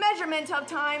 Measurement of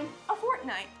time, a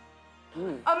fortnight. A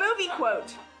movie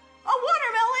quote, a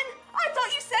watermelon? I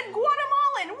thought you said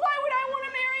Guatemalan. Why would I want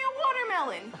to marry a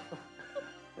watermelon?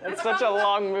 That's such a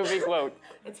long movie quote.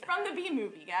 It's from the B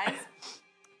movie, guys.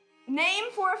 Name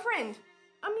for a friend,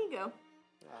 amigo.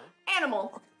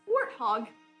 Animal, warthog.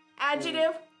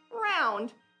 Adjective,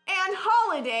 round. And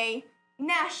holiday,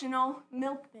 National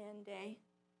Milkman Day.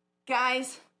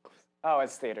 Guys, Oh,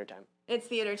 it's theater time. it's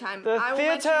theater time. The I will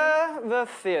let theater, the you-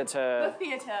 theater. The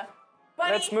theater.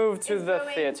 Buddy Let's move to is the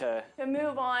going theater. To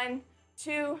move on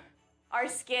to our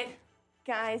skit.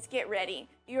 Guys, get ready.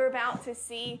 You're about to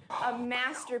see a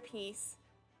masterpiece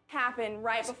happen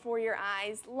right before your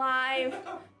eyes, live,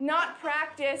 not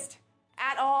practiced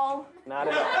at all. Not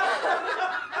at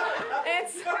all.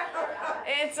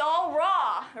 It's all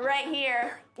raw right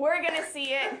here. We're gonna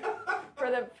see it for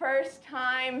the first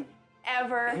time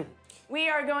ever. We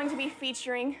are going to be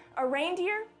featuring a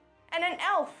reindeer and an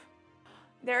elf.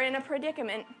 They're in a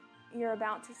predicament you're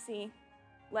about to see.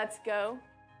 Let's go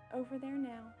over there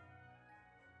now.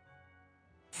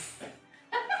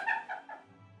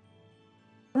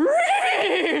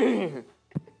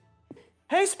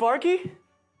 Hey, Sparky.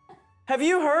 Have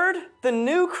you heard the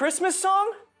new Christmas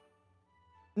song?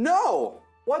 No!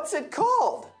 What's it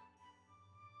called?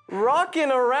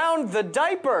 Rockin' Around the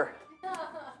Diaper.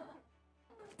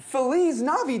 Feliz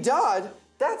Navidad?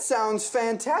 That sounds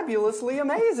fantabulously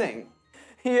amazing.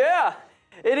 Yeah,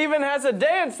 it even has a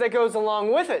dance that goes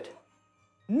along with it.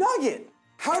 Nugget,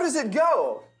 how does it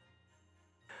go?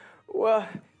 Well,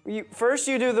 first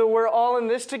you do the We're All in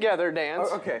This Together dance.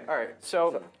 Oh, okay, all right.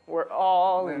 So, we're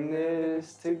all in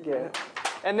this together.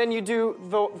 And then you do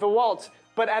the waltz,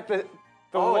 but at the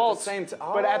waltz, at the same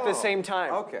time. but at the same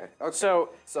time. Okay. So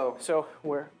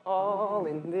we're all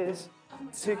in this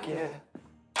together.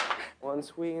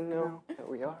 Once we know that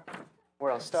we are,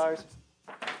 we're all stars.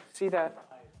 See that?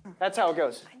 That's how it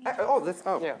goes.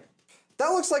 Yeah. That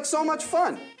looks like so much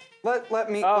fun. Let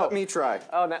me try.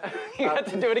 Oh, now you have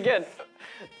to do it again.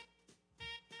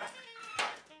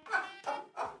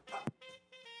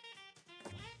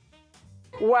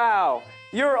 Wow,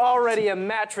 you're already a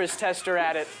mattress tester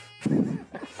at it.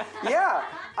 Yeah,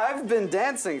 I've been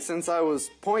dancing since I was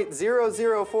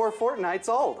 0.004 fortnights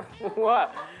old.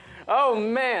 What? Oh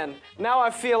man, now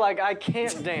I feel like I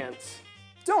can't dance.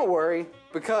 Don't worry,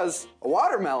 because a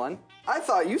watermelon, I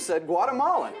thought you said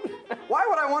Guatemalan. Why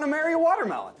would I want to marry a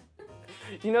watermelon?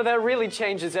 You know, that really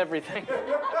changes everything.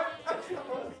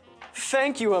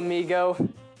 Thank you, amigo.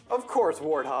 Of course,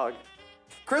 Warthog.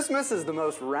 Christmas is the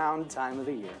most round time of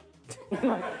the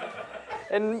year.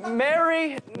 And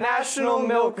Merry National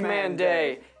Milkman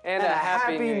Day. And a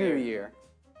Happy New Year.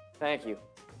 Thank you.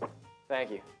 Thank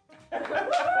you. Thank you.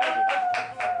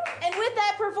 And with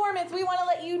that performance, we want to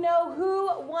let you know who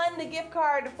won the gift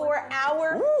card for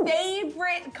our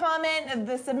favorite comment of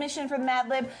the submission for the Mad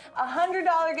Lib.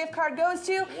 $100 gift card goes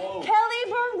to Kelly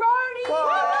Berardi.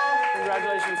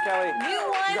 Congratulations, Kelly.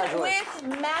 You won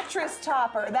with Mattress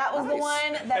Topper. That was the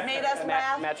one that made us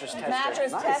laugh. Mattress tester.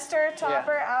 Mattress tester,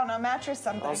 topper, Yeah. I don't know, mattress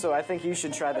something. Also, I think you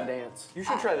should try the dance. You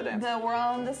should try the dance. The We're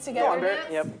All in This Together Go on,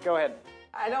 Barrett. dance? Yep, go ahead.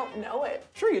 I don't know it.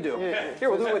 Sure you do. Here,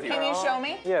 we'll do it with you. Can you show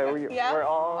me? Yeah, we're Yeah.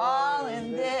 all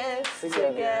in this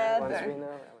together. Once we know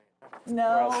that we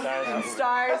No. Stars.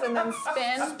 Stars and then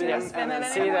spin. Do you spin and then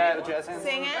it see anymore? that.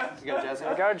 Sing it. Go, Jesse.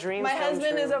 Like our dreams My come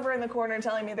husband true. is over in the corner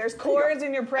telling me there's cords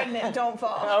and you're pregnant. Don't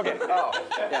fall. Okay. Oh,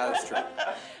 yeah, that's true.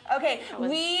 Okay,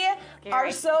 we scary.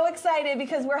 are so excited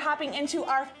because we're hopping into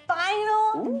our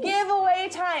final giveaway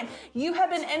time. You have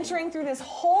been entering through this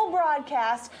whole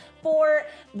broadcast for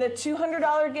the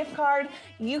 $200 gift card.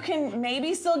 You can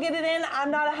maybe still get it in.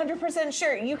 I'm not 100%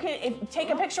 sure. You can take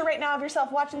a picture right now of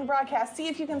yourself watching the broadcast. See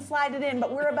if you can slide it in.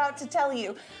 But we're about to tell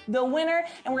you the winner,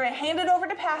 and we're going to hand it over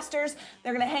to pastors.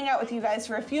 They're going to hang out with you guys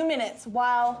for a few minutes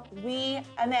while we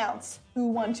announce who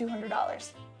won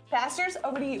 $200. Pastors,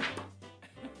 over to you.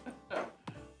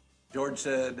 George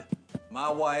said, my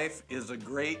wife is a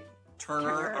great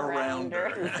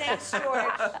turner-arounder. Thanks, George.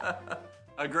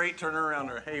 A great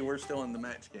turner-arounder. Hey, we're still in the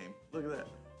match game. Look at that.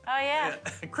 Oh, yeah.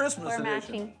 Christmas We're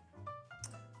edition. matching.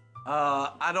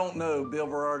 I don't know. Bill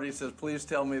Berardi says, please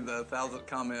tell me the 1,000th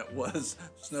comment was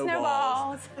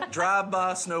snowballs.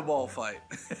 Drive-by snowball fight.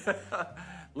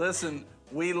 Listen,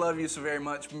 we love you so very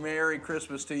much. Merry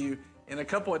Christmas to you. In a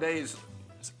couple of days,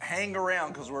 hang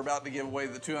around because we're about to give away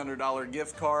the $200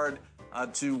 gift card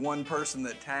to one person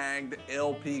that tagged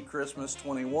LP Christmas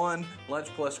 21, Lunch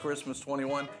Plus Christmas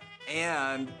 21.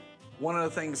 And one of the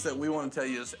things that we want to tell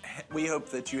you is we hope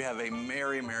that you have a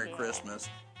Merry Christmas.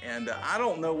 And I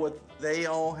don't know what they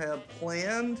all have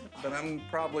planned, but I'm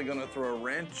probably going to throw a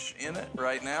wrench in it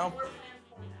right now.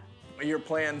 You're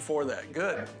planning for that.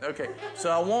 Good. Okay.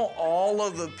 So I want all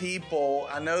of the people,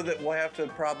 I know that we'll have to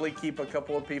probably keep a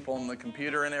couple of people on the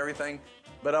computer and everything,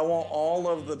 but I want all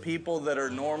of the people that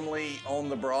are normally on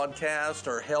the broadcast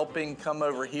or helping come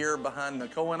over here behind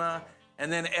Nicole and I.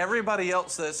 And then everybody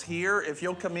else that's here, if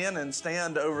you'll come in and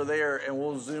stand over there and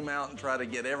we'll zoom out and try to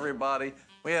get everybody.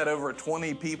 We had over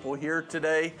 20 people here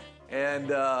today and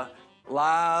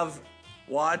live,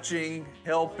 watching,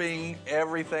 helping,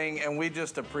 everything, and we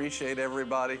just appreciate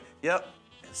everybody. Yep,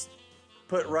 it's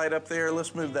put right up there.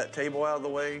 Let's move that table out of the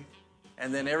way.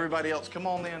 And then everybody else, come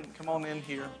on in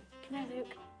here.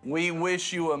 We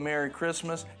wish you a Merry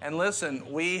Christmas. And listen,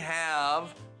 we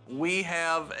have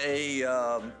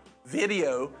a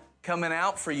video coming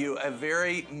out for you, a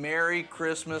very Merry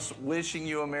Christmas, wishing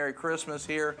you a Merry Christmas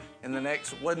here in the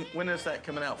next, when is that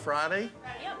coming out, Friday?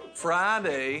 Yep.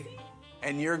 Friday.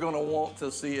 And you're going to want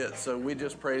to see it. So we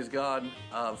just praise God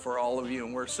for all of you,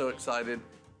 and we're so excited.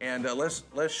 And let's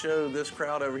show this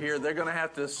crowd over here. They're going to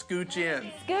have to scooch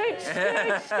in.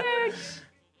 Scooch.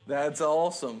 That's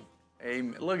awesome.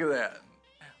 Amen. Look at that.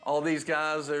 All these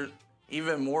guys, there's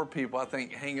even more people, I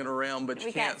think, hanging around, but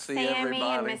you can't see everybody. We got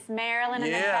Sammy and Miss Marilyn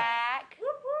in the back.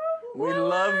 We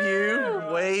love you.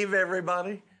 Wave,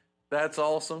 everybody. That's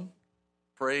awesome.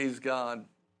 Praise God.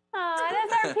 Aw,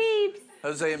 that's our peeps.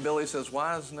 Jose and Billy says,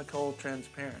 why is Nicole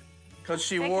transparent? Because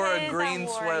she wore a green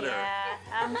sweater. Yeah,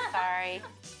 I'm sorry.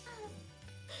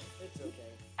 It's okay.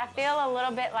 I feel a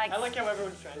little bit like... I like how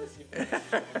everyone's trying to see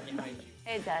behind you.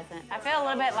 It doesn't. I feel a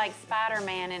little bit like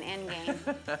Spider-Man in Endgame.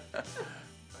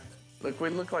 Look, we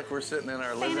look like we're sitting in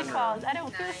our living Santa room. Claus, I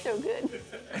don't feel so good.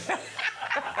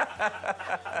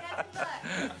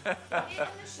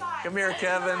 Come here,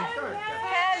 Kevin.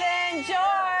 Kevin,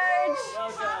 George.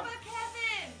 Welcome.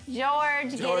 George,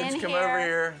 get in George, come here. over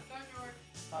here.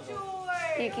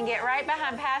 You can get right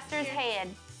behind Pastor's head.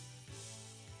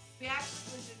 We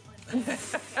actually didn't.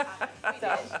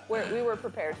 We were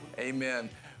prepared. Amen.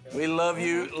 We love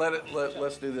you.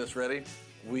 Let's do this. Ready?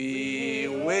 We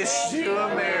wish you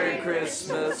a Merry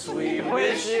Christmas. We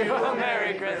wish you a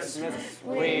Merry Christmas.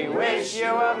 We wish you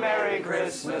a Merry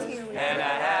Christmas and a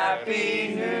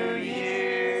Happy New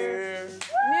Year.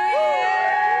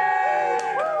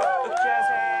 Jazz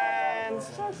hands.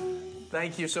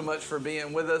 Thank you so much for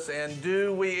being with us. And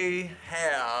do we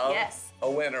have a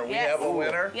winner? We have a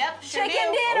winner. Yep.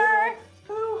 Chicken dinner.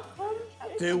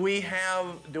 Do we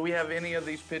have any of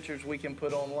these pictures we can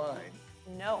put online?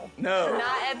 No. No.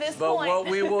 Not at this but point. What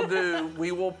we will do,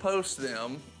 we will post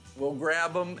them. We'll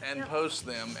grab them and post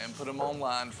them and put them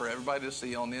online for everybody to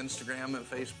see on Instagram and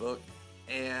Facebook.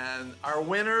 And our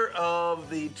winner of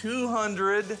the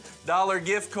 $200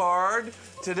 gift card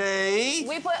today.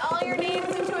 We put all your names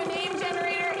into a name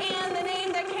generator, and the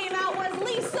name that came out was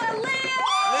Lisa Lynn.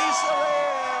 Lisa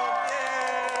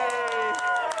Lynn.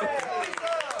 Yay.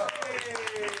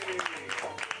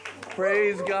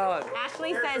 Praise God.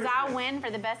 Ashley says I'll win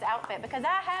for the best outfit because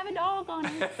I have a dog on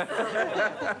it.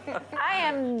 I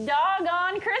am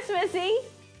doggone Christmassy.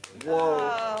 Whoa.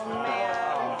 Oh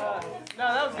man. No,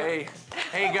 that was good.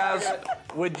 Hey guys,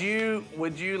 would you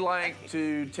like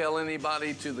to tell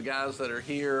anybody, to the guys that are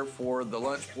here for the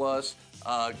Lunch Plus,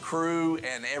 crew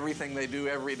and everything they do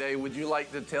every day. Would you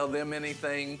like to tell them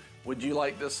anything? Would you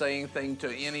like to say anything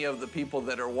to any of the people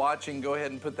that are watching? Go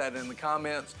ahead and put that in the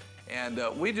comments. And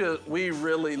we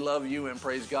really love you and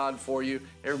praise God for you.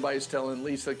 Everybody's telling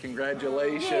Lisa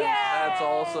congratulations. Yay! That's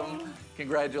awesome.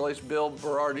 Congratulations. Bill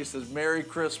Berardi says, Merry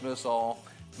Christmas all.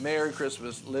 Merry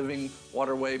Christmas. Living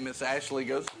Waterway. Miss Ashley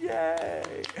goes, yay.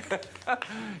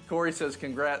 Corey says,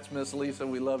 congrats, Miss Lisa.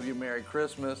 We love you. Merry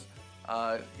Christmas.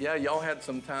 Yeah, y'all had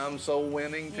some time soul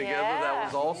winning together. Yeah. That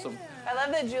was awesome. I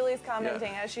love that Julie's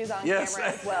commenting as she's on Yes.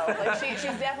 camera as well. Like she's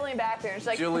definitely back there. She's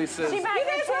like, Julie says, you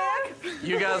guys back?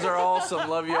 you guys are awesome.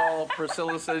 Love you all.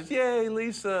 Priscilla says, yay,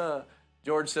 Lisa.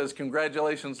 George says,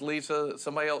 congratulations, Lisa.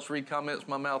 Somebody else read comments.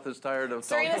 My mouth is tired of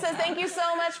talking. Serena says, thank you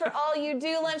so much for all you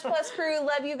do. Lunch Plus crew,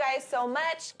 love you guys so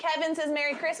much. Kevin says,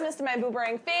 Merry Christmas to my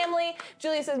Boomerang family.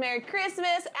 Julie says, Merry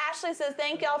Christmas. Ashley says,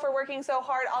 thank y'all for working so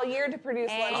hard all year to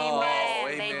produce Lunch Plus.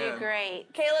 Amen. They do great.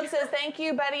 Caleb says, thank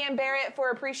you, Buddy and Barrett,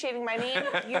 for appreciating my name.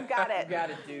 You've got it. You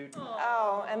got it, dude.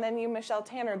 Oh, and then you, Michelle,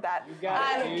 Tannered that. You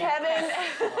got it,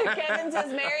 dude. Kevin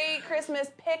says, Merry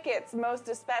Christmas Pickets, most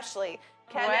especially.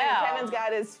 Wow. Kevin's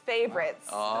got his favorites.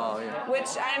 Oh, yeah. Which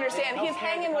I understand. He's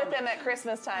hanging with them at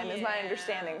Christmas time, is my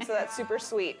understanding. So that's super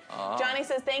sweet. Johnny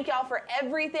says, thank y'all for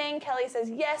everything. Kelly says,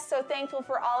 yes, so thankful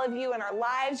for all of you in our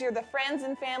lives. You're the friends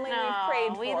and family we've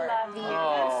prayed we for. love you.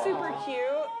 That's super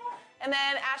cute. And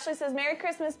then Ashley says, Merry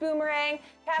Christmas, Boomerang.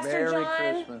 Pastor Merry John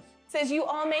Christmas. says, you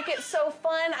all make it so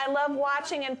fun. I love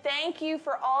watching, and thank you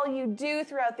for all you do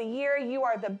throughout the year. You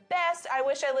are the best. I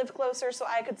wish I lived closer so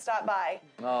I could stop by.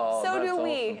 Oh, So that's do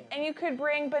we. awesome. And you could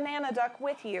bring Banana Duck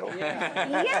with you.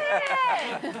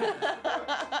 Yeah.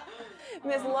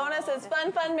 Miss Lona says,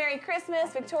 fun, Merry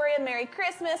Christmas. Victoria, Merry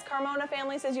Christmas. Carmona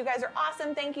family says, you guys are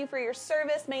awesome. Thank you for your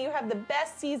service. May you have the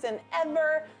best season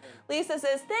ever. Lisa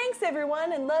says, thanks,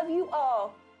 everyone, and love you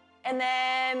all. And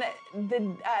then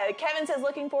Kevin says,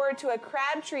 looking forward to a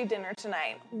Crabtree dinner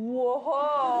tonight.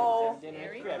 Whoa.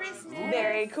 Merry Christmas.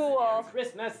 Very cool.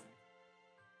 Christmas.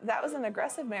 That was an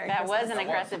aggressive Merry That Christmas. was an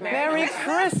aggressive Merry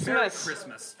Christmas!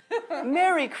 Christmas.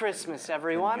 Merry Christmas,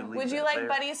 everyone. Would you like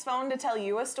Buddy's phone to tell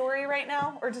you a story right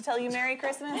now? Or to tell you Merry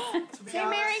Christmas? Say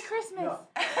Merry Christmas.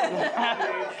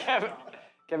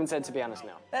 Kevin said, to be honest,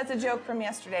 no. That's a joke from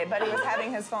yesterday. Buddy was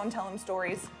having his phone tell him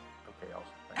stories.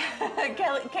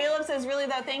 Caleb says, really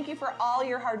though, thank you for all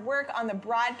your hard work on the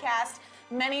broadcast.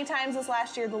 Many times this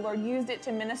last year, the Lord used it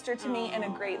to minister to me in a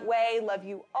great way. Love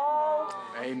you all.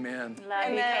 Amen. Love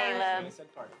And you, then- Caleb.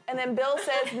 And then Bill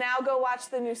says, now go watch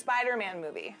the new Spider-Man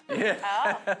movie.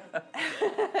 Yeah.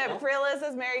 Prilla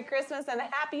says, Merry Christmas and a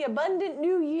happy, abundant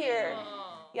new year.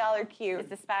 Y'all are cute. Is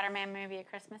the Spider-Man movie a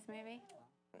Christmas movie?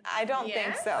 I don't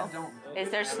think so. Is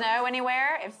there snow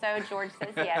anywhere? If so, George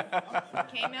says yes.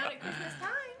 Came out at Christmas time.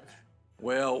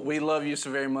 Well, we love you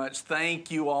so very much. Thank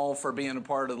you all for being a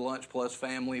part of the Lunch Plus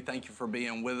family. Thank you for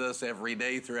being with us every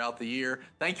day throughout the year.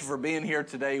 Thank you for being here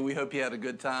today. We hope you had a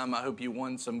good time. I hope you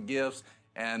won some gifts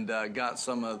and got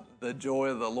some of the joy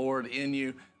of the Lord in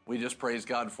you. We just praise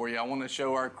God for you. I want to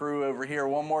show our crew over here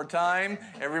one more time.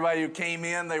 Everybody who came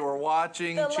in, they were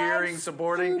watching, The cheering, live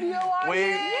supporting. studio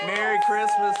audience. Merry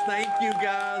Christmas. Thank you,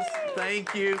 guys.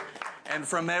 Thank you. And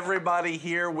from everybody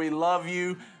here, we love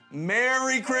you.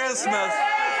 Merry Christmas.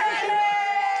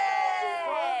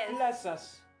 Bless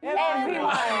us.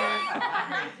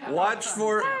 Watch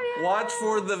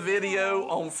for the video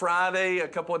on Friday, a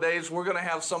couple of days. We're going to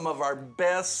have some of our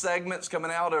best segments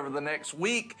coming out over the next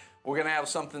week. We're going to have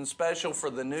something special for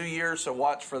the new year, so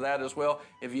watch for that as well.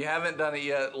 If you haven't done it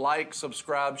yet, like,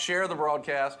 subscribe, share the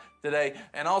broadcast today,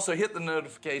 and also hit the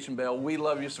notification bell. We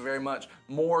love you so very much.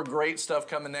 More great stuff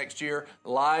coming next year.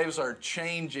 Lives are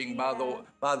changing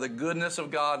by the goodness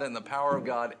of God and the power of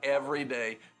God every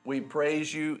day. We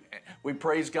praise you. We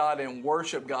praise God and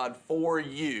worship God for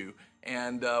you.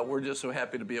 And we're just so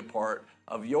happy to be a part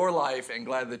of your life and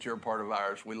glad that you're a part of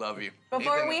ours. We love you.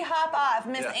 Before we hop off,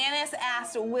 Miss Yeah. Annis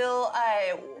asked, will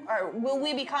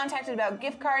we be contacted about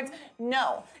gift cards?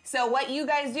 No. So what you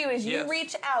guys do is you Yes.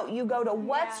 reach out. You go to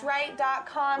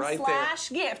what'sright.com Right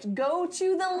 /gift. Go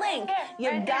to the link. You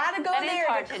Right gotta there. go That is there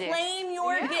hard to to do. claim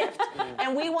your gift.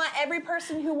 And we want every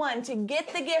person who won to get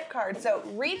the gift card. So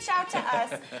reach out to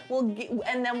us,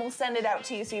 and then we'll send it out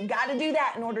to you. So you've got to do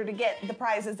that in order to get the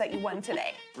prizes that you won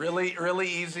today. Really, really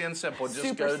easy and simple. Just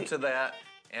Super go easy. to that.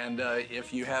 And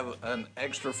if you have an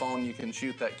extra phone, you can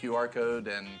shoot that QR code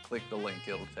and click the link.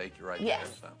 It'll take you right Yes.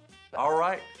 there. So. All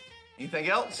right. Anything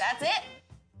else? That's it.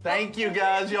 Thank you,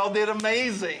 guys. Y'all did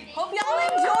amazing. Hope y'all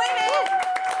enjoyed it.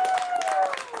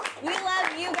 We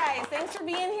love you guys. Thanks much for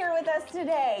being here with us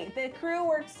today. The crew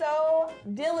worked so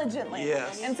diligently.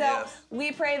 Yes, And so yes.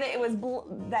 we pray that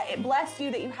that it blessed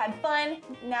you, that you had fun.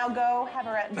 Now go have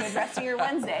a good rest of your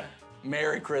Wednesday.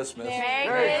 Merry Christmas.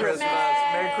 Merry Christmas.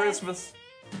 Merry Christmas.